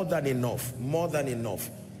have more than enough,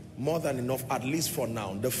 at least for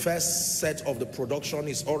now. The first set of the production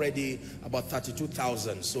is already about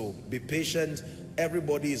 32,000. So be patient.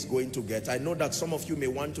 Everybody is going to get. I know that some of you may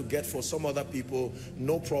want to get for some other people.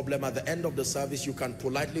 No problem. At the end of the service, you can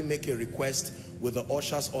politely make a request with the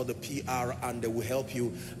ushers or the PR, and they will help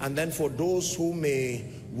you. And then for those who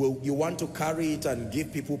you want to carry it and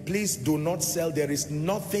give people, please do not sell. There is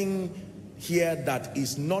nothing here that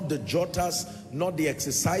is not the jotters, not the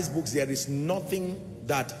exercise books. There is nothing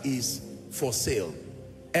that is for sale.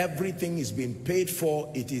 Everything is being paid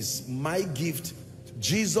for. It is my gift,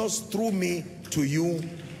 Jesus through me to you.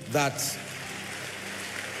 That,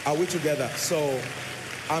 are we together? So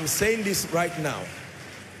I'm saying this right now.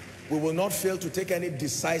 We will not fail to take any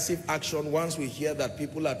decisive action once we hear that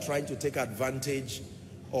people are trying to take advantage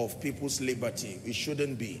of people's liberty. It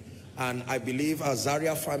shouldn't be. And I believe our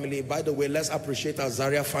Zaria family, by the way, let's appreciate our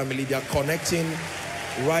Zaria family. They are connecting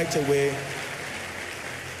right away.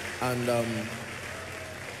 And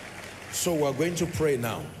so we're going to pray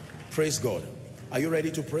now. Praise God. Are you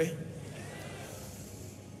ready to pray?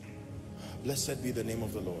 Blessed be the name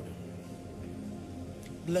of the Lord.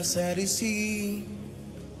 Blessed is he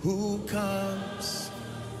who comes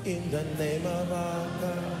in the name of our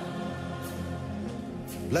God.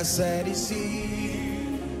 Blessed is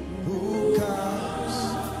he who comes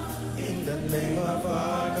in the name of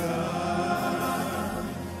our God.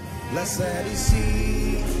 Blessed is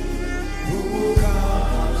he who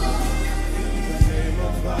comes in the name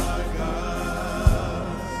of our God.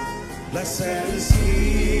 Blessed is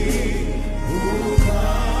he who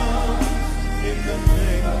comes Go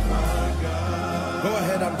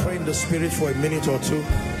ahead and pray in the spirit for a minute or two.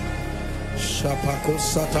 Shapako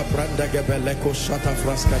sata branda gebeleko shata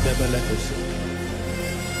fraska debelekos.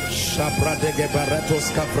 Shapra de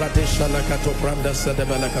gebaratos kaprade shalakato branda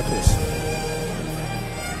sedebelekatos.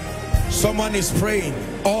 Someone is praying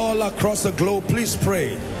all across the globe. Please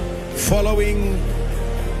pray. Following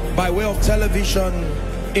by way of television,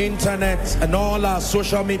 internet, and all our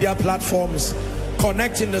social media platforms.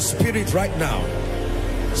 Connect in the spirit right now.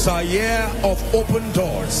 It's a year of open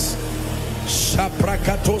doors.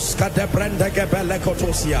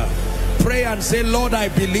 Pray and say, Lord, I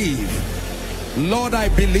believe. Lord, I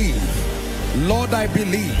believe. Lord, I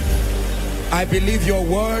believe. I believe your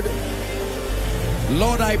word.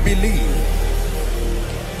 Lord, I believe.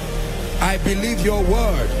 I believe your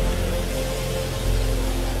word.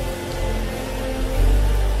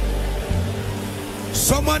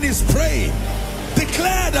 Someone is praying.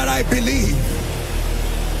 Declare that I believe.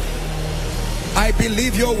 I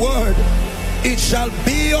believe your word. It shall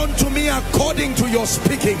be unto me according to your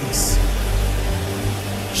speakings.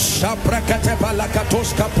 Shaprakate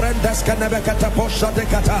balakatos kaprendas kanebekata posha de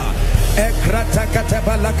kata. Ekrata kate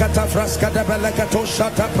balakata fraska de belakato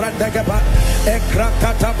shata brandegaba.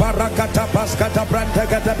 Ekrakata barakata paskata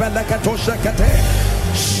brandega de belakato shakate.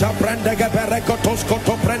 Shabrandega berekotos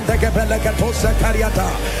koto brandega belakatos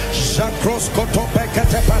kariata. Shakros koto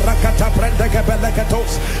bekate barakata brandega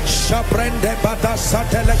belakatos. Shabrande bata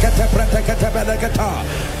satelekate brandega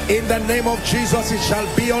belakata. In the name of Jesus, it shall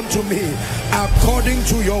be unto me according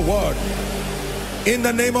to your word. In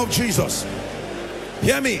the name of Jesus.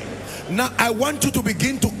 Hear me. Now I want you to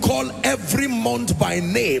begin to call every month by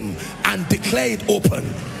name and declare it open.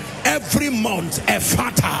 Every month,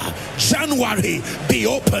 EPHPHATHA. January, be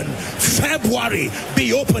open. February,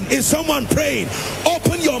 be open. Is someone praying?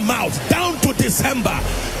 Open your mouth down to December.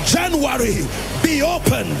 January, be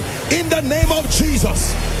open in the name of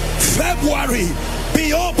Jesus. February,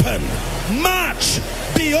 be open. March,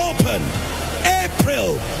 be open.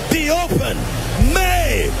 April, be open.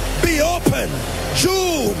 May, be open.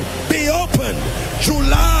 June, be open.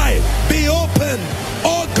 July, be open.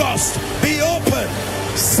 August, be open.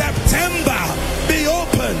 September, be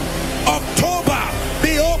open. October,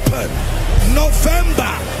 be open.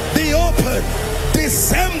 November, be open.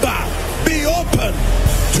 December, be open.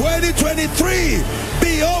 2023,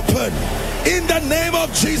 be open in the name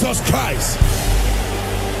of Jesus Christ.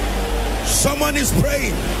 Someone is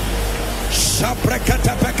praying.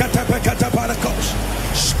 Shaprakata pakata pakata parakos.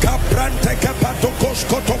 Skaprante kapatokos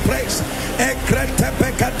koto praise. Ekrete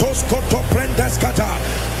pekatos koto prendas kata.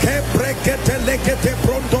 Kebrekete lekete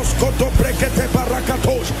prondos koto brekete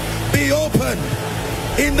barakatos. Be open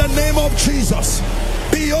in the name of Jesus.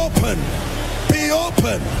 Be open. Be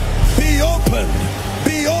open. Be open.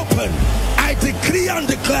 Be open. I decree and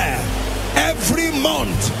declare every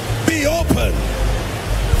month be open.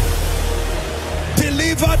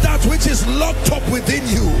 Deliver that which is locked up within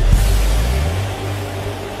you.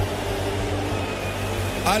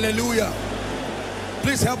 Hallelujah.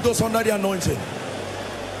 Please help those under the anointing.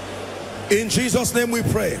 In Jesus' name we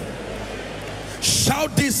pray.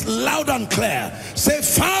 Shout this loud and clear. Say,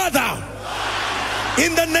 Father,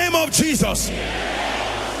 in the name of Jesus,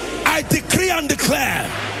 I decree and declare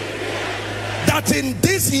that in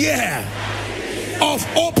this year of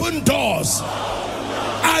open doors,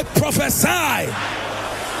 I prophesy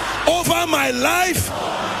over my life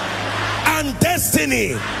and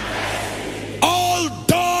destiny. All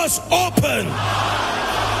doors open.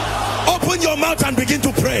 Open your mouth and begin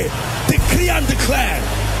to pray. Decree and declare.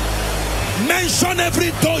 Mention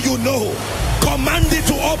every door you know. Command it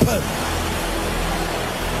to open.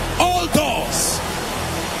 All doors.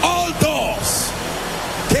 All doors.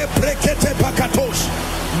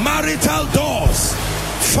 Marital doors.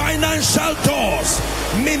 Financial doors.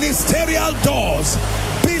 Ministerial doors.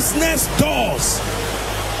 Business doors.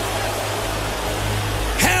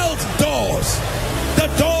 Health doors. The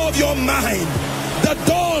door of your mind. The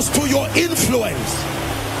doors to your influence.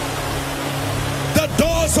 The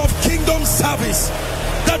doors of kingdom service.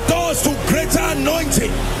 The doors to greater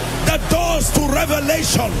anointing. The doors to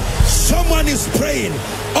revelation. Someone is praying.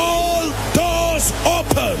 All doors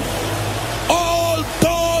open. All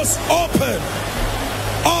doors open.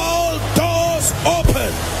 All doors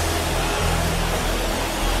open.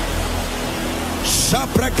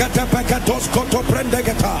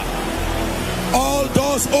 All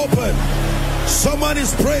doors open. Someone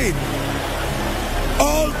is praying.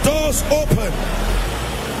 All doors open.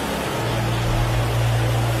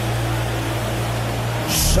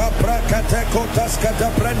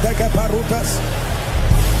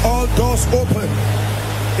 All doors open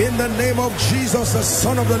In the name of Jesus, the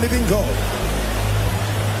Son of the living God.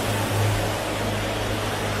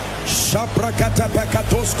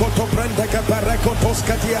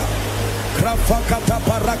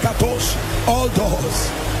 All doors,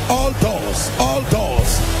 all doors, all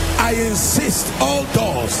doors. I insist, all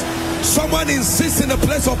doors. Someone insists in a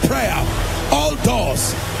place of prayer. All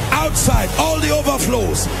doors, outside, all the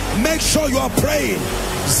overflows. Make sure you are praying.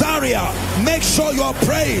 Zaria, make sure you are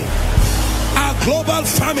praying. Our global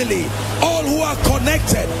family, all who are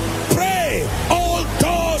connected, pray. All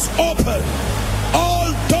doors open.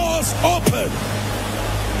 All doors open.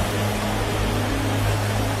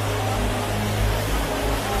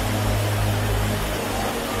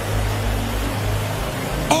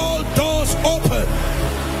 All doors open.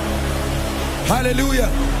 Hallelujah.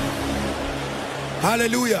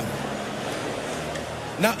 Hallelujah.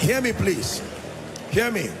 Now hear me, please.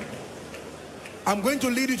 Hear me. I'm going to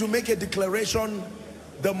lead you to make a declaration.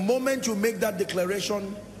 The moment you make that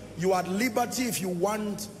declaration, you are at liberty if you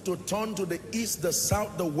want to turn to the east, the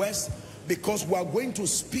south, the west, because we are going to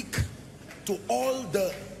speak to all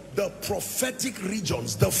the prophetic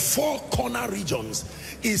regions, the four corner regions.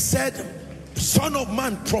 He said, Son of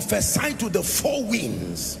man, prophesy to the four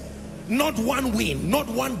winds. Not one wind, not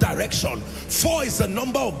one direction. Four is the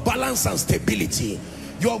number of balance and stability.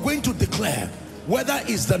 You are going to declare, whether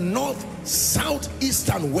it's the north, south, east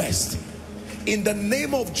and west, in the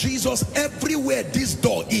name of Jesus, everywhere this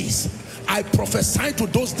door is, I prophesy to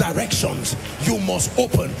those directions, you must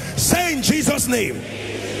open. Say in Jesus' name,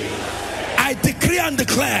 I decree and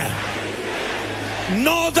declare,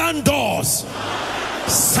 northern doors,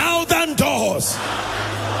 southern doors,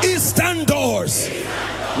 eastern doors,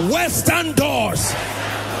 western doors,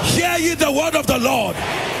 hear ye the word of the Lord,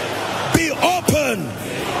 be open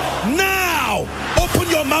now. Open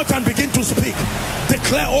your mouth and begin to speak.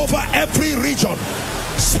 Declare over every region,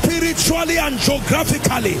 spiritually and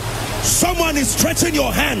geographically. Someone is stretching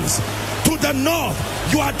your hands to the north.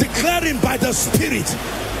 You are declaring by the Spirit.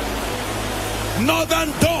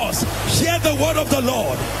 Northern doors, hear the word of the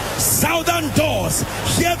Lord. Southern doors,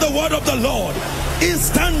 hear the word of the Lord.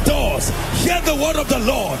 Eastern doors, hear the word of the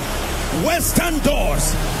Lord. Western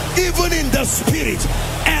doors, even in the Spirit,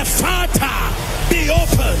 EPHPHATHA, be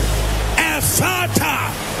open.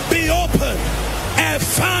 EPHPHATHA, be open.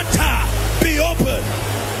 EPHPHATHA, be open.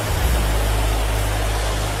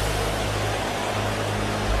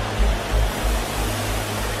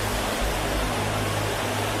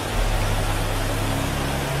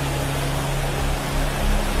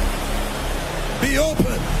 Be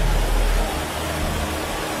open.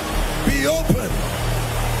 Be open.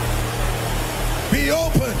 Be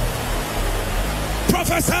open.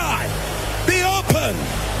 Prophesy. Be open.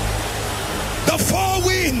 The four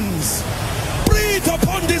winds, breathe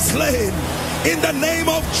upon this land in the name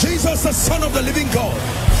of Jesus, the Son of the living God.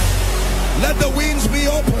 Let the winds be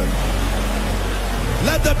open.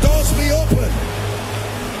 Let the doors be open.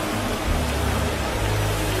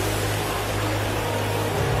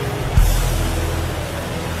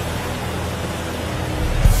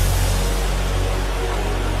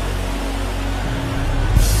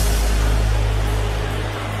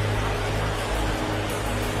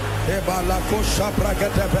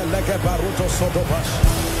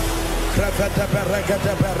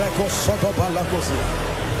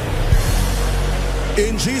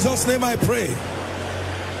 In Jesus' name I pray.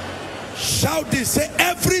 Shout this, say,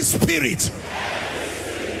 every spirit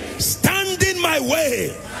stand in my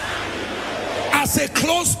way as a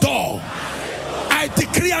closed door, I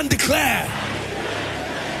decree and declare,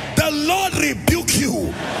 the Lord rebuke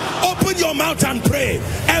you. Open your mouth and pray.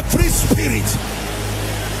 Every spirit,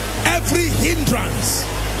 every hindrance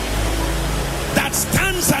that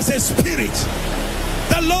stands as a spirit,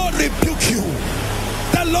 the Lord rebuke you.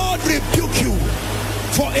 The Lord rebuke you.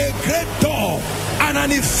 For a great door and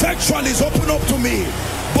an effectual is open up to me,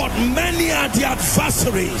 but many are the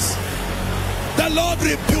adversaries. The Lord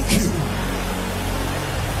rebuke you.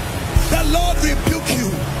 The Lord rebuke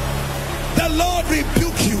you. The Lord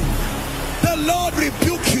rebuke you. The Lord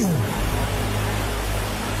rebuke you.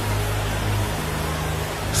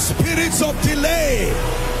 Spirits of delay,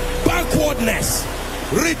 backwardness,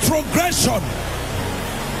 retrogression,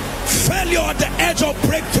 failure at the edge of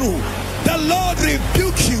breakthrough, the Lord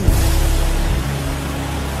rebuke you.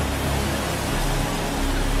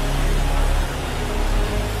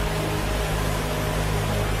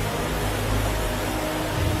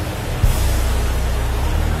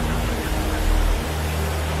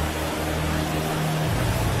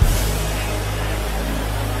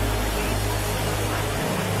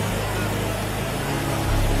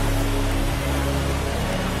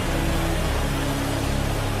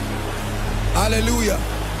 Hallelujah.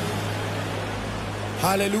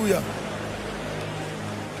 Hallelujah.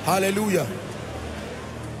 Hallelujah.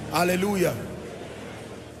 Hallelujah.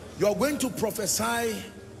 You're going to prophesy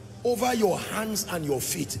over your hands and your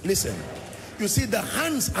feet. Listen, you see, the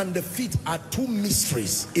hands and the feet are two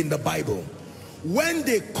mysteries in the Bible. When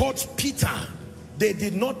they caught Peter, they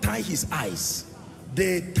did not tie his eyes.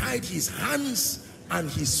 They tied his hands and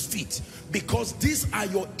his feet, because these are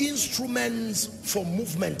your instruments for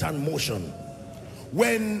movement and motion.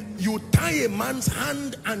 When you tie a man's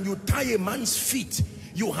hand and you tie a man's feet,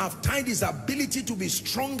 you have tied his ability to be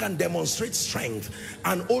strong and demonstrate strength,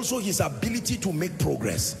 and also his ability to make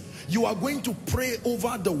progress. You are going to pray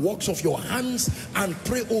over the works of your hands and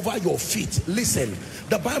pray over your feet. Listen,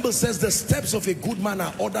 the Bible says the steps of a good man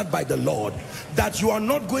are ordered by the Lord, that you are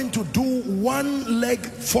not going to do one leg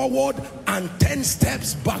forward and 10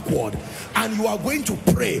 steps backward. And you are going to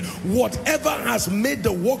pray, whatever has made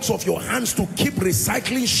the works of your hands to keep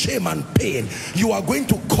recycling shame and pain, you are going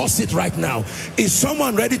to curse it right now. Is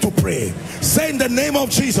someone ready to pray? Say, in the name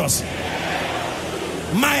of Jesus,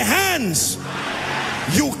 my hands,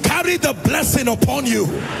 you carry the blessing upon you.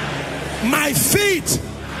 My feet,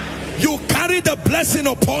 you carry the blessing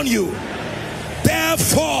upon you.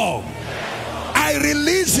 Therefore, I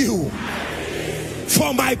release you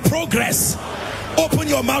for my progress. Open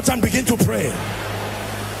your mouth and begin to pray.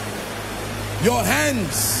 Your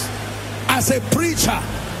hands, as a preacher,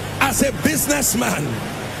 as a businessman,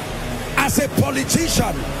 as a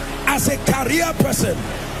politician, as a career person,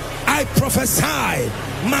 I prophesy,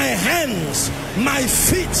 my hands, my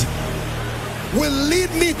feet will lead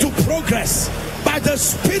me to progress by the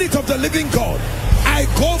Spirit of the living God. I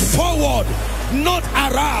go forward, not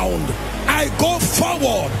around. I go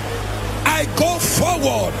forward. I go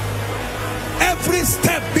forward. Every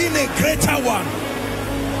step being a greater one.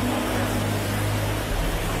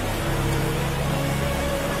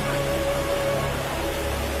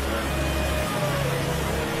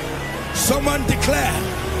 Someone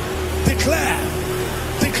declare. Declare,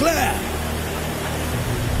 declare.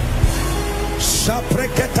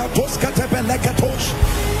 Shapreketa toskate belekatosh,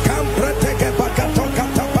 kampreteke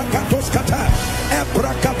bakatokata bakatoskata,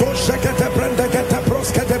 ebrakatoshekete brendekete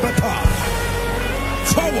proskete beta.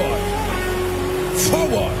 Forward,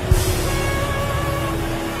 forward.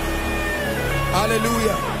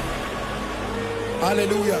 Hallelujah.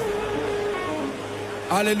 Hallelujah.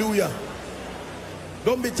 Hallelujah.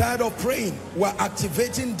 Don't be tired of praying. We're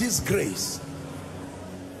activating this grace.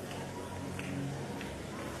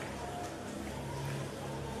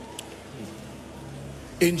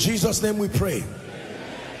 In Jesus' name we pray.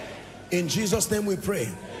 In Jesus' name we pray.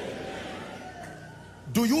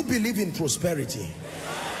 Do you believe in prosperity?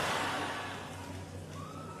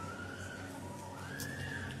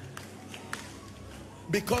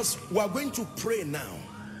 Because we're going to pray now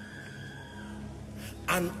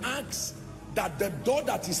and ask that the door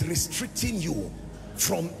that is restricting you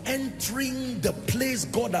from entering the place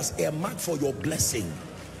God has earmarked for your blessing,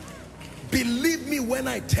 believe me when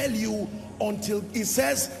I tell you, until it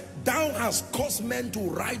says, thou hast caused men to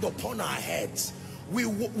ride upon our heads. We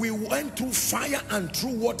went through fire and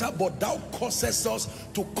through water, but thou causest us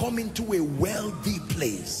to come into a wealthy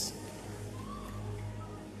place.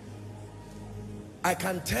 I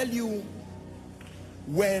can tell you,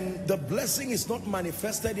 when the blessing is not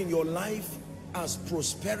manifested in your life as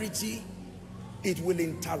prosperity, it will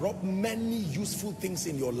interrupt many useful things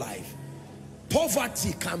in your life.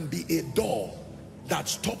 Poverty can be a door that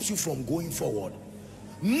stops you from going forward.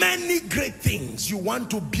 Many great things you want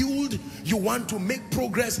to build, you want to make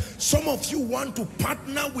progress. Some of you want to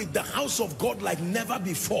partner with the house of God like never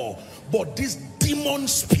before, but this demon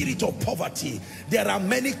spirit of poverty, there are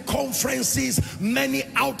many conferences, many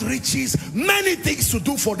outreaches, many things to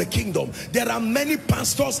do for the kingdom. There are many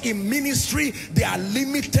pastors in ministry, they are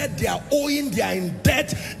limited, they are owing, they are in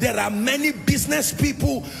debt. There are many business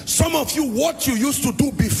people. Some of you, what you used to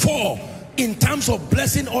do before in terms of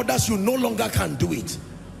blessing others, you no longer can do it.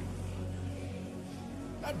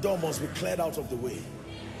 That door must be cleared out of the way.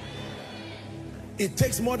 It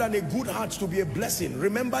takes more than a good heart to be a blessing.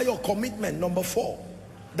 Remember your commitment, number 4,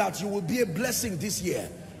 that you will be a blessing this year.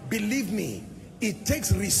 Believe me, it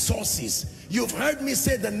takes resources. You've heard me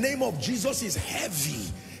say the name of Jesus is heavy.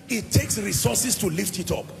 It takes resources to lift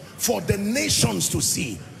it up for the nations to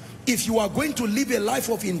see. If you are going to live a life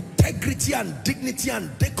of integrity and dignity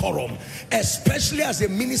and decorum, especially as a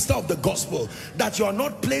minister of the gospel, that you are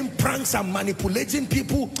not playing pranks and manipulating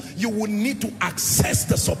people, you will need to access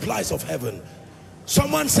the supplies of heaven.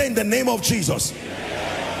 Someone say, in the name of Jesus.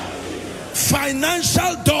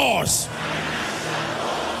 Financial doors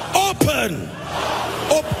open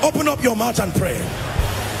Open up your mouth and pray.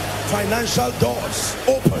 Financial doors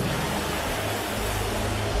open.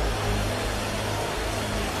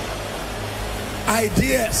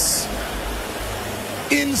 Ideas,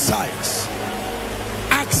 insights,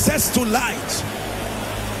 access to light,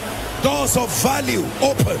 doors of value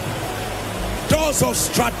open, doors of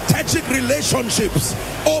strategic relationships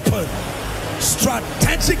open,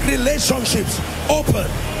 strategic relationships open,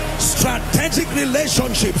 strategic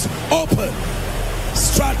relationships open,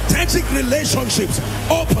 strategic relationships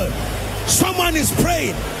open. Someone is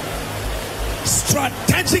praying.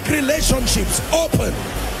 Strategic relationships open.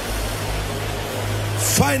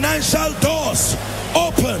 Financial doors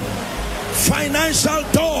open. Financial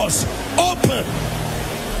doors open.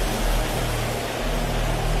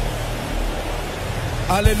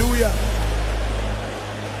 Hallelujah.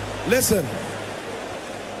 Listen,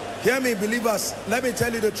 hear me, believers. Let me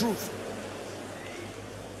tell you the truth.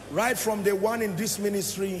 Right from day one in this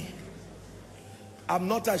ministry, I'm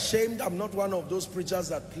not ashamed. I'm not one of those preachers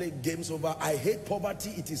that play games over. I hate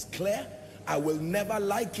poverty. It is clear. I will never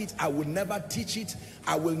like it. I will never teach it.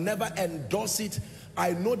 I will never endorse it.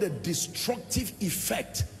 I know the destructive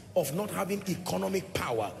effect of not having economic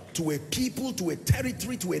power to a people, to a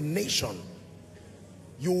territory, to a nation.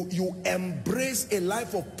 You embrace a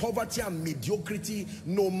life of poverty and mediocrity.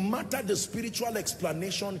 No matter the spiritual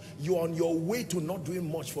explanation, you're on your way to not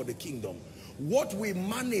doing much for the kingdom. What we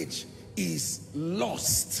manage is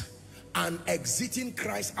lost and exiting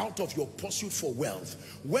Christ out of your pursuit for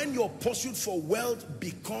wealth. When your pursuit for wealth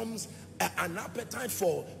becomes an appetite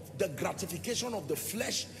for the gratification of the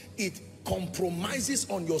flesh, it compromises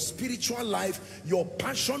on your spiritual life, your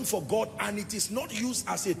passion for God, and it is not used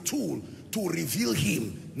as a tool to reveal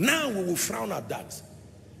him. Now we will frown at that,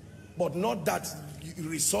 but not that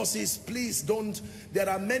resources. Please don't. There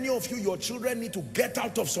are many of you, your children need to get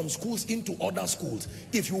out of some schools into other schools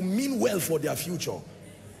if you mean well for their future.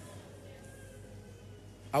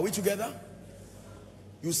 Are we together?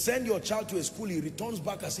 You send your child to a school, he returns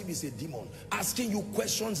back as if he's a demon, asking you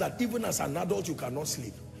questions that even as an adult you cannot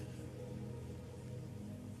sleep.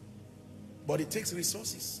 But it takes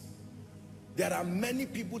resources. There are many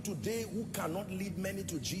people today who cannot lead many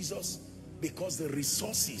to Jesus because the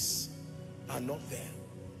resources are not there.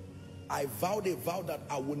 I vowed a vow that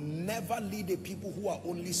I will never lead a people who are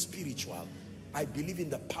only spiritual. I believe in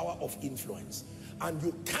the power of influence. And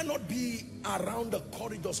you cannot be around the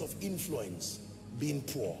corridors of influence being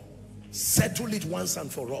poor. Settle it once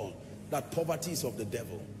and for all that poverty is of the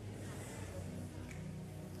devil.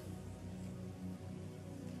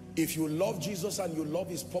 If you love Jesus and you love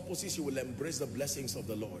his purposes, you will embrace the blessings of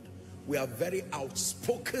the Lord. We are very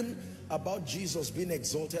outspoken about Jesus being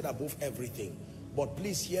exalted above everything. But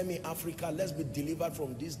please hear me, Africa, let's be delivered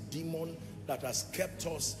from this demon that has kept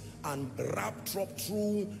us and wrapped up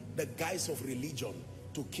through the guise of religion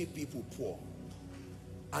to keep people poor.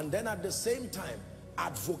 And then at the same time,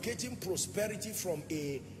 advocating prosperity from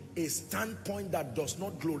a standpoint that does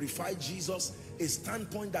not glorify Jesus, a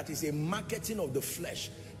standpoint that is a marketing of the flesh,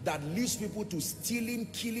 that leads people to stealing,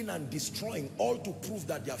 killing, and destroying, all to prove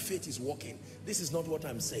that their faith is working. This is not what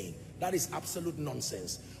I'm saying. That is absolute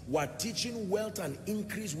nonsense. We're teaching wealth and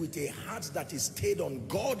increase with a heart that is stayed on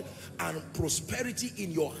God, and prosperity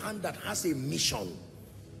in your hand that has a mission.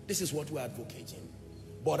 This is what we're advocating.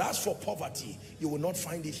 But as for poverty, you will not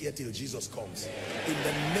find it here till Jesus comes. In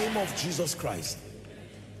the name of Jesus Christ.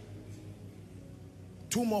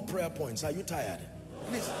 2 more prayer points. Are you tired?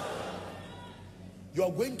 Please. You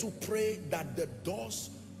are going to pray that the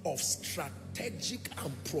doors of strategic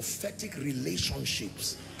and prophetic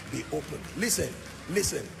relationships be opened. Listen,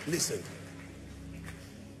 listen, listen.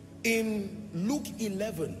 In Luke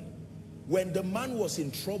 11, when the man was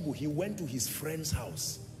in trouble, he went to his friend's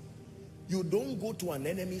house. You don't go to an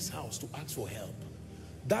enemy's house to ask for help.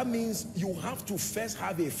 That means you have to first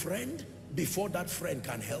have a friend before that friend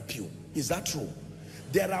can help you. Is that true?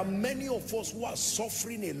 There are many of us who are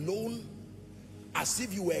suffering alone, as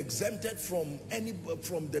if you were exempted from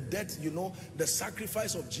the death, you know, the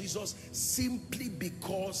sacrifice of Jesus, simply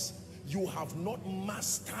because you have not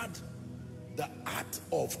mastered the art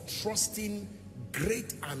of trusting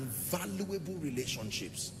great and valuable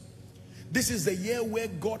relationships. This is the year where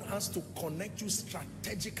God has to connect you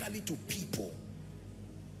strategically to people.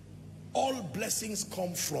 All blessings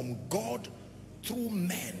come from God through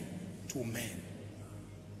men to men.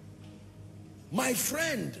 My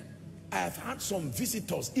friend, I have had some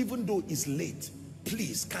visitors, even though it's late.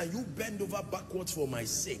 Please, can you bend over backwards for my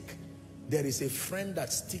sake? There is a friend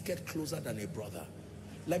that sticketh closer than a brother.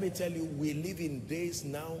 Let me tell you, we live in days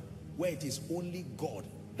now where it is only God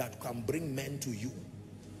that can bring men to you.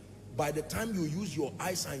 By the time you use your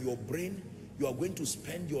eyes and your brain, you are going to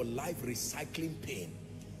spend your life recycling pain.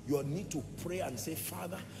 You need to pray and say,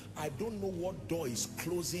 Father, I don't know what door is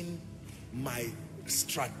closing my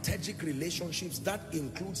strategic relationships. That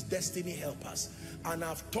includes destiny helpers. And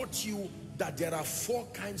I've taught you that there are 4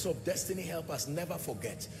 kinds of destiny helpers. Never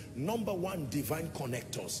forget. Number 1, divine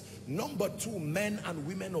connectors. Number 2, men and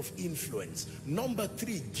women of influence. Number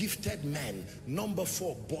 3, gifted men. Number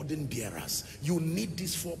 4, burden bearers. You need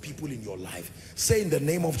these 4 people in your life. Say, in the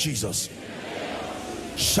name of Jesus.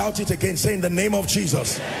 Shout it again. Say, in the name of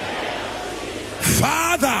Jesus.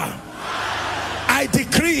 Father, I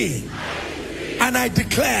decree and I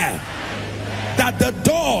declare that the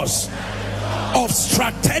doors of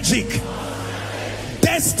strategic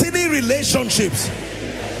destiny relationships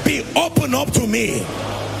be open up to me.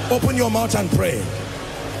 Open your mouth and pray.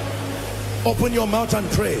 Open your mouth and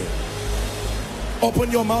pray.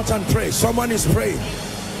 Open your mouth and pray. Someone is praying.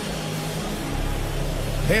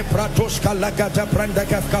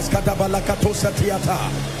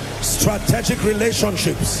 Strategic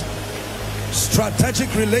relationships.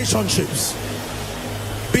 Strategic relationships.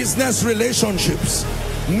 Business relationships.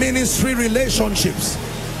 Ministry relationships.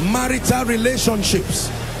 Marital relationships.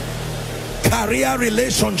 Career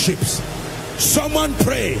relationships. Someone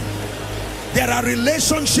pray. There are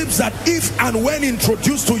relationships that, if and when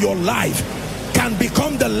introduced to your life, can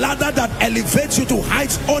become the ladder that elevates you to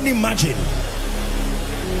heights unimagined.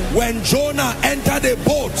 When Jonah entered a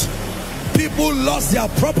boat, people lost their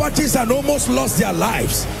properties and almost lost their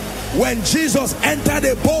lives. When Jesus entered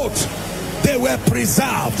a boat, they were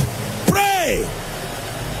preserved. Pray.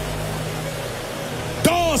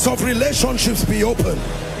 Doors of relationships be open.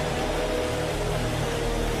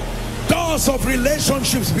 Doors of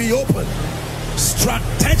relationships be open.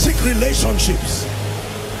 Strategic relationships.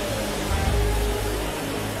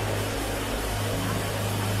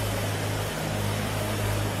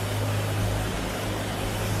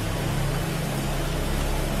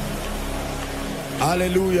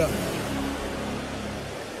 Hallelujah.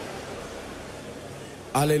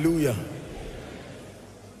 Hallelujah.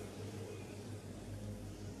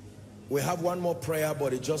 We have one more prayer,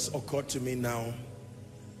 but it just occurred to me now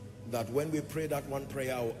that when we pray that one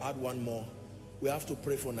prayer, I'll add one more. We have to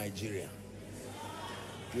pray for Nigeria.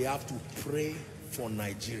 We have to pray for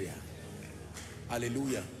Nigeria.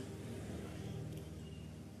 Hallelujah.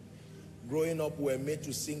 Growing up, we were made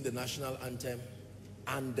to sing the national anthem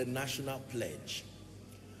and the national pledge.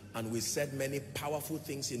 And we said many powerful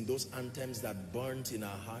things in those anthems that burnt in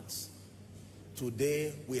our hearts.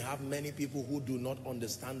 Today, we have many people who do not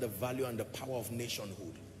understand the value and the power of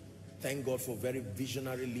nationhood. Thank God for very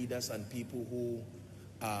visionary leaders and people who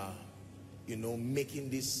are, making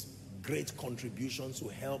these great contributions to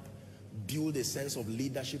help build a sense of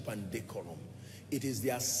leadership and decorum. It is the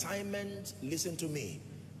assignment, listen to me,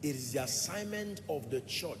 it is the assignment of the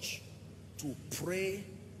church to pray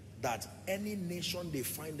that any nation they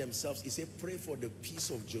find themselves, he said, pray for the peace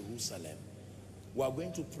of Jerusalem. We are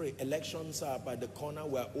going to pray. Elections are by the corner.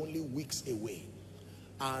 We are only weeks away.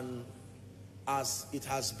 And as it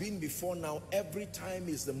has been before now, every time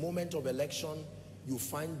is the moment of election, you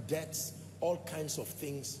find deaths, all kinds of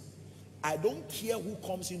things. I don't care who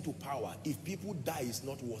comes into power. If people die, it's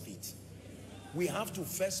not worth it. We have to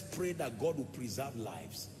first pray that God will preserve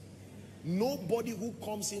lives. Nobody who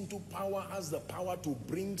comes into power has the power to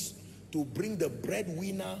bring the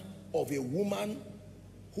breadwinner of a woman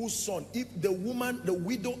whose son, if the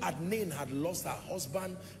widow at Nain had lost her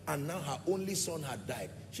husband and now her only son had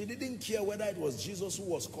died, she didn't care whether it was Jesus who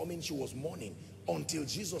was coming. She was mourning until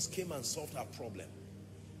Jesus came and solved her problem.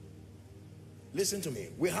 Listen to me.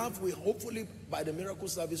 We hopefully by the miracle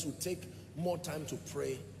service will take more time to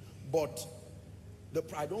pray, but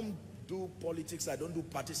I don't do politics. I don't do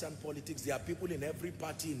partisan politics. There are people in every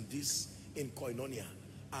party in Koinonia,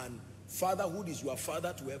 and fatherhood is your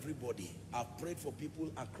father to everybody. I've prayed for people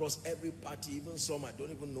across every party, even some I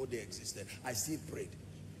don't even know they existed. I still prayed.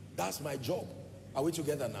 That's my job. Are we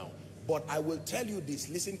together now? But I will tell you this.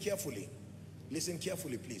 Listen carefully. Listen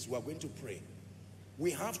carefully, please. We are going to pray.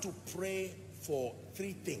 We have to pray for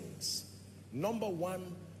 3 things. Number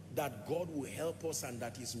 1, that God will help us and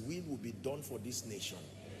that his will be done for this nation.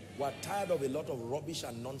 We're tired of a lot of rubbish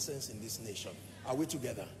and nonsense in this nation. Are we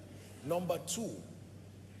together? Number 2,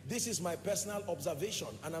 this is my personal observation,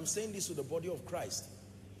 and I'm saying this to the body of Christ.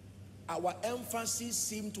 Our emphasis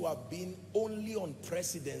seems to have been only on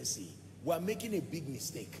presidency. We're making a big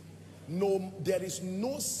mistake. No, there is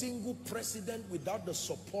no single president without the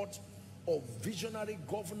support of visionary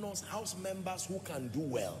governors, house members who can do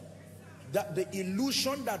well. That the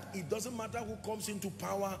illusion that it doesn't matter who comes into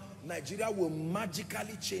power, Nigeria will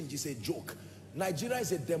magically change is a joke. Nigeria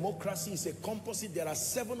is a democracy, it's a composite. There are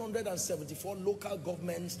 774 local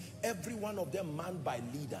governments, every one of them manned by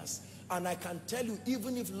leaders. And I can tell you,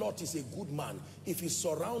 even if Lot is a good man, if he's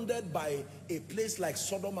surrounded by a place like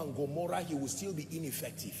Sodom and Gomorrah, he will still be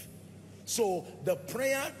ineffective. So the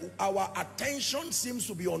prayer, our attention seems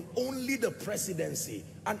to be on only the presidency.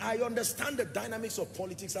 And I understand the dynamics of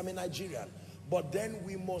politics, I'm a Nigerian. But then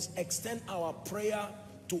we must extend our prayer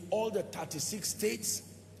to all the 36 states,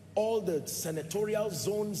 all the senatorial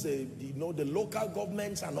zones, the local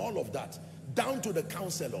governments and all of that, down to the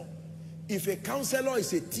councillor. If a councillor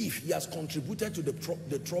is a thief, he has contributed to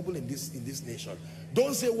the trouble in this nation.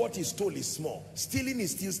 Don't say what he stole is small. Stealing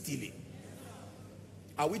is still stealing.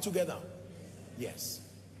 Are we together? Yes.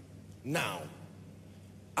 Now,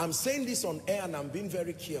 I'm saying this on air and I'm being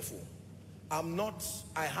very careful.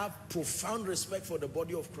 I have profound respect for the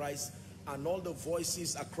body of Christ and all the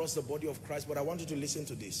voices across the body of Christ, but I want you to listen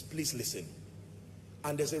to this. Please listen.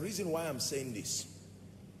 And there's a reason why I'm saying this.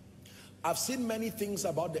 I've seen many things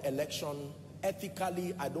about the election.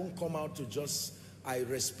 Ethically, I don't come out to just, I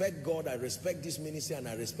respect God, I respect this ministry, and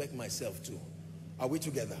I respect myself too. Are we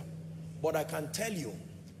together? But I can tell you,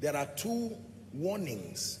 there are two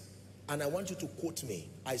warnings, and I want you to quote me.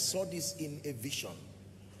 I saw this in a vision.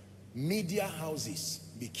 Media houses,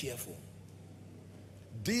 be careful.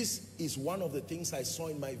 This is one of the things I saw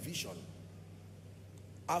in my vision.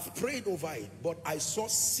 I've prayed over it, but I saw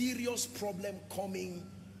serious problem coming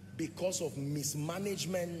because of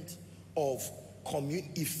mismanagement of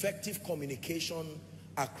effective communication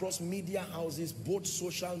across media houses, both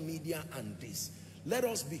social media and this. Let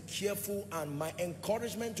us be careful, and my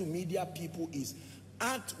encouragement to media people is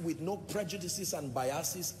act with no prejudices and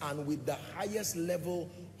biases and with the highest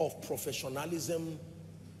level of professionalism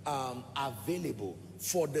available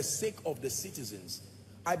for the sake of the citizens.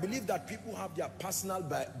 I believe that people have their personal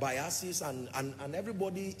biases and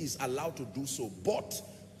everybody is allowed to do so, but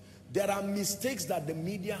there are mistakes that the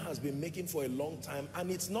media has been making for a long time, and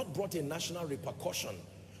it's not brought a national repercussion.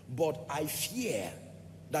 But I fear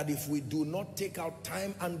that if we do not take out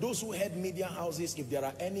time, and those who head media houses, if there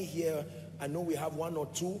are any here, I know we have one or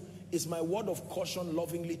two, it's my word of caution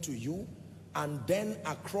lovingly to you, and then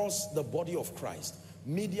across the body of Christ.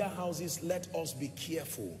 Media houses, let us be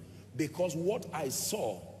careful, because what I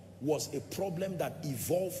saw was a problem that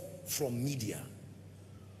evolved from media.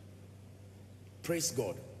 Praise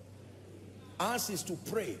God. Ours is to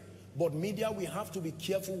pray, but media, we have to be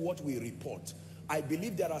careful what we report. I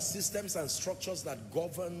believe there are systems and structures that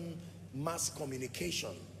govern mass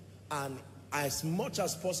communication, and as much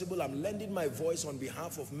as possible, I'm lending my voice on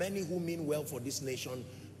behalf of many who mean well for this nation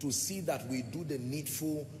to see that we do the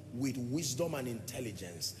needful with wisdom and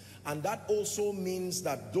intelligence. And that also means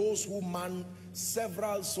that those who man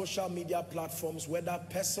several social media platforms, whether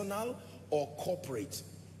personal or corporate,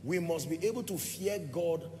 we must be able to fear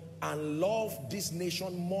God and love this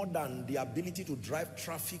nation more than the ability to drive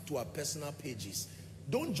traffic to our personal pages.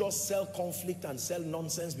 Don't just sell conflict and sell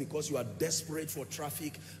nonsense because you are desperate for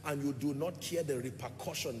traffic and you do not care the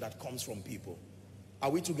repercussion that comes from people.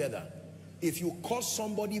 Are we together? If you cause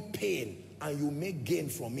somebody pain and you make gain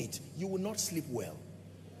from it, you will not sleep well.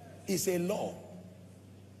 It's a law.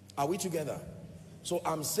 Are we together? So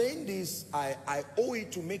I'm saying this, I owe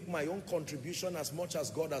it to make my own contribution as much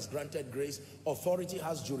as God has granted grace. Authority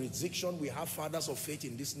has jurisdiction. We have fathers of faith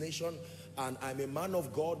in this nation, and I'm a man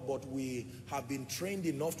of God, but we have been trained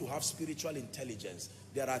enough to have spiritual intelligence.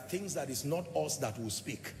 There are things that is not us that will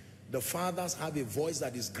speak. The fathers have a voice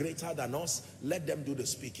that is greater than us. Let them do the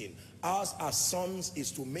speaking. Ours as sons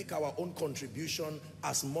is to make our own contribution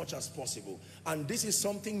as much as possible. And this is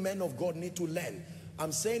something men of God need to learn.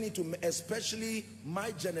 I'm saying it to especially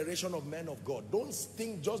my generation of men of God. Don't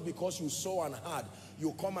think just because you saw and heard,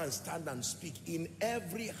 you come and stand and speak. In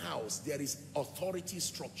every house, there is authority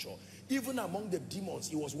structure. Even among the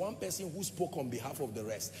demons, it was one person who spoke on behalf of the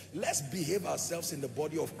rest. Let's behave ourselves in the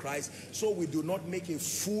body of Christ so we do not make a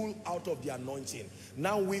fool out of the anointing.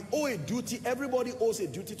 Now we owe a duty, everybody owes a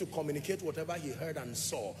duty to communicate whatever he heard and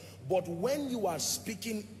saw. But when you are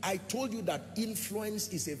speaking, I told you that influence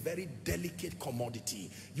is a very delicate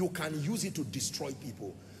commodity. You can use it to destroy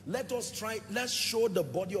people. Let's show the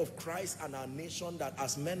body of Christ and our nation that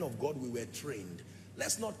as men of God we were trained.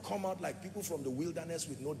 Let's not come out like people from the wilderness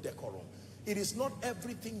with no decorum. It is not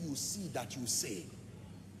everything you see that you say.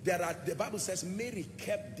 The Bible says Mary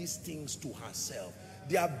kept these things to herself.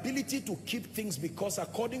 The ability to keep things, because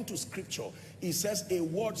according to scripture, it says a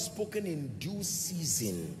word spoken in due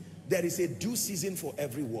season. There is a due season for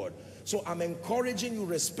every word. So I'm encouraging you,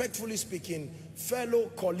 respectfully speaking, fellow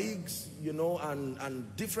colleagues, you know,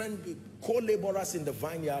 and different co-laborers in the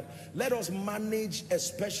vineyard, let us manage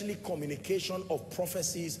especially communication of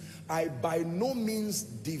prophecies. I by no means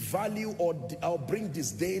devalue or bring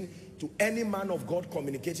disdain to any man of God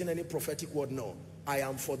communicating any prophetic word. No, I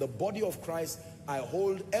am for the body of Christ. I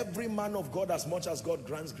hold every man of God, as much as God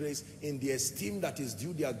grants grace, in the esteem that is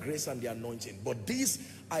due their grace and their anointing. But this,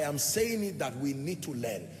 I am saying it that we need to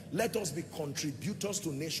learn. Let us be contributors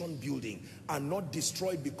to nation building and not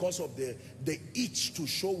destroyed because of the itch to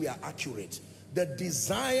show we are accurate. The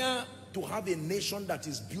desire to have a nation that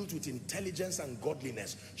is built with intelligence and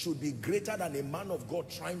godliness should be greater than a man of God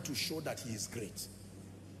trying to show that he is great.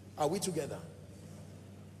 Are we together?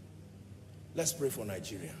 Let's pray for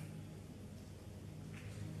Nigeria.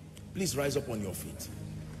 Please rise up on your feet.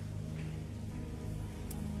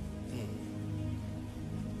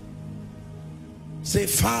 Say,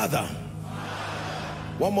 Father.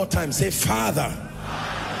 One more time. Say, Father.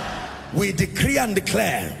 We decree and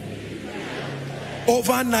declare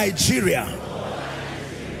over Nigeria.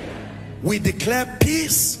 We declare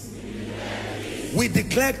peace. We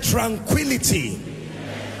declare tranquility.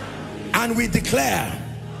 And we declare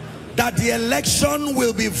that the election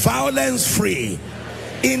will be violence free.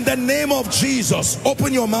 In the name of Jesus,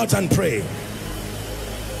 open your mouth and pray.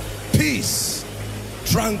 Peace,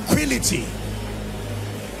 tranquility,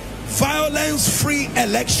 violence-free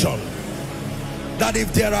election. That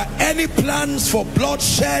if there are any plans for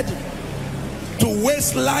bloodshed, to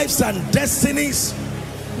waste lives and destinies,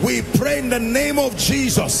 we pray in the name of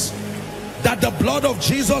Jesus that the blood of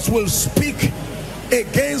Jesus will speak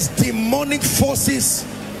against demonic forces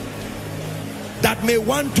that may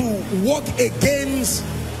want to work against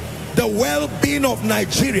the well-being of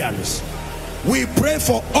Nigerians. We pray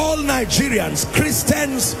for all Nigerians,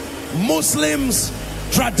 Christians, Muslims,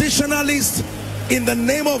 traditionalists. In the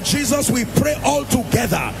name of Jesus, we pray all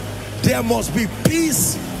together. There must be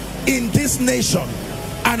peace in this nation.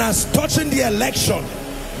 And as touching the election,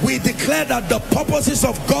 we declare that the purposes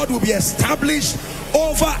of God will be established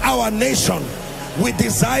over our nation. We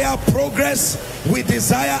desire progress. We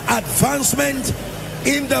desire advancement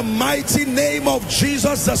in the mighty name of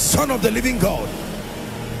Jesus, the Son of the living God.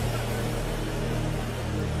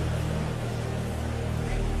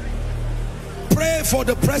 Pray for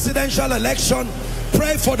the presidential election.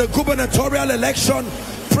 Pray for the gubernatorial election.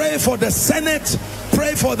 Pray for the Senate.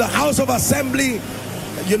 Pray for the House of Assembly.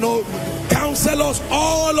 You know, councilors,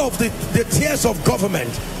 all of the tiers of government.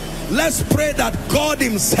 Let's pray that God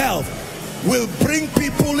himself will bring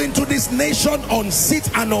people into this nation on seat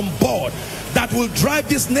and on board, that will drive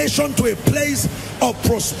this nation to a place of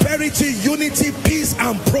prosperity, unity, peace,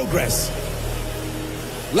 and progress.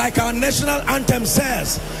 Like our national anthem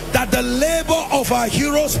says, that the labor of our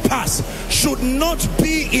heroes past should not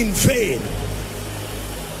be in vain.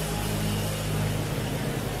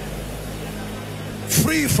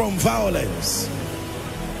 Free from violence.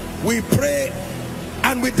 We pray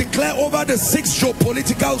and we declare over the 6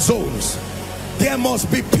 geopolitical zones, there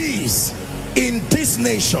must be peace in this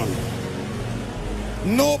nation.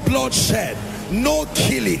 No bloodshed, no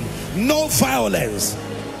killing, no violence,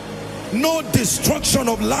 no destruction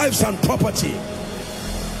of lives and property.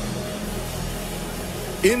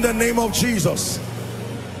 In the name of Jesus.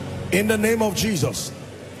 In the name of Jesus.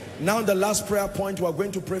 Now the last prayer point, we are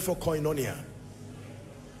going to pray for Koinonia.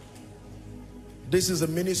 This is a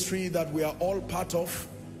ministry that we are all part of.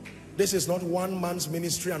 This is not one man's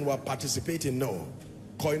ministry and we are participating. No.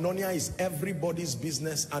 Koinonia is everybody's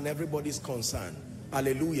business and everybody's concern.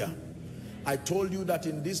 Hallelujah. I told you that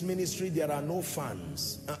in this ministry there are no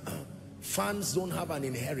fans. Fans don't have an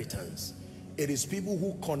inheritance. It is people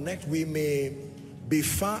who connect. We may be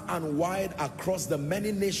far and wide across the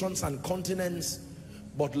many nations and continents,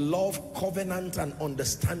 but love, covenant, and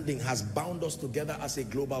understanding has bound us together as a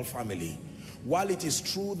global family. While it is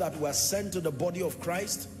true that we are sent to the body of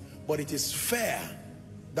Christ, but it is fair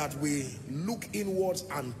that we look inwards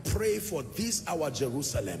and pray for this, our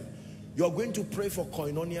Jerusalem. You're going to pray for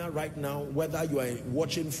Koinonia right now, whether you are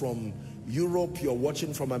watching from Europe, you're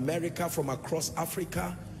watching from America, from across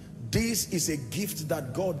Africa. This is a gift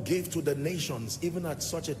that God gave to the nations, even at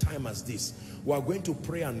such a time as this. We are going to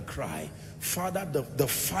pray and cry, Father, the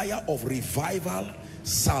fire of revival,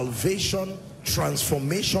 salvation,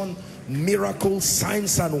 transformation, miracles,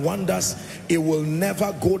 signs and wonders, it will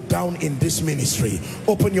never go down in this ministry.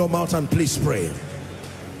 Open your mouth and please pray.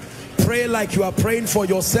 Pray like you are praying for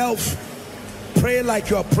yourself. Pray like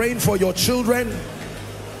you are praying for your children.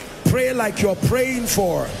 Pray like you are praying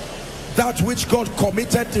for that which God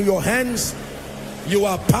committed to your hands. You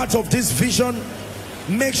are part of this vision.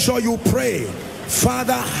 Make sure you pray,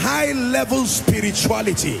 Father, high level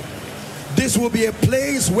spirituality. This will be a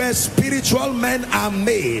place where spiritual men are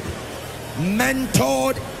made,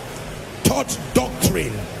 mentored, taught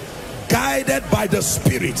doctrine, guided by the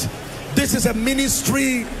Spirit. This is a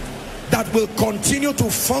ministry that will continue to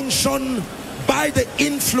function by the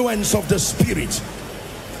influence of the Spirit.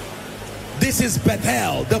 This is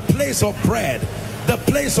Bethel, the place of bread, the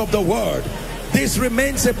place of the word. This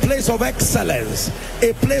remains a place of excellence,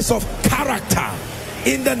 a place of character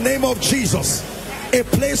in the name of Jesus, a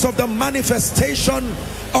place of the manifestation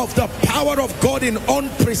of the power of God in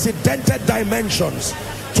unprecedented dimensions,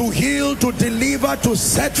 to heal, to deliver, to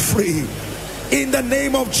set free in the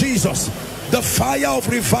name of Jesus. The fire of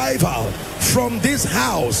revival from this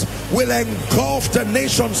house will engulf the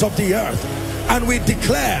nations of the earth, and we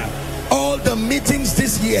declare all the meetings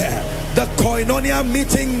this year, the Koinonia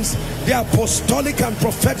meetings, the apostolic and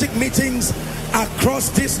prophetic meetings across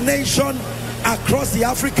this nation, across the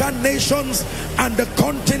African nations and the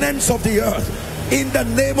continents of the earth, in the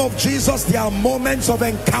name of Jesus, there are moments of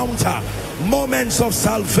encounter, moments of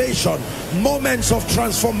salvation, moments of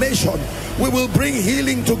transformation. We will bring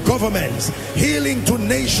healing to governments, healing to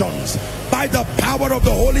nations by the power of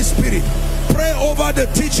the Holy Spirit. Pray over the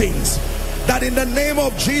teachings, that in the name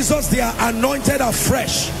of Jesus they are anointed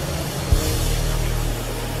afresh.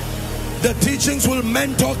 The teachings will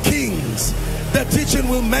mentor kings, the teaching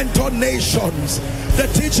will mentor nations, the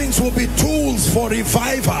teachings will be tools for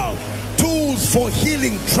revival, tools for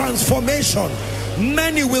healing, transformation.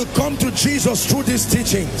 Many will come to Jesus through these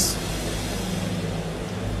teachings.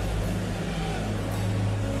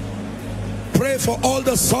 Pray for all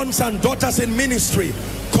the sons and daughters in ministry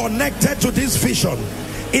connected to this vision.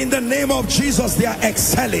 In the name of Jesus, they are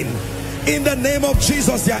excelling. In the name of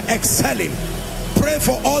Jesus, they are excelling. Pray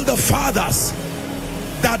for all the fathers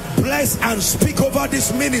that bless and speak over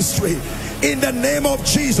this ministry. In the name of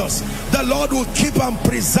Jesus, the Lord will keep and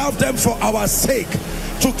preserve them for our sake,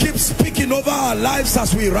 to keep speaking over our lives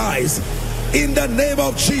as we rise. In the name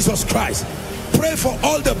of Jesus Christ. Pray for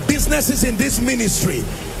all the businesses in this ministry.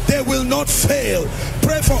 They will not fail.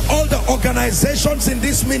 Pray for all the organizations in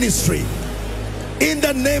this ministry. In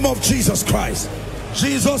the name of Jesus Christ.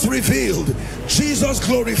 Jesus revealed, Jesus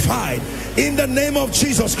glorified. In the name of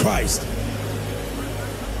Jesus Christ.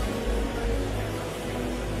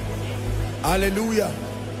 Hallelujah.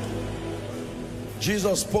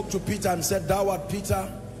 Jesus spoke to Peter and said, thou art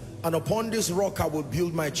Peter, and upon this rock I will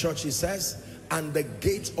build my church, he says, and the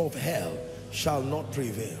gates of hell shall not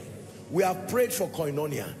prevail. We have prayed for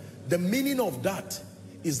Koinonia. The meaning of that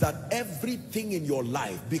is that everything in your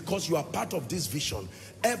life, because you are part of this vision,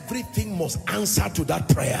 everything must answer to that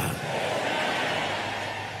prayer.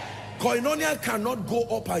 Koinonia cannot go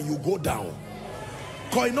up and you go down.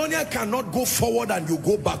 Koinonia cannot go forward and you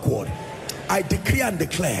go backward. I decree and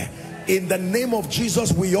declare, in the name of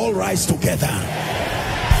Jesus, we all rise together.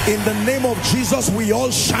 In the name of Jesus, we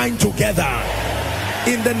all shine together.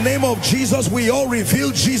 In the name of Jesus, we all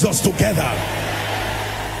reveal Jesus together.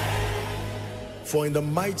 For in the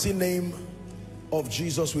mighty name of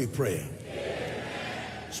Jesus we pray.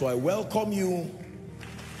 So I welcome you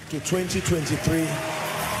to 2023,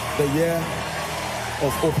 the year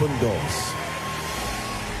of open doors.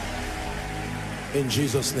 In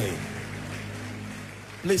Jesus' name.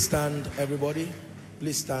 Please stand, everybody.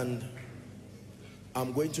 Please stand.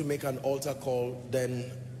 I'm going to make an altar call.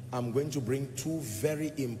 Then I'm going to bring two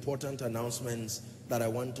very important announcements that I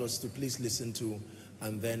want us to please listen to.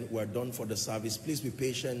 And then we're done for the service. Please be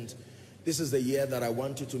patient. This is the year that I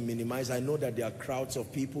want you to minimize. I know that there are crowds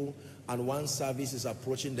of people, and one service is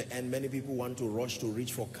approaching the end. Many people want to rush to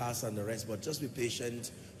reach for cars and the rest, but just be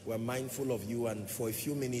patient. We're mindful of you, and for a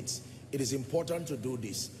few minutes, it is important to do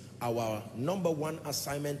this. Our number one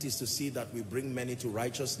assignment is to see that we bring many to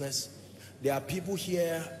righteousness. There are people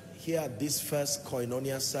here at this first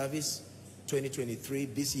Koinonia service, 2023,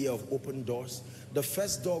 this year of open doors. The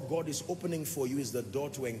first door God is opening for you is the door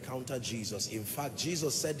to encounter Jesus. In fact,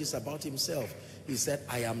 Jesus said this about himself. He said,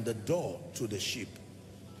 I am the door to the sheep.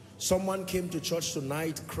 Someone came to church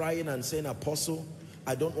tonight crying and saying, Apostle,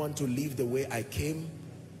 I don't want to live the way I came.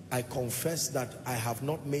 I confess that I have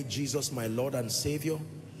not made Jesus my Lord and Savior.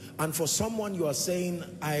 And for someone, you are saying,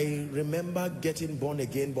 I remember getting born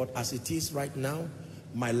again, but as it is right now,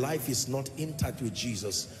 my life is not intact with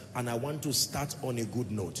Jesus, and I want to start on a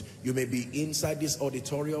good note. You may be inside this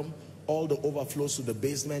auditorium, all the overflows to the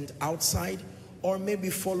basement outside, or maybe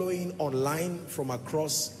following online from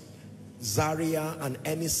across Zaria and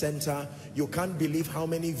any center. You can't believe how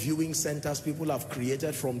many viewing centers people have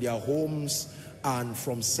created from their homes and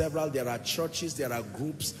from several. There are churches, there are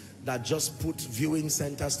groups that just put viewing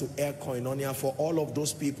centers to air Koinonia. For all of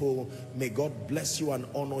those people, may God bless you and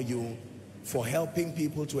honor you for helping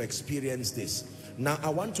people to experience this. Now, I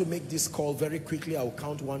want to make this call very quickly. I'll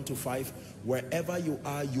count 1 to 5. Wherever you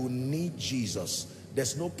are, you need Jesus.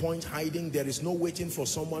 There's no point hiding. There is no waiting for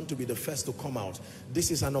someone to be the first to come out.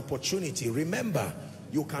 This is an opportunity. Remember,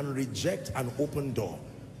 you can reject an open door.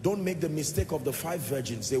 Don't make the mistake of the 5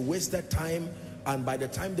 virgins. They wasted time, and by the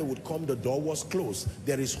time they would come, the door was closed.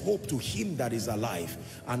 There is hope to him that is alive.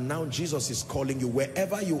 And now Jesus is calling you.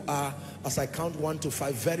 Wherever you are, as I count 1 to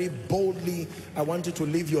 5, very boldly, I want you to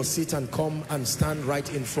leave your seat and come and stand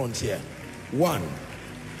right in front here. 1.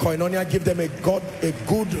 Koinonia, give them a good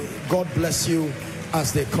God bless you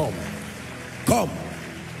as they come. Come.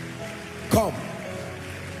 Come.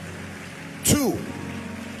 2.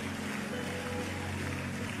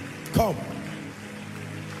 Come.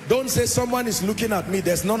 Don't say someone is looking at me.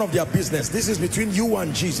 There's none of their business. This is between you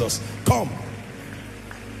and Jesus. Come.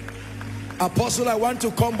 Apostle, I want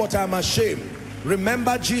to come, but I'm ashamed.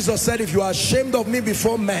 Remember, Jesus said, if you are ashamed of me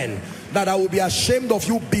before men, that I will be ashamed of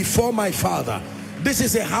you before my Father. This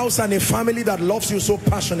is a house and a family that loves you so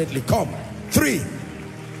passionately. Come. 3.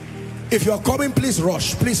 If you are coming, please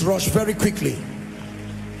rush very quickly.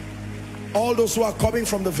 All those who are coming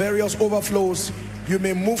from the various overflows, you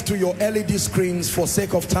may move to your LED screens for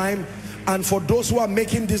sake of time. And for those who are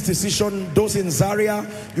making this decision, those in Zaria,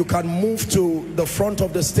 you can move to the front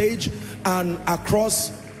of the stage, and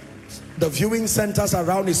across the viewing centers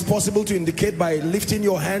around, it's possible to indicate by lifting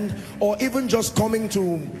your hand, or even just coming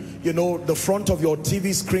to, you know, the front of your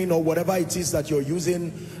TV screen or whatever it is that you're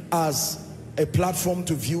using as a platform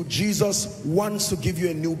to view. Jesus wants to give you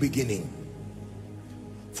a new beginning.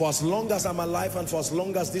 For as long as I'm alive and for as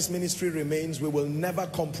long as this ministry remains, we will never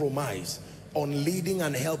compromise on leading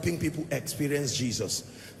and helping people experience Jesus.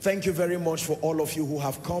 Thank you very much for all of you who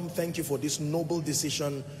have come. Thank you for this noble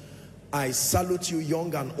decision. I salute you,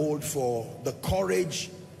 young and old, for the courage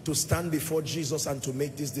to stand before Jesus and to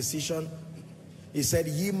make this decision. He said,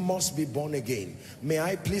 ye must be born again. May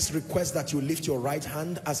I please request that you lift your right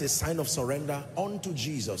hand as a sign of surrender unto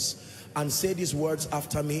Jesus and say these words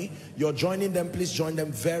after me. You're joining them, please join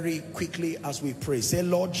them very quickly as we pray. Say,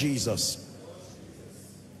 Lord Jesus.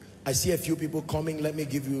 I see a few people coming. Let me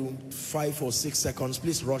give you 5 or 6 seconds.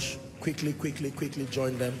 Please rush. Quickly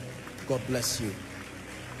join them. God bless you.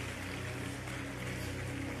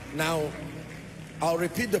 Now, I'll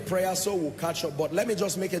repeat the prayer so we'll catch up, but let me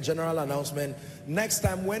just make a general announcement. Next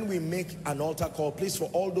time when we make an altar call, please, for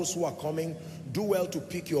all those who are coming, do well to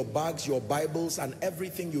pick your bags, your Bibles, and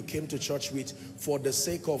everything you came to church with, for the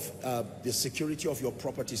sake of the security of your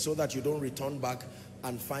property, so that you don't return back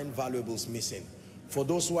and find valuables missing. For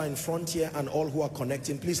those who are in front here and all who are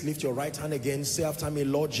connecting, please lift your right hand again. Say after me,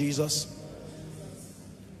 Lord Jesus,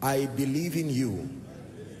 I believe in you,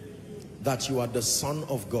 that you are the Son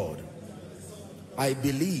of God. I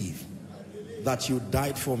believe that you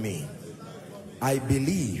died for me. I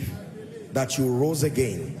believe that you rose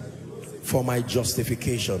again for my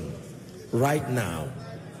justification. Right now,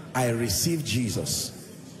 I receive Jesus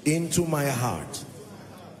into my heart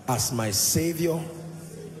as my Savior,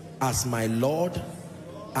 as my Lord,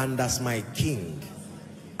 and as my King.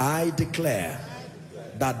 I declare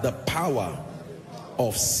that the power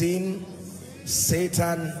of sin,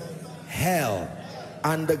 Satan, hell,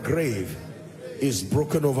 and the grave is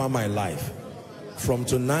broken over my life. From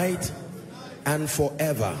tonight and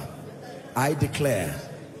forever, I declare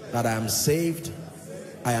that I am saved.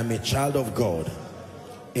 I am a child of God.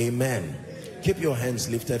 Amen. Keep your hands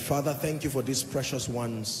lifted. Father, thank you for these precious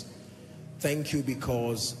ones. Thank you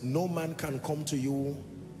because no man can come to you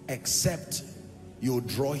except you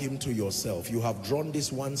draw him to yourself. You have drawn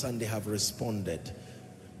these ones and they have responded.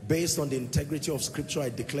 Based on the integrity of Scripture, I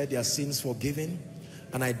declare their sins forgiven,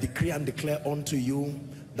 and I decree and declare unto you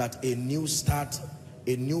that a new start,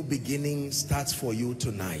 a new beginning starts for you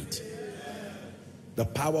tonight. The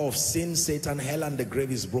power of sin, Satan, hell, and the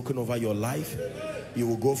grave is broken over your life. You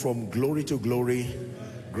will go from glory to glory,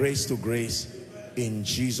 grace to grace. In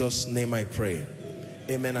Jesus' name I pray.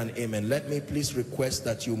 Amen and amen. Let me please request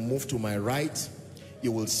that you move to my right.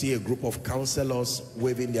 You will see a group of counselors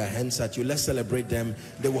waving their hands at you. Let's celebrate them.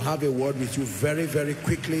 They will have a word with you very, very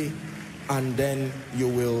quickly, and then you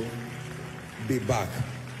will be back.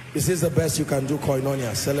 This is the best you can do,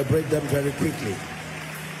 Koinonia. Celebrate them very quickly.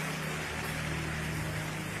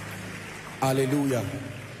 Hallelujah.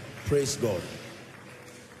 Praise God.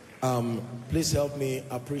 Please help me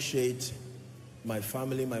appreciate My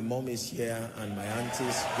family, my mom is here, and my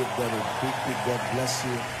aunties. Give them a big, big God bless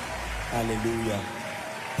you. Hallelujah.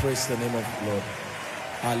 Praise the name of the Lord.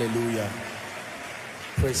 Hallelujah.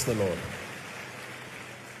 Praise the Lord.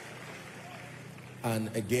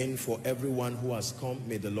 And again, for everyone who has come,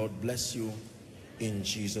 may the Lord bless you in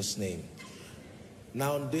Jesus' name.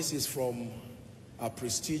 Now, this is from a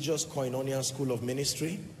prestigious Koinonia School of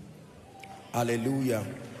Ministry. Hallelujah.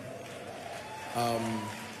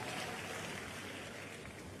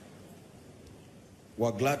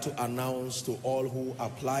 We're glad to announce to all who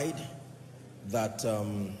applied that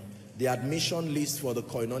the admission list for the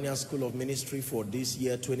Koinonia School of Ministry for this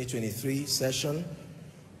year 2023 session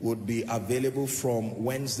would be available from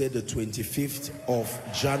Wednesday the 25th of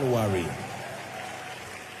January.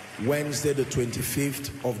 Wednesday the 25th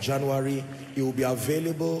of January. It will be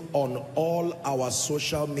available on all our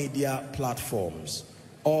social media platforms.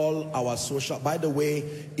 All our social, by the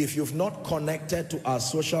way, if you've not connected to our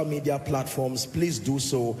social media platforms, please do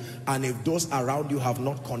so. And if those around you have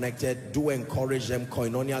not connected, do encourage them.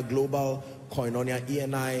 Koinonia Global, Koinonia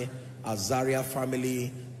ENI, Azaria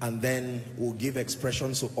Family, and then we'll give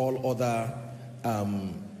expressions to all other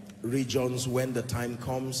regions when the time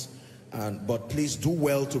comes. But please do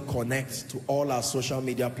well to connect to all our social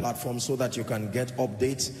media platforms so that you can get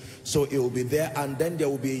updates. So it will be there, and then there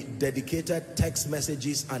will be dedicated text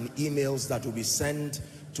messages and emails that will be sent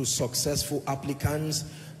to successful applicants.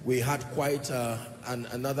 We had quite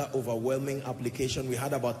another overwhelming application. We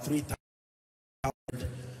had about 3,000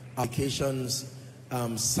 applications.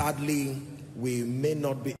 Sadly, we may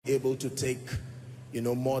not be able to take,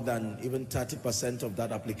 more than even 30% of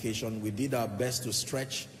that application. We did our best to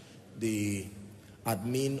stretch the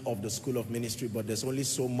admin of the School of Ministry, but there's only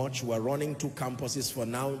so much. We're running 2 campuses for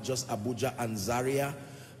now, just Abuja and Zaria,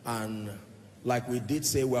 and like we did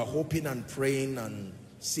say, we're hoping and praying and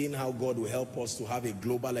seeing how God will help us to have a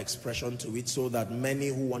global expression to it, so that many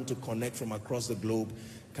who want to connect from across the globe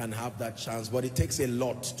can have that chance. But it takes a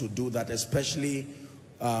lot to do that, especially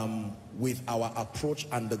with our approach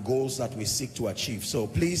and the goals that we seek to achieve. So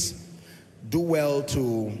please do well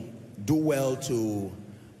to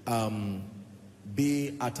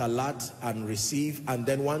be at alert and receive. And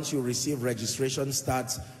then once you receive, registration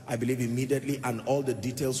starts, I believe, immediately, and all the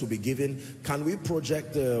details will be given. Can we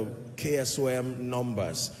project the KSOM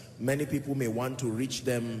numbers? Many people may want to reach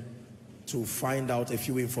them to find out a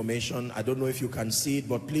few information. I don't know if you can see it,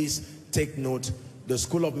 but please take note. The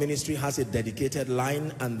School of Ministry has a dedicated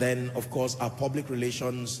line, and then of course our public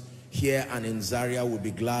relations here and in Zaria will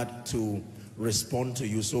be glad to respond to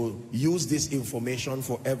you. So use this information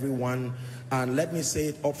for everyone. And let me say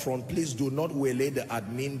it up front, please do not waylay the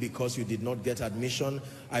admin because you did not get admission.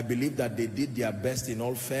 I believe that they did their best in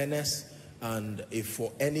all fairness, and if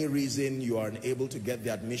for any reason you are unable to get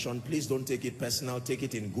the admission, please don't take it personal, take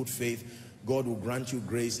it in good faith. God will grant you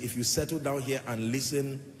grace. If you settle down here and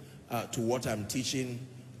listen to what I'm teaching,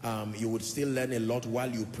 you would still learn a lot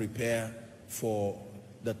while you prepare for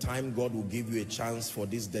the time God will give you a chance for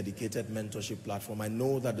this dedicated mentorship platform. I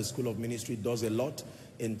know that the School of Ministry does a lot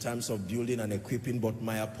in terms of building and equipping, but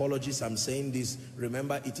my apologies, I'm saying this.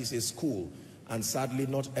 Remember, it is a school, and sadly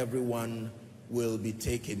not everyone will be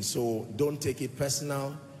taken. So don't take it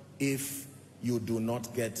personal if you do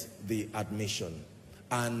not get the admission.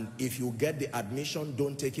 And if you get the admission,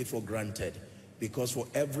 don't take it for granted, because for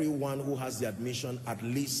everyone who has the admission, at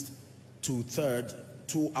least 2/3,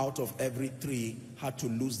 2 out of every 3 had to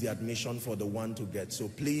lose the admission for the one to get. So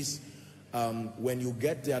please, when you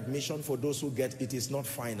get the admission, for those who get it, is not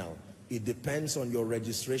final. It depends on your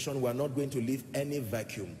registration. We're not going to leave any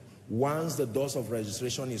vacuum. Once the doors of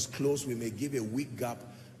registration is closed, we may give a week gap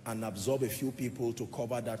and absorb a few people to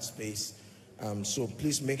cover that space. So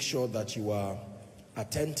please make sure that you are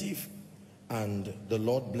attentive, and the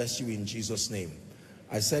Lord bless you in Jesus' name.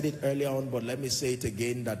 I said it earlier on, but let me say it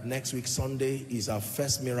again, that next week Sunday is our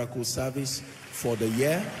first miracle service for the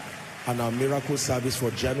year, and our miracle service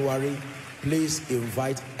for January. Please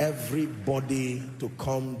invite everybody to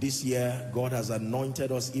come this year. God has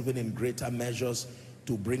anointed us even in greater measures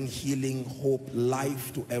to bring healing, hope,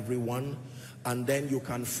 life to everyone. And then you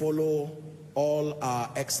can follow all our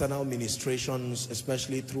external ministrations,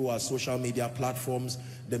 especially through our social media platforms.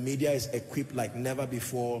 The media is equipped like never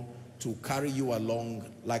before to carry you along.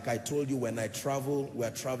 Like I told you, when I travel, we're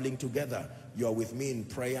traveling together. You are with me in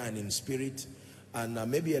prayer and in spirit. And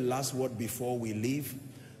maybe a last word before we leave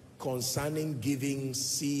concerning giving,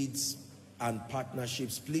 seeds and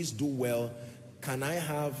partnerships. Please do well. Can I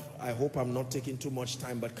have, I hope I'm not taking too much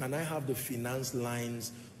time, but can I have the finance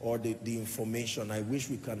lines or the information? I wish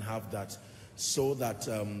we can have that. so that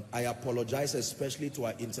I apologize especially to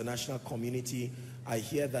our international community. I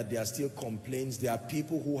hear that there are still complaints. There are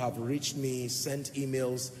people who have reached me, sent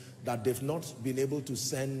emails that they've not been able to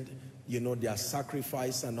send, their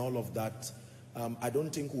sacrifice and all of that. I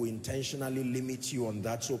don't think we intentionally limit you on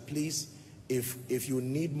that. So please, if you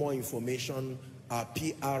need more information, our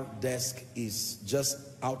PR desk is just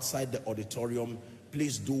outside the auditorium.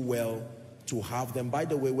 Please do well to have them. By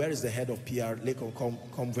the way, where is the head of PR? Lekon,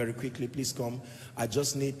 come very quickly, please come. I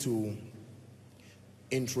just need to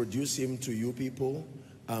introduce him to you people.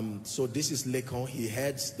 So this is Lekon. He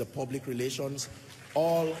heads the public relations.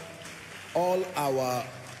 All our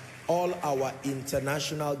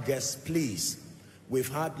international guests, please.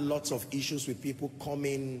 We've had lots of issues with people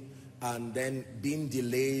coming and then being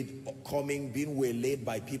delayed, being waylaid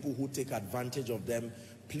by people who take advantage of them.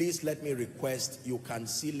 Please let me request, you can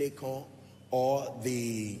see Lekon or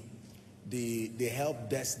the help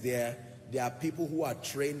desk there. There are people who are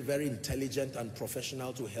trained, very intelligent and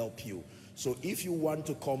professional to help you. So if you want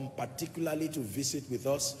to come particularly to visit with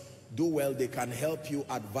us, do well. They can help you,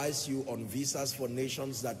 advise you on visas for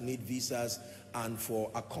nations that need visas and for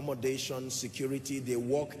accommodation, security. They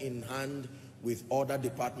work in hand with other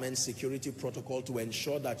departments, security protocol to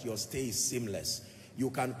ensure that your stay is seamless. You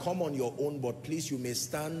can come on your own, but please, you may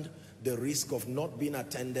stand the risk of not being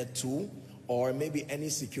attended to or maybe any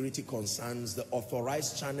security concerns. The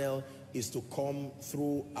authorized channel is to come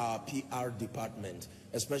through our PR department,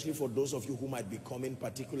 especially for those of you who might be coming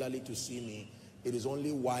particularly to see me. It is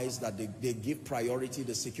only wise that they give priority.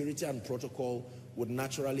 The security and protocol would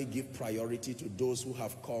naturally give priority to those who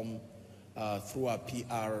have come through our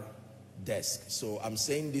PR desk. So I'm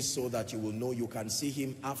saying this so that you will know. You can see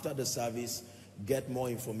him after the service, get more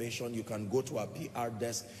information. You can go to our PR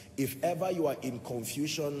desk. If ever you are in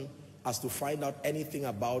confusion as to find out anything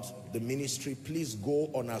about the ministry, please go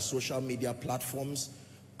on our social media platforms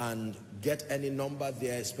and get any number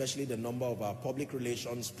there, especially the number of our public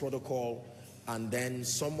relations protocol, and then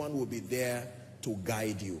someone will be there to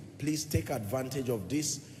guide you. Please take advantage of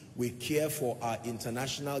this. We care for our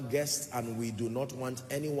international guests, and we do not want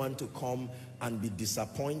anyone to come and be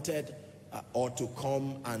disappointed or to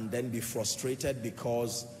come and then be frustrated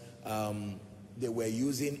because they were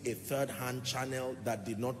using a third-hand channel that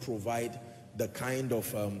did not provide the kind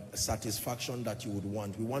of satisfaction that you would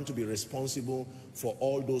want. We want to be responsible for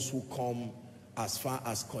all those who come as far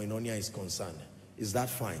as Koinonia is concerned. Is that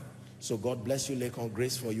fine? So God bless you, Lekon.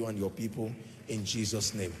 Grace for you and your people in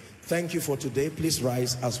Jesus' name. Thank you for today. Please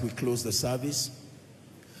rise as we close the service.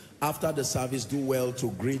 After the service, do well to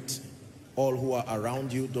greet all who are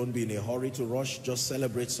around you. Don't be in a hurry to rush. Just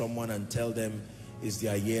celebrate someone and tell them it's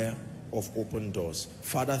their year of open doors.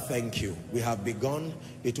 Father, thank you. We have begun.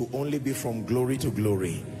 It will only be from glory to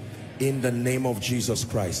glory. In the name of Jesus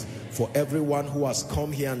Christ. For everyone who has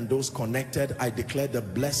come here and those connected, I declare the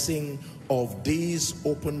blessing of this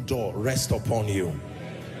open door rest upon you.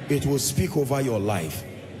 It will speak over your life.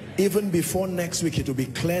 Even before next week, it will be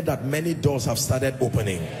clear that many doors have started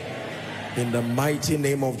opening. In the mighty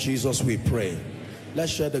name of Jesus we pray.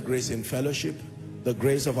 Let's share the grace in fellowship. The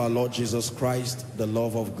grace of our Lord Jesus Christ, the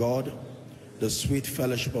love of God, the sweet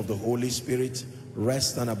fellowship of the Holy Spirit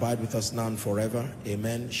rest and abide with us now and forever.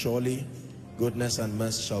 Amen. Surely goodness and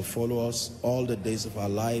mercy shall follow us all the days of our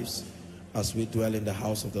lives as we dwell in the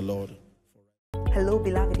house of the Lord. Hello,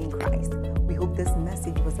 beloved in Christ. We hope this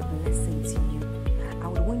message was a blessing to you. I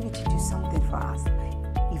would want you to do something for us.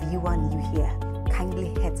 If you are new here, kindly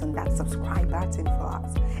hit on that subscribe button for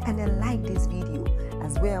us and then like this video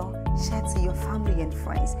as well. Share to your family and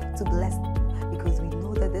friends to bless them, because we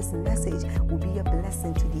know that this message will be a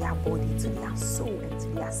blessing to their body, to their soul, and to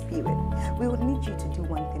their spirit. We would need you to do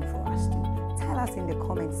one thing for us too. Tell us in the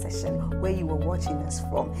comment section where you were watching us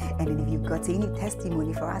from, and then if you've got any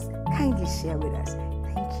testimony for us, kindly share with us.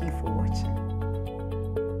 Thank you for watching.